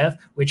MJF.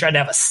 We tried to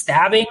have a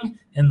stabbing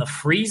in the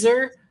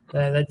freezer.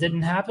 That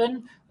didn't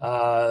happen.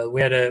 We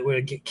had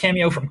a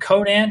cameo from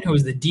Conan, who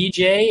was the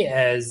DJ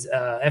as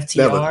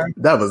FTR.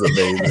 That was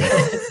amazing.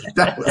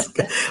 That was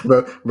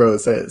bro.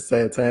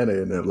 Santana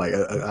and them, like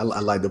I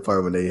like the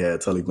part when they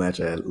had Tully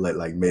Blanchard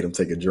like made him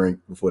take a drink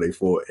before they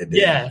fought, and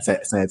then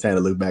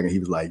Santana looked back and he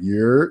was like,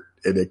 "You're,"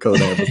 and then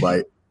Conan was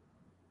like,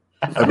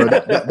 bro,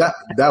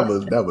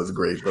 that was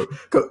great, bro.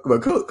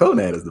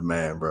 Conan is the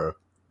man, bro.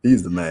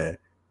 He's the man.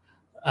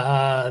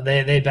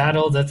 They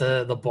battled at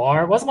the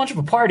bar. Wasn't much of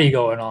a party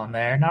going on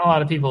there. Not a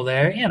lot of people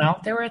there.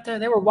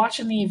 They were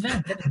watching the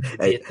event.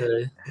 They didn't at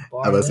the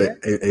bar. I was say,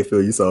 hey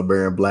Phil, you saw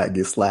Baron Black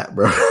get slapped,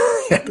 bro.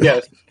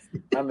 Yes,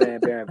 my man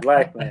Baron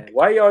Black, man.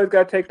 Why you always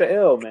gotta take the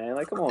L, man?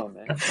 Like, come on,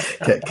 man.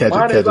 Catch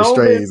the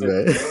strays,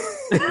 man.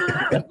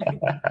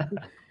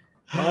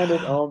 Mind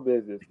his own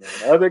business, man.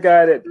 The other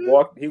guy that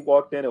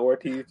walked in and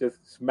Ortiz just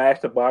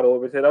smashed a bottle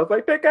over his head. I was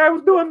like, that guy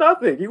was doing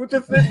nothing. He was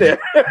just sitting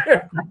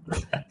there.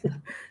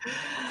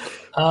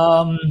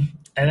 And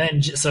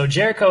then so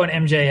Jericho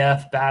and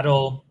MJF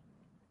battle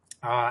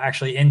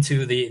actually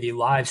into the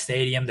live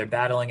stadium. They're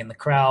battling in the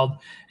crowd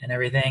and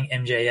everything.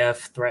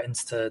 MJF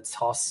threatens to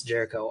toss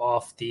Jericho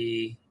off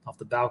the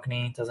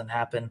balcony. Doesn't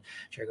happen.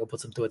 Jericho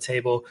puts him to a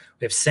table.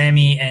 We have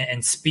Sammy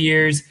and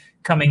Spears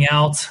coming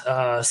out.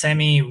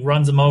 Sammy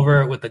runs him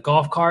over with the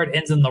golf cart,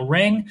 ends in the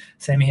ring.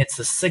 Sammy hits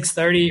the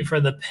 630 for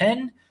the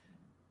pin.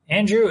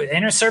 Andrew,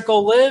 Inner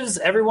Circle lives.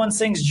 Everyone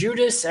sings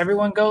Judas.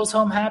 Everyone goes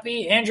home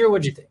happy. Andrew,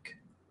 what'd you think?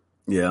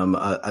 Yeah,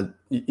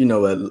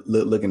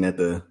 looking at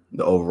the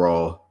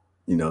overall,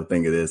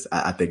 thing of this,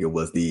 I think it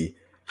was the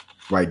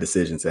right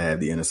decision to have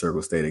the Inner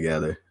Circle stay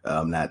together.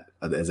 I'm not,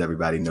 as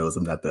everybody knows,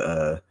 I'm not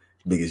the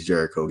biggest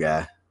Jericho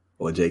guy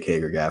or Jake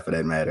Hager guy for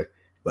that matter.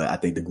 But I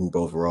think the group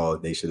overall,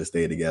 they should have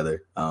stayed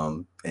together.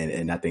 And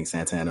I think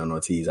Santana and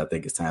Ortiz, I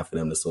think it's time for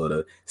them to sort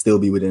of still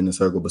be within the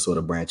circle, but sort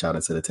of branch out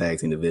into the tag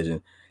team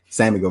division.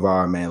 Sammy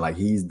Guevara, man, like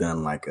he's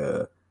done like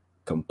a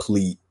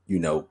complete,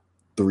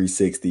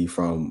 360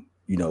 from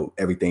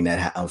everything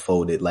that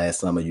unfolded last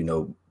summer,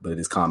 but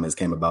his comments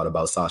came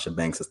about Sasha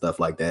Banks and stuff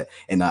like that.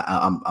 And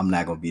I'm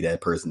not going to be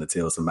that person to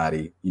tell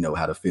somebody,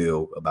 how to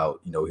feel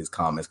about, his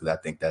comments. Cause I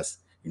think that's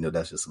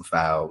just some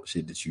foul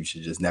shit that you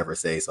should just never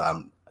say. So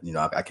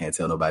I can't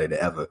tell nobody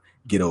to ever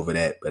get over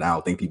that, but I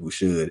don't think people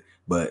should.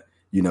 But,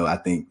 I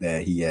think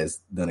that he has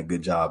done a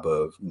good job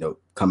of,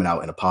 coming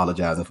out and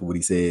apologizing for what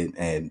he said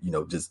and,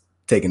 just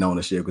taking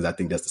ownership, because I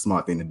think that's the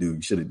smart thing to do.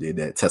 You should have did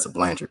that. Tessa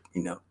Blanchard,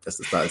 that's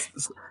the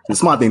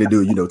smart thing to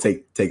do,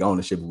 take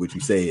ownership of what you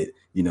said.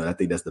 I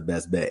think that's the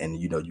best bet. And,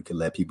 you can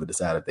let people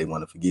decide if they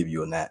want to forgive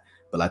you or not.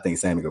 But I think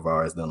Sammy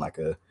Guevara has done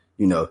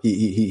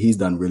he's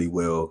done really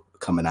well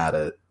coming out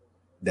of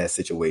that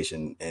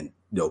situation and,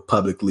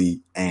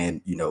 publicly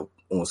and,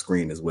 on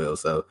screen as well.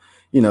 So,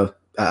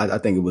 I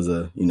think it was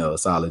a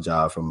solid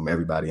job from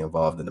everybody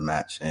involved in the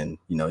match. And,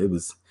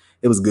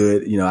 it was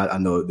good. I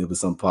know there was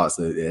some parts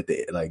at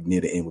the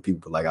near the end where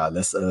people were like,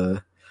 let's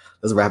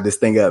wrap this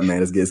thing up,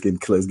 man. It's getting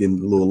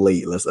a little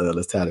late. Let's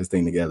tie this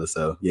thing together.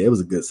 So yeah, it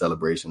was a good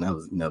celebration. That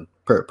was,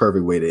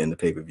 perfect way to end the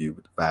pay-per-view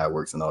with the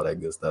fireworks and all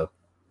that good stuff.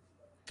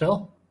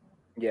 Phil?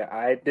 Yeah,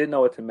 I didn't know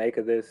what to make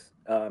of this.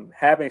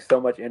 Having so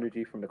much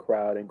energy from the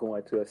crowd and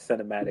going to a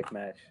cinematic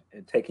match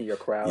and taking your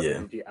crowd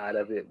energy out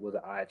of it was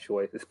an odd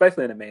choice,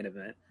 especially in the main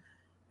event.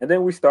 And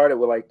then we started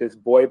with this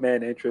boy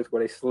band entrance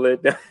where they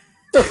slid down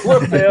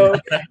lapel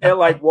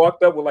and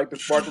walked up with the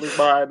sparkly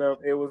behind them.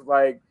 It was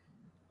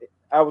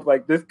I was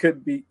like, this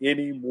couldn't be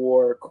any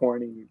more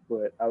corny,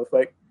 but I was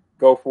like,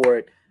 go for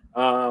it.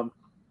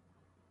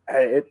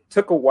 It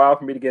took a while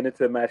for me to get into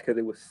the match because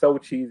it was so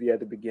cheesy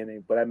at the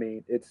beginning. But I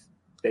mean, it's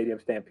Stadium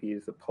Stampede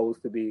is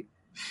supposed to be.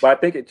 But I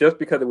think just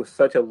because it was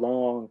such a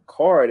long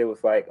card, it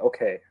was like,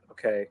 okay.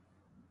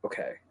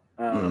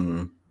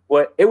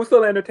 But it was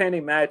still an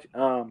entertaining match.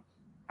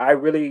 I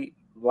really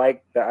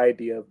like the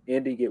idea of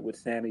ending it with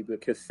Sammy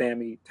because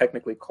Sammy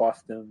technically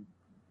cost him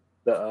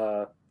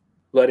the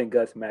Blood and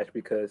Guts match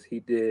because he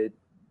did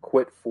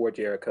quit for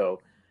Jericho,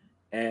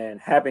 and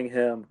having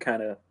him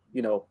kind of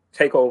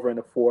take over in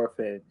the fourth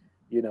and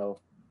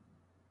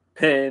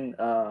pin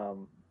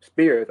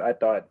Spears, I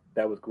thought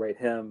that was great.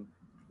 Him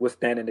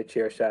withstanding the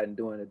chair shot and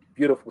doing a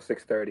beautiful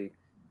 630.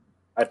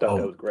 I thought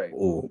that was great.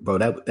 Oh, bro,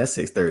 that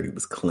 630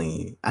 was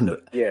clean. I know.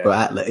 Yeah,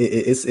 bro.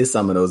 It's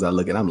some of those I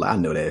look at. I'm like, I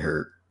know that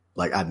hurt.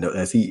 I know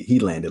as he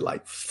landed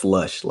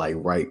flush,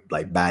 right,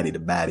 body to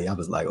body. I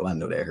was like, oh, I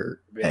know that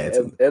hurt.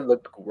 It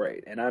looked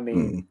great. And I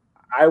mean,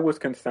 I was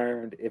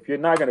concerned if you're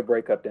not going to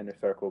break up the Inner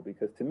Circle,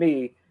 because to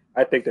me,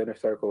 I think the Inner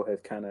Circle has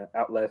kind of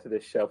outlasted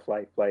its shelf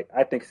life.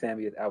 I think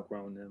Sammy has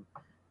outgrown them.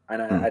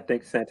 And I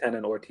think Santana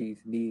and Ortiz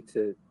need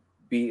to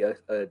be a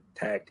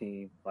tag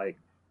team. I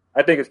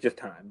think it's just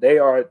time. They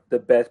are the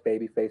best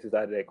baby faces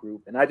out of that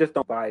group. And I just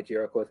don't buy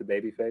Jericho as a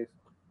baby face,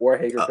 or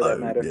Hager for that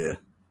matter. Yeah.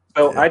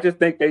 So I just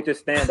think they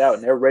just stand out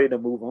and they're ready to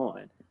move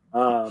on.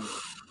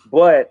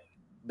 But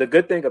the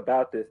good thing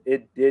about this,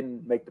 it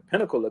didn't make the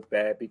Pinnacle look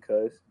bad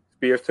because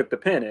Spears took the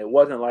pin. It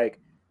wasn't like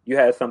you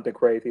had something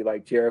crazy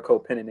like Jericho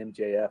pinning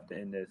MJF to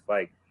end this.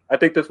 I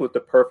think this was the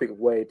perfect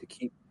way to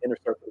keep Inner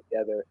Circle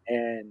together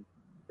and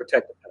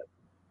protect the Pinnacle.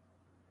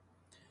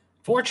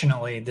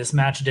 Fortunately, this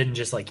match didn't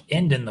just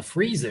end in the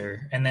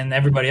freezer and then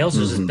everybody else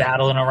was just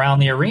battling around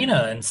the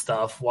arena and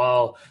stuff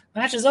while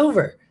match is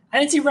over. I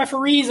didn't see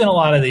referees in a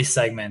lot of these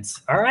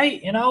segments. All right.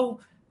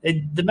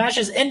 The match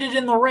just ended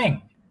in the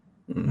ring.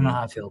 I don't know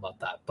how I feel about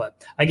that,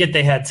 but I get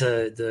they had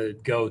to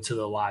go to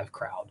the live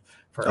crowd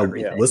for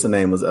everything. What's her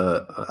name was,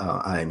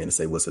 I ain't going to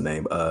say what's her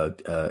name.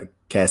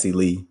 Cassie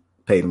Lee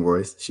Peyton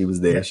Royce. She was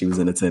there. She was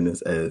in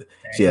attendance.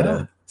 She had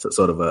a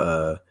sort of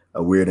a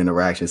weird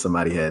interaction.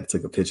 Somebody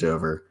took a picture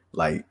of her,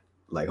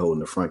 holding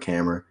the front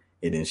camera.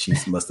 And then she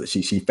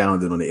she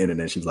found it on the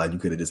internet. She was like, you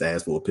could have just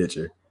asked for a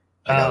picture.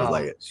 I was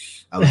like,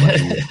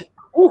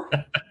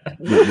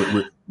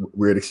 yeah.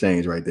 Weird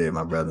exchange right there,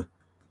 my brother.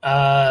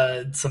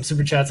 Some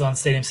super chats on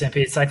Stadium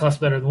Stampede. Cyclops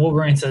better than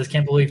Wolverine says,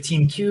 can't believe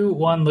Team Q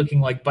won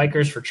looking like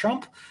bikers for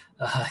Trump.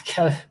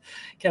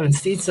 Kevin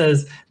Steed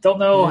says, don't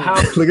know how.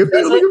 Look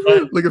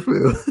at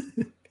Phil.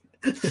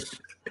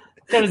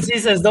 Kevin C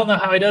says, don't know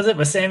how he does it,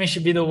 but Sammy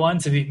should be the one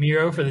to beat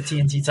Miro for the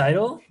TNT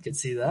title. Could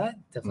see that.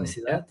 Definitely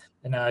see that.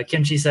 And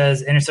Kimchi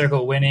says, Inner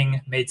Circle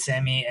winning made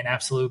Sammy an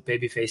absolute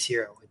babyface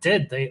hero. It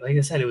did. Like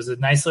I said, it was a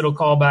nice little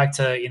callback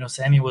to,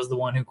 Sammy was the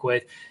one who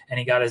quit and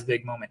he got his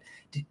big moment.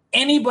 Did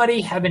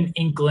anybody have an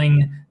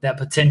inkling that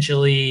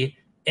potentially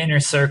Inner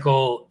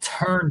Circle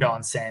turned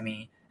on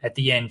Sammy at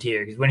the end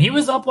here? Because when he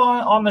was up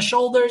on the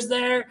shoulders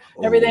there,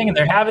 everything, and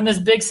they're having this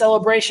big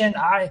celebration,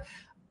 I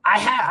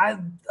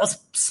had a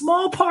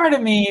small part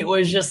of me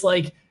was just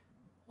like,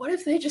 what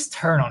if they just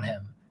turn on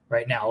him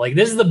right now?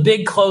 This is the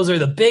big closer,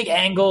 the big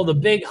angle, the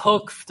big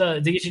hook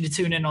to get you to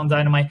tune in on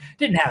Dynamite.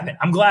 Didn't happen.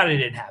 I'm glad it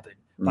didn't happen,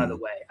 by the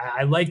way.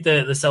 I like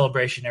the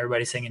celebration,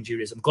 everybody singing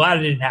Judas. I'm glad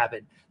it didn't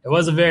happen. There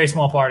was a very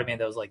small part of me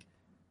that was like,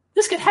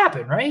 this could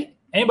happen, right?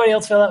 Anybody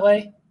else feel that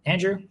way?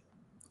 Andrew?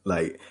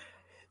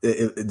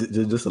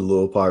 Just a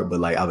little part,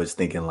 but I was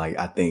thinking,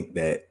 I think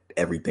that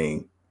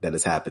everything that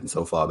has happened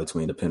so far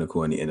between the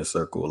Pinnacle and the Inner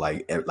Circle.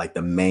 Like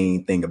the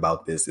main thing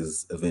about this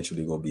is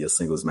eventually going to be a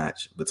singles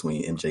match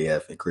between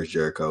MJF and Chris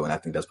Jericho, and I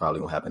think that's probably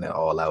going to happen at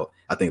All Out.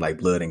 I think like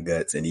Blood and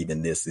Guts, and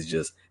even this is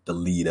just the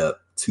lead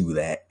up to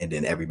that, and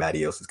then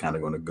everybody else is kind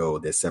of going to go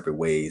their separate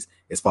ways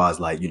as far as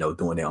like, you know,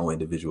 doing their own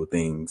individual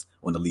things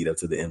on the lead up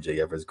to the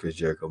MJF versus Chris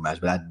Jericho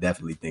match. But I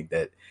definitely think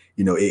that,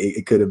 you know,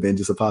 it could have been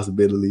just a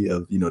possibility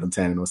of, you know, them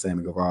turning on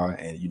Sammy Guevara,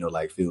 and, you know,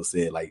 like Phil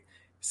said, like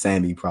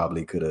Sammy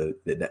probably could have,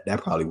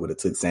 that probably would have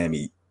took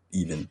Sammy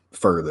even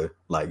further,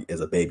 like as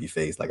a baby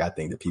face. Like I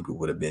think that people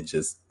would have been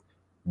just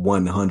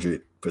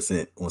 100%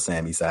 on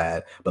Sammy's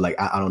side. But like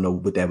I don't know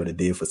what that would have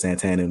did for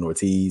Santana and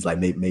Ortiz. Like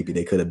maybe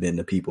they could have been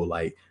the people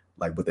like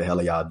what the hell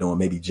are y'all doing?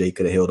 Maybe Jake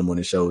could have held him on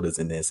his shoulders,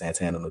 and then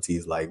Santana and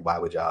Ortiz like, why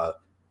would y'all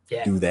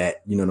do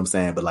that? You know what I'm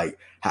saying? But like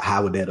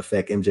how would that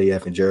affect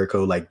MJF and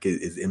Jericho? Like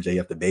is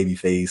MJF the baby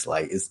face?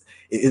 Like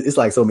it's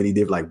like so many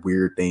different like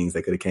weird things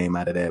that could have came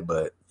out of that.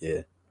 But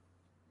yeah.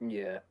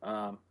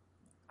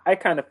 I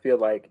kind of feel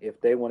like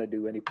if they want to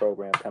do any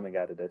program coming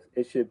out of this,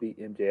 it should be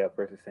MJF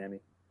versus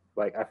Sammy.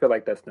 Like, I feel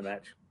like that's the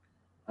match.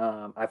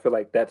 I feel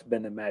like that's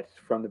been the match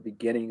from the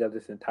beginning of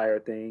this entire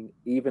thing,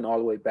 even all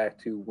the way back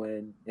to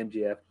when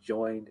MJF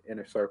joined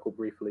Inner Circle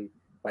briefly.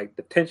 Like,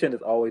 the tension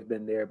has always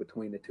been there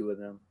between the two of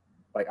them.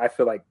 Like, I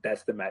feel like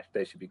that's the match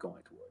they should be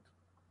going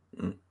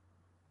towards.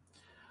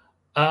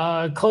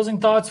 Closing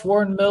thoughts.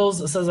 Warren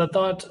Mills says, I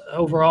thought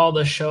overall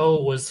the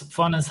show was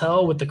fun as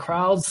hell with the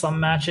crowds.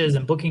 Some matches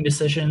and booking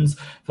decisions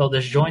felt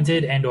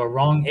disjointed and or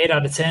wrong. 8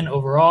 out of 10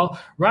 overall.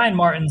 Ryan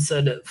Martin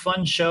said,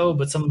 fun show,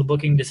 but some of the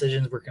booking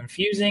decisions were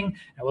confusing.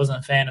 I wasn't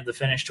a fan of the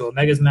finish to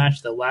Omega's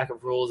match, the lack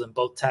of rules in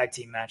both tag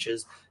team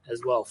matches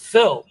as well.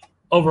 Phil,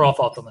 overall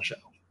thoughts on the show?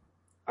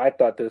 I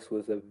thought this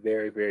was a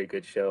very, very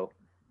good show.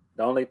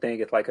 The only thing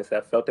is, like I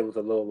said, I felt it was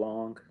a little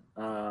long.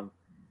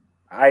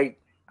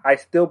 I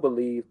still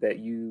believe that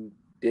you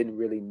didn't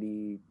really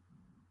need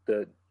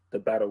the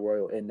Battle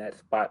Royal in that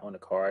spot on the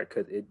card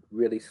because it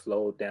really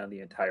slowed down the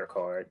entire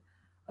card.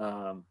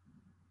 I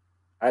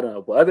don't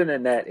know. But other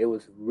than that, it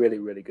was really,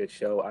 really good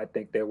show. I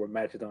think there were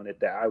matches on it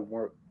that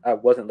I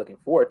wasn't looking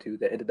forward to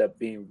that ended up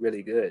being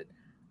really good.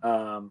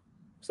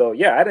 So,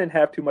 yeah, I didn't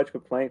have too much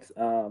complaints.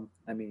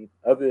 I mean,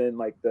 other than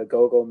like the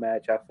Go-Go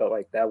match, I felt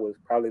like that was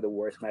probably the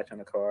worst match on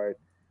the card.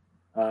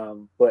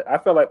 But I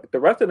felt like the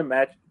rest of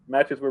the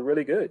matches were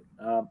really good.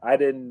 I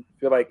didn't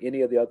feel like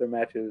any of the other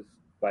matches,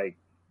 like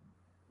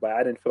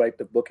I didn't feel like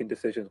the booking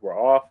decisions were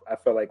off. I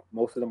felt like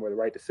most of them were the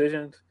right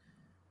decisions.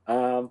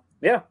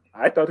 Yeah,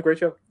 I thought it was a great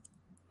show.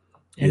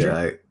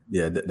 Andrew?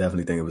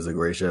 Definitely think it was a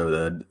great show.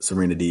 The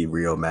Serena Deeb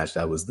Rio match,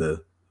 that was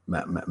the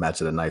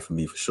match of the night for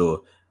me for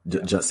sure.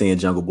 Seeing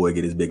Jungle Boy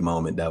get his big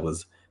moment, that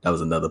was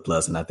another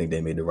plus, and I think they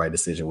made the right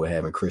decision with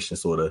having Christian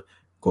sort of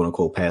quote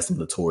unquote pass him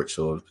the torch,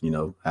 or you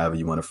know, however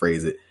you want to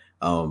phrase it.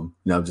 You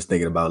know, I'm just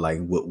thinking about like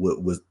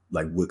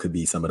what could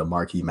be some of the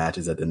marquee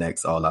matches at the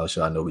next All Out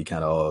show. I know we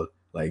kind of all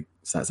like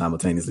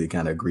simultaneously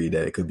kind of agreed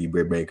that it could be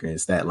Britt Baker and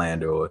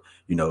Statlander, or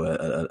you know,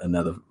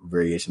 another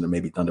variation of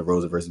maybe Thunder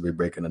Rosa versus Britt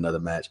Baker in another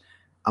match.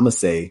 I'm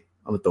gonna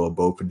throw a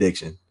bold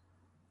prediction: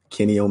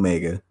 Kenny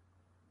Omega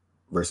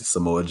versus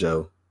Samoa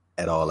Joe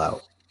at All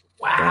Out.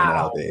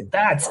 Wow,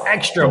 that's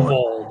extra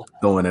bold.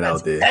 Throwing it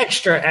out there.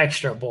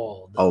 Extra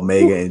bold.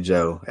 Omega and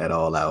Joe at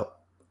All Out.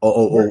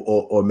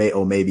 Or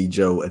maybe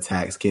Joe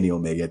attacks Kenny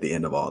Omega at the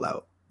end of All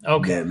Out.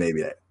 Okay. Yeah,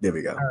 maybe that. There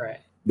we go. All right.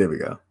 There we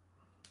go.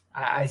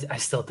 I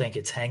still think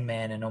it's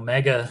Hangman and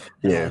Omega.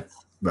 Yeah.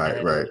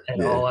 Right.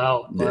 And All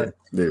Out. But yeah.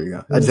 There we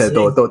go. I just had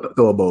to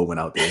throw a bold one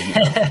out there. You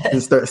know?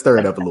 Just stir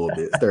it up a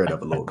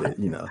little bit.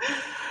 You know.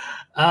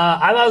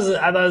 I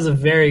thought it was a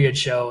very good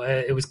show.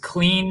 It was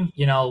clean.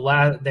 You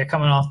know, they're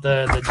coming off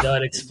the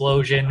dud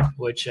explosion,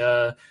 which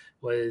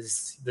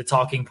was the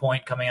talking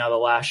point coming out of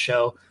the last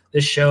show.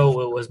 This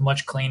show was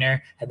much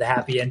cleaner, had the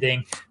happy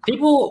ending.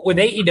 People with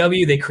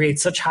AEW, they create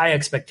such high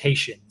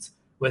expectations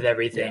with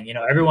everything. Yeah. You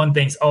know, everyone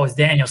thinks, oh, is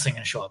Danielson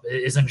going to show up?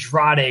 Is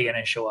Andrade going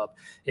to show up?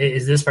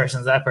 Is this person,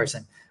 is that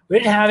person? We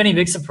didn't have any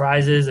big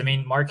surprises. I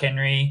mean, Mark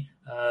Henry,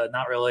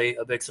 not really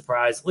a big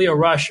surprise. Leo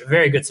Rush,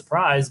 very good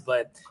surprise,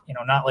 but you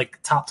know, not like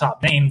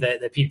top name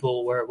that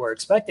people were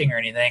expecting or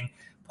anything.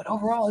 But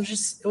overall, it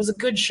was a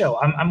good show.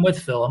 I'm with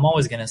Phil. I'm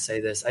always going to say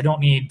this. I don't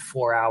need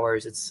 4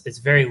 hours. It's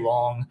very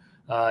long.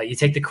 You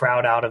take the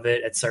crowd out of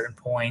it at certain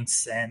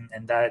points, and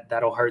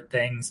that'll hurt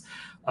things,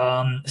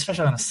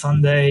 especially on a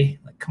Sunday.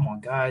 Like, come on,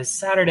 guys.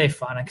 Saturday,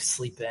 fine. I can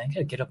sleep in. I got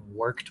to get up and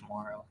work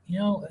tomorrow. You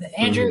know,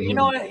 Andrew, you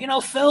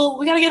know, Phil,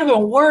 we got to get up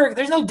and work.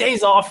 There's no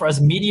days off for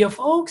us media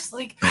folks.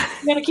 Like,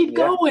 we got to keep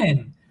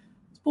going.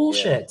 It's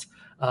bullshit.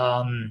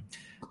 Yeah.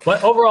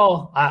 But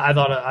overall, I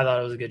thought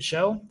it was a good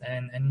show,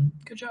 and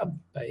good job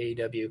by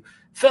AEW.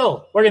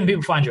 Phil, where can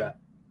people find you at?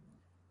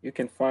 You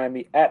can find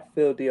me at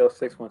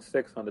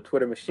PhilDeal616 on the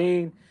Twitter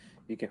machine.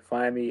 You can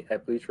find me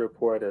at Bleacher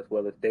Report as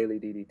well as Daily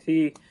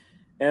DDT,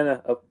 and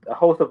a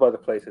host of other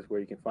places where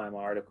you can find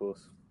my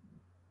articles.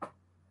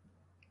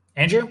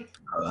 Andrew?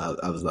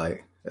 I was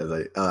like,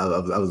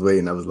 I was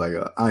waiting. I was like,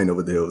 I didn't know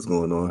what the hell was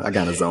going on. I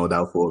kind of zoned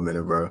out for a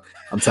minute, bro.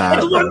 I'm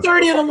tired. It's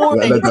 1:30 in the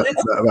morning.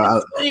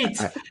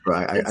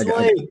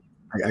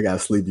 I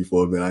got sleepy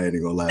for a minute. I ain't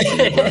even gonna lie to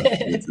you, bro.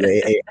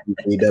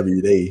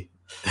 AEW,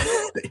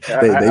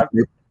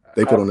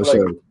 they put on the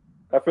show.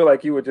 I feel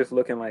like you were just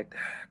looking like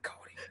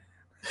Cody.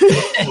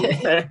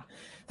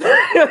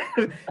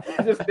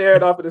 Just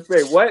staring off at his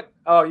face. What?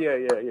 Oh yeah.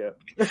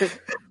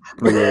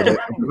 But yeah,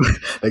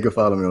 they can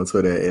follow me on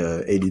Twitter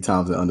at AD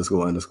Thompson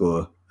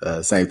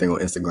 __. Same thing on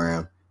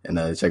Instagram,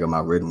 and check out my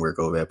written work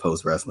over at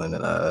Post Wrestling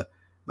and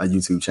my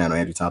YouTube channel,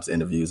 Andrew Thompson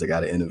Interviews. I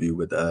got an interview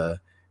with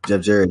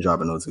Jeff Jarrett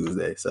dropping on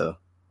Tuesday. So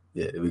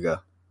yeah, there we go.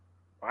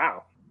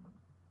 Wow.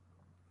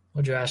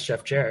 What'd you ask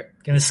Jeff Jarrett?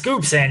 Give the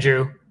scoops,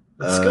 Andrew.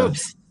 The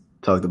scoops.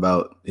 Talked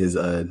about his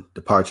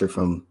departure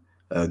from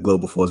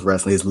Global Force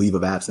Wrestling, his leave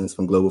of absence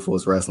from Global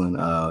Force Wrestling.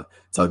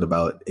 Talked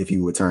about if he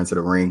would return to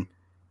the ring,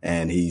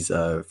 and he's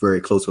a very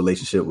close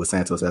relationship with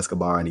Santos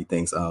Escobar, and he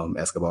thinks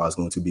Escobar is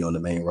going to be on the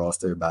main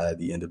roster by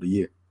the end of the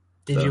year.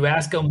 Did you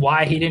ask him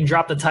why he didn't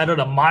drop the title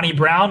to Monty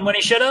Brown when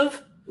he should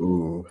have?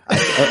 Ooh,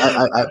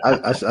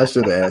 I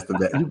should have asked him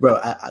that, bro.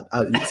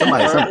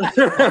 Somebody.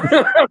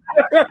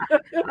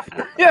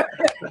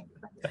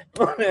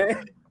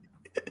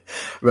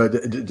 Bro,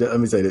 let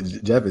me say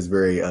that Jeff is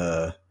very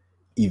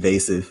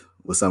evasive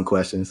with some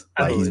questions.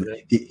 Like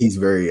he's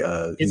very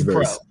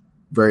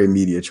very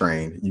media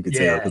trained. You could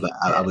tell because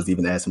I was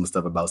even asking him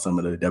stuff about some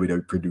of the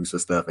WWE producer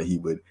stuff, and he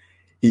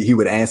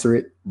would answer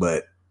it,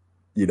 but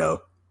you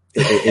know,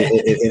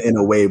 in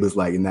a way, it was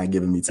like not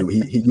giving me too.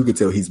 You could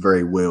tell he's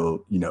very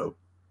well, you know,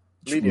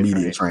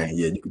 media trained.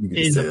 Yeah, you could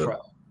he's tell. A pro.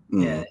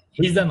 Yeah,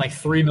 he's done like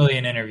 3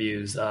 million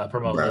interviews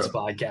promoting this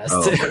podcast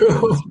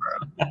too.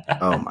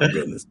 Oh my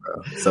goodness,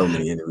 bro! So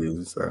many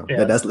interviews, bro.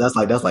 Yeah. That's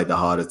like the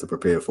hardest to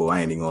prepare for.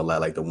 I ain't even gonna lie.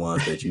 Like the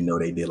ones that you know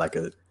they did like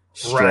a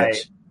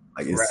stretch.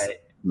 Like it's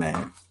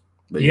man.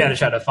 But you got to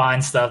try to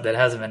find stuff that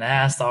hasn't been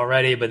asked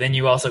already, but then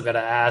you also got to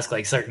ask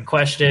like certain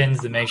questions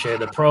to make sure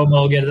the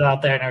promo gets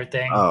out there and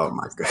everything. Oh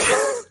my god,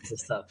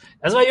 stuff.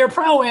 That's why you're a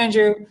pro,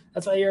 Andrew.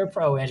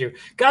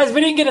 Guys,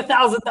 we didn't get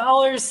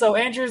 $1,000, so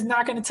Andrew's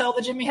not going to tell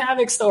the Jimmy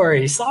Havoc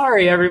story.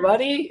 Sorry,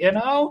 everybody. You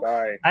know,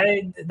 sorry.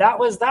 That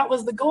was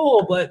the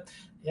goal, but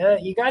yeah,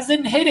 you guys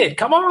didn't hit it.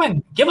 Come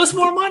on, give us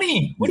more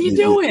money. What are you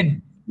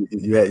doing?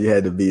 You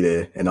had to be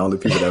there, and the only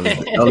people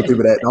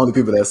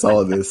that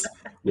saw this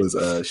was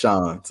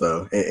Sean.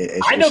 So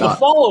I know the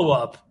follow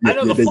up. I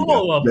know the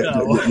follow up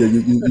though.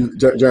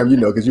 Jeremy, you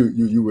know, because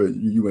you were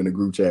in the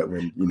group chat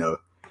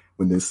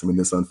when this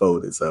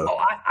unfolded. So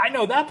I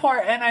know that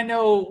part, and I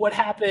know what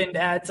happened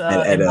at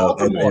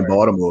Baltimore. In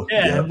Baltimore.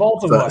 Yeah, in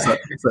Baltimore.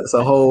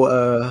 So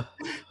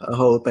a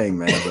whole thing,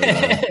 man.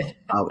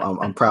 But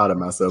I'm proud of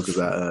myself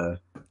because I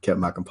kept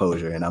my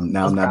composure, and I'm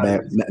not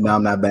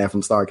banned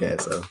from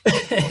StarCast. So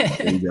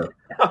there you go.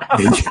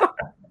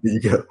 There you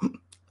go.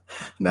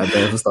 Not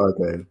bad for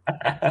StarCast.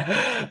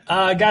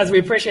 Guys, we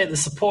appreciate the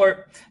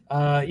support.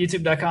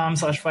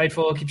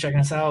 YouTube.com/Fightful. Keep checking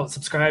us out.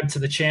 Subscribe to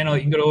the channel.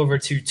 You can go over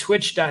to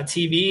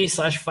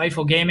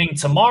Twitch.tv/Fightful Gaming.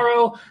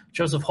 Tomorrow,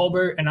 Joseph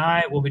Holbert and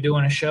I will be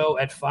doing a show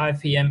at 5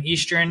 p.m.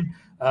 Eastern.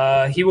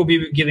 He will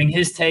be giving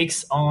his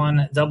takes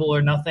on Double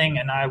or Nothing,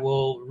 and I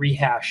will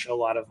rehash a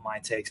lot of my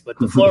takes. But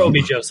the floor will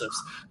be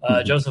Joseph's.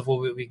 Joseph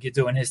will be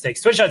doing his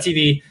takes.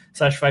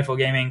 Twitch.tv/Fightful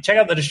Gaming. Check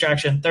out The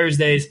Distraction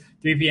Thursdays,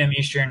 3 p.m.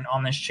 Eastern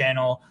on this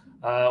channel.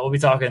 We'll be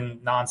talking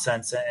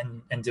nonsense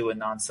and doing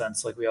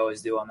nonsense like we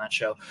always do on that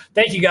show.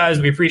 Thank you, guys.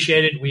 We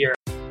appreciate it. We are.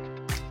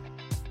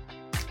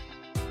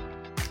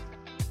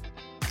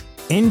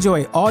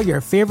 Enjoy all your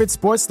favorite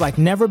sports like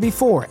never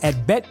before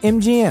at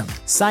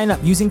BetMGM. Sign up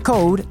using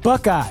code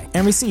Buckeye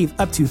and receive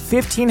up to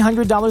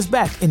 $1,500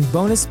 back in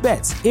bonus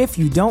bets if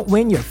you don't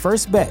win your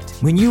first bet.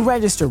 When you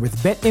register with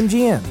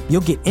BetMGM, you'll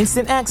get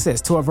instant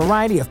access to a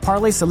variety of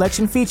parlay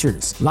selection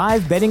features,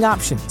 live betting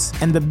options,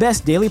 and the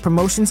best daily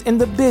promotions in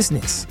the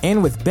business.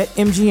 And with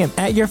BetMGM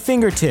at your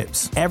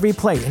fingertips, every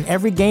play and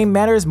every game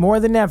matters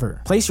more than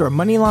ever. Place your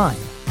money line,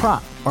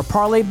 prop, or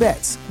parlay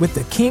bets with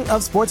the king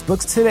of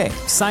sportsbooks today.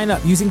 Sign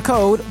up using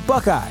code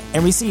Buckeye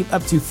and receive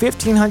up to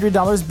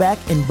 $1,500 back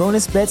in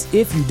bonus bets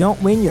if you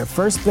don't win your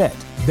first bet.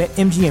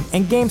 BetMGM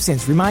and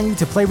GameSense remind you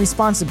to play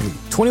responsibly.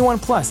 21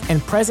 plus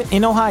and present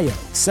in Ohio,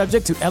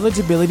 subject to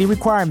eligibility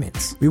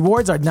requirements.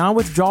 Rewards are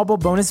non-withdrawable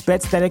bonus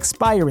bets that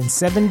expire in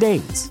 7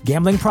 days.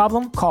 Gambling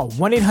problem? Call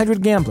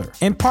 1-800-GAMBLER.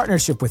 In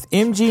partnership with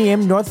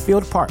MGM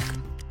Northfield Park.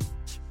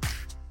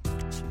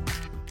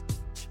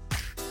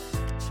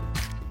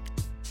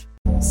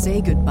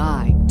 Say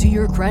goodbye to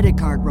your credit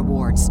card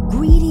rewards.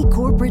 Greedy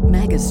corporate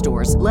mega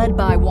stores, led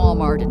by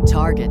Walmart and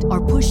Target,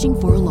 are pushing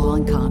for a law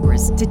in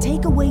Congress to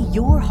take away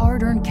your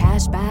hard-earned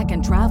cash back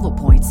and travel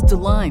points to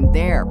line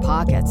their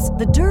pockets.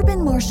 The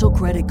Durbin-Marshall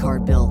credit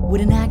card bill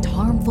would enact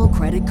harmful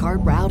credit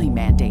card routing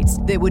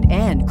mandates that would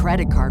end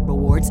credit card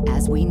rewards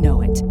as we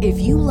know it. If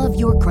you love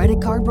your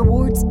credit card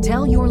rewards,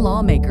 tell your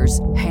lawmakers,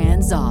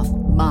 hands off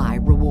my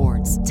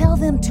rewards. Tell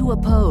them to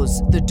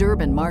oppose the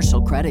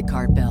Durbin-Marshall credit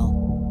card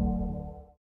bill.